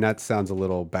off-putting. I mean, that sounds a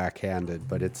little backhanded,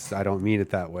 but I don't mean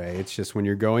it that way. It's just when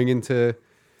you're going into,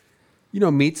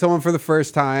 meet someone for the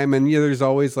first time, and there's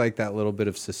always like that little bit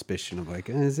of suspicion of like,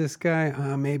 is this guy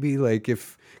maybe like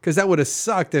because that would have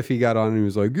sucked if he got on and he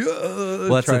was like, Well,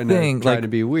 that's trying the thing, trying to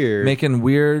be weird, making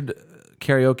weird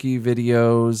karaoke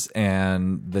videos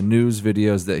and the news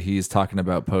videos that he's talking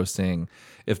about posting.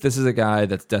 If this is a guy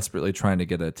that's desperately trying to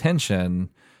get attention,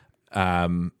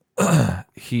 we've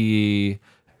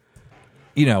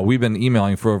been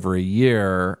emailing for over a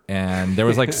year, and there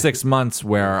was like 6 months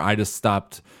where I just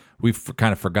stopped. We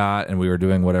kind of forgot, and we were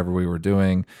doing whatever we were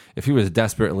doing. If he was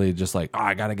desperately just like,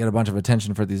 I got to get a bunch of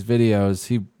attention for these videos,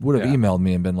 he would have emailed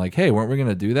me and been like, hey, weren't we going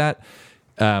to do that?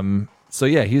 So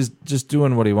yeah, he's just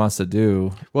doing what he wants to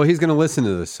do. Well, he's going to listen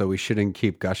to this, so we shouldn't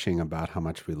keep gushing about how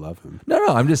much we love him. No,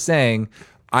 I'm just saying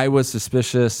I was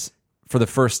suspicious for the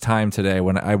first time today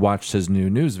when I watched his new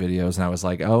news videos, and I was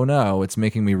like, oh no, it's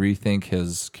making me rethink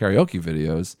his karaoke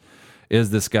videos. Is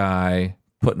this guy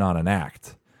putting on an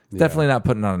act? Definitely not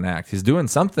putting on an act. He's doing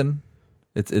something.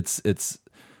 It's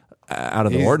out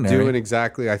of the ordinary. Doing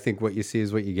exactly, I think, what you see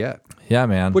is what you get. Yeah,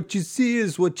 man. What you see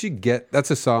is what you get.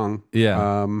 That's a song.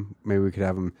 Yeah. Maybe we could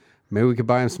have him. Maybe we could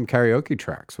buy him some karaoke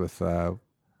tracks with.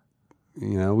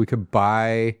 We could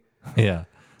buy Yeah.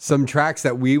 some tracks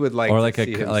that we would like, or to like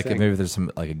see him sing. maybe there's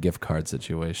some like a gift card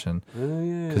situation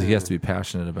yeah. because he has to be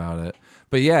passionate about it.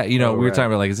 But yeah, we were talking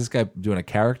about like, is this guy doing a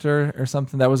character or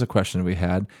something? That was a question we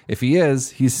had. If he is,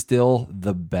 he's still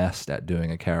the best at doing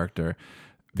a character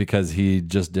because he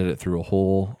just did it through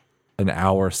an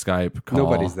hour Skype call.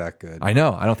 Nobody's that good. I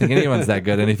know. I don't think anyone's that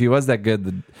good. And if he was that good,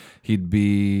 then he'd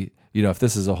be, if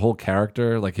this is a whole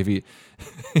character, like if he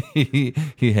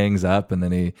he hangs up and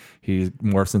then he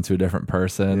morphs into a different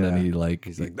person and he's like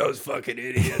those fucking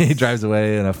idiots. he drives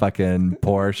away in a fucking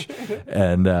Porsche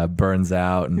and burns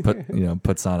out and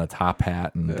puts on a top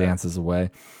hat and dances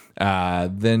away.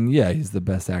 Then he's the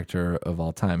best actor of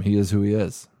all time. He is who he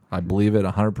is. I believe it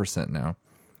 100% now.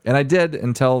 And I did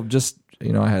until just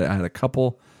I had a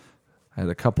couple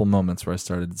moments where I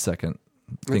started second.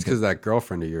 That's because that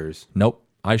girlfriend of yours. Nope.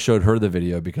 I showed her the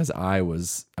video because I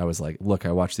was like, look,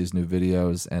 I watched these new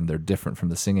videos and they're different from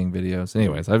the singing videos.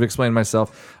 Anyways, I've explained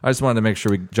myself. I just wanted to make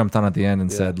sure we jumped on at the end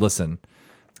and said, listen,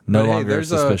 no longer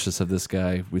suspicious of this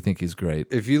guy. We think he's great.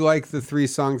 If you like the 3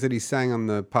 songs that he sang on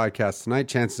the podcast tonight,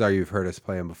 chances are you've heard us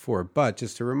play them before. But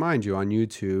just to remind you, on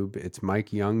YouTube, it's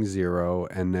Mike Young 0,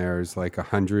 and there's like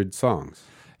 100 songs.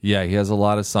 Yeah, he has a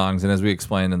lot of songs, and as we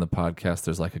explained in the podcast,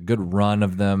 there's like a good run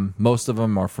of them. Most of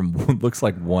them are from looks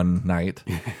like one night,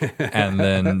 and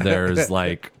then there's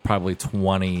like probably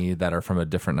 20 that are from a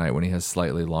different night when he has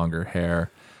slightly longer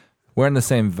hair. Wearing the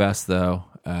same vest though,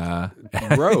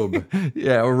 robe.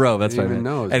 Yeah, or robe. That's what I mean.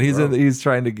 And he's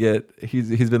trying to get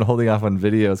he's been holding off on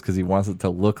videos because he wants it to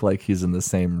look like he's in the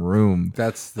same room.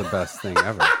 That's the best thing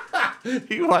ever.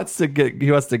 He wants to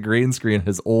green screen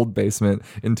his old basement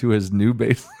into his new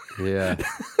basement. Yeah.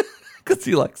 Because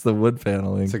he likes the wood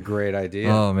paneling. It's a great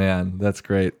idea. Oh man, that's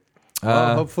great.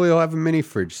 Well, hopefully he'll have a mini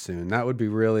fridge soon. That would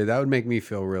make me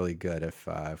feel really good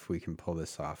if we can pull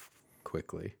this off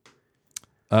quickly.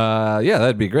 Yeah,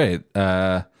 that'd be great.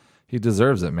 He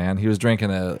deserves it, man. He was drinking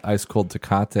a ice cold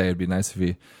Tecate. It'd be nice if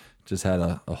he just had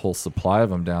a whole supply of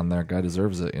them down there. Guy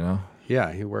deserves it,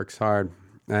 Yeah, he works hard.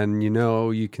 And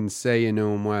you can say you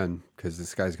know him when, because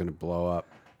this guy's going to blow up.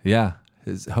 Yeah.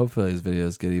 Hopefully his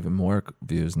videos get even more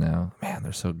views now. Man,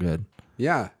 they're so good.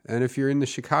 Yeah. And if you're in the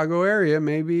Chicago area,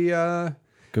 maybe... go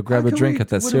grab a drink at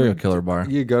that serial killer bar.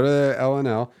 You go to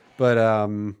L&L. But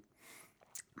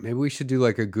maybe we should do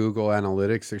like a Google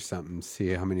Analytics or something,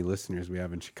 see how many listeners we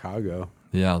have in Chicago.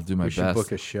 Yeah, I'll do my best. We should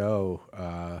book a show.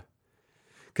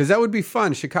 Because that would be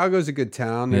fun. Chicago's a good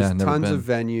town. There's tons of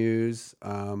venues.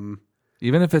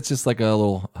 Even if it's just like a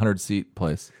little 100-seat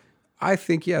place. I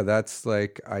think, that's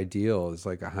like ideal. It's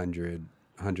like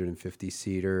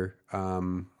 150-seater.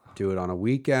 Do it on a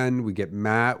weekend. We get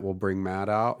Matt. We'll bring Matt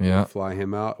out. Yeah. We'll fly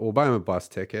him out. We'll buy him a bus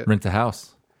ticket. Rent a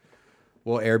house.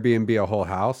 We'll Airbnb a whole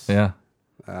house. Yeah.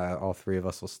 All 3 of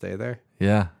us will stay there.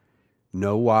 Yeah.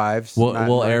 No wives. We'll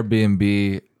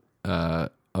Airbnb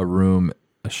a room,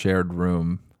 a shared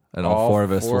room, and all 4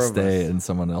 of us will stay in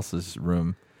someone else's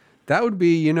room. That would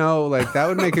be, that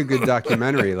would make a good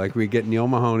documentary. Like we get Neil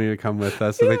Mahoney to come with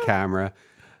us with a camera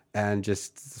and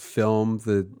just film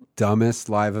the dumbest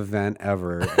live event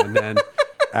ever. And then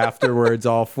afterwards,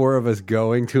 all 4 of us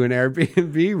going to an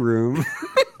Airbnb room.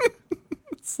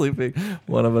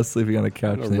 One of us sleeping on a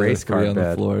couch. A race car on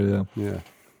bed. The floor, yeah.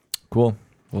 Cool.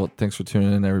 Well, thanks for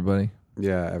tuning in, everybody.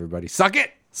 Yeah, everybody. Suck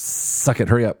it! Suck it.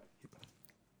 Hurry up.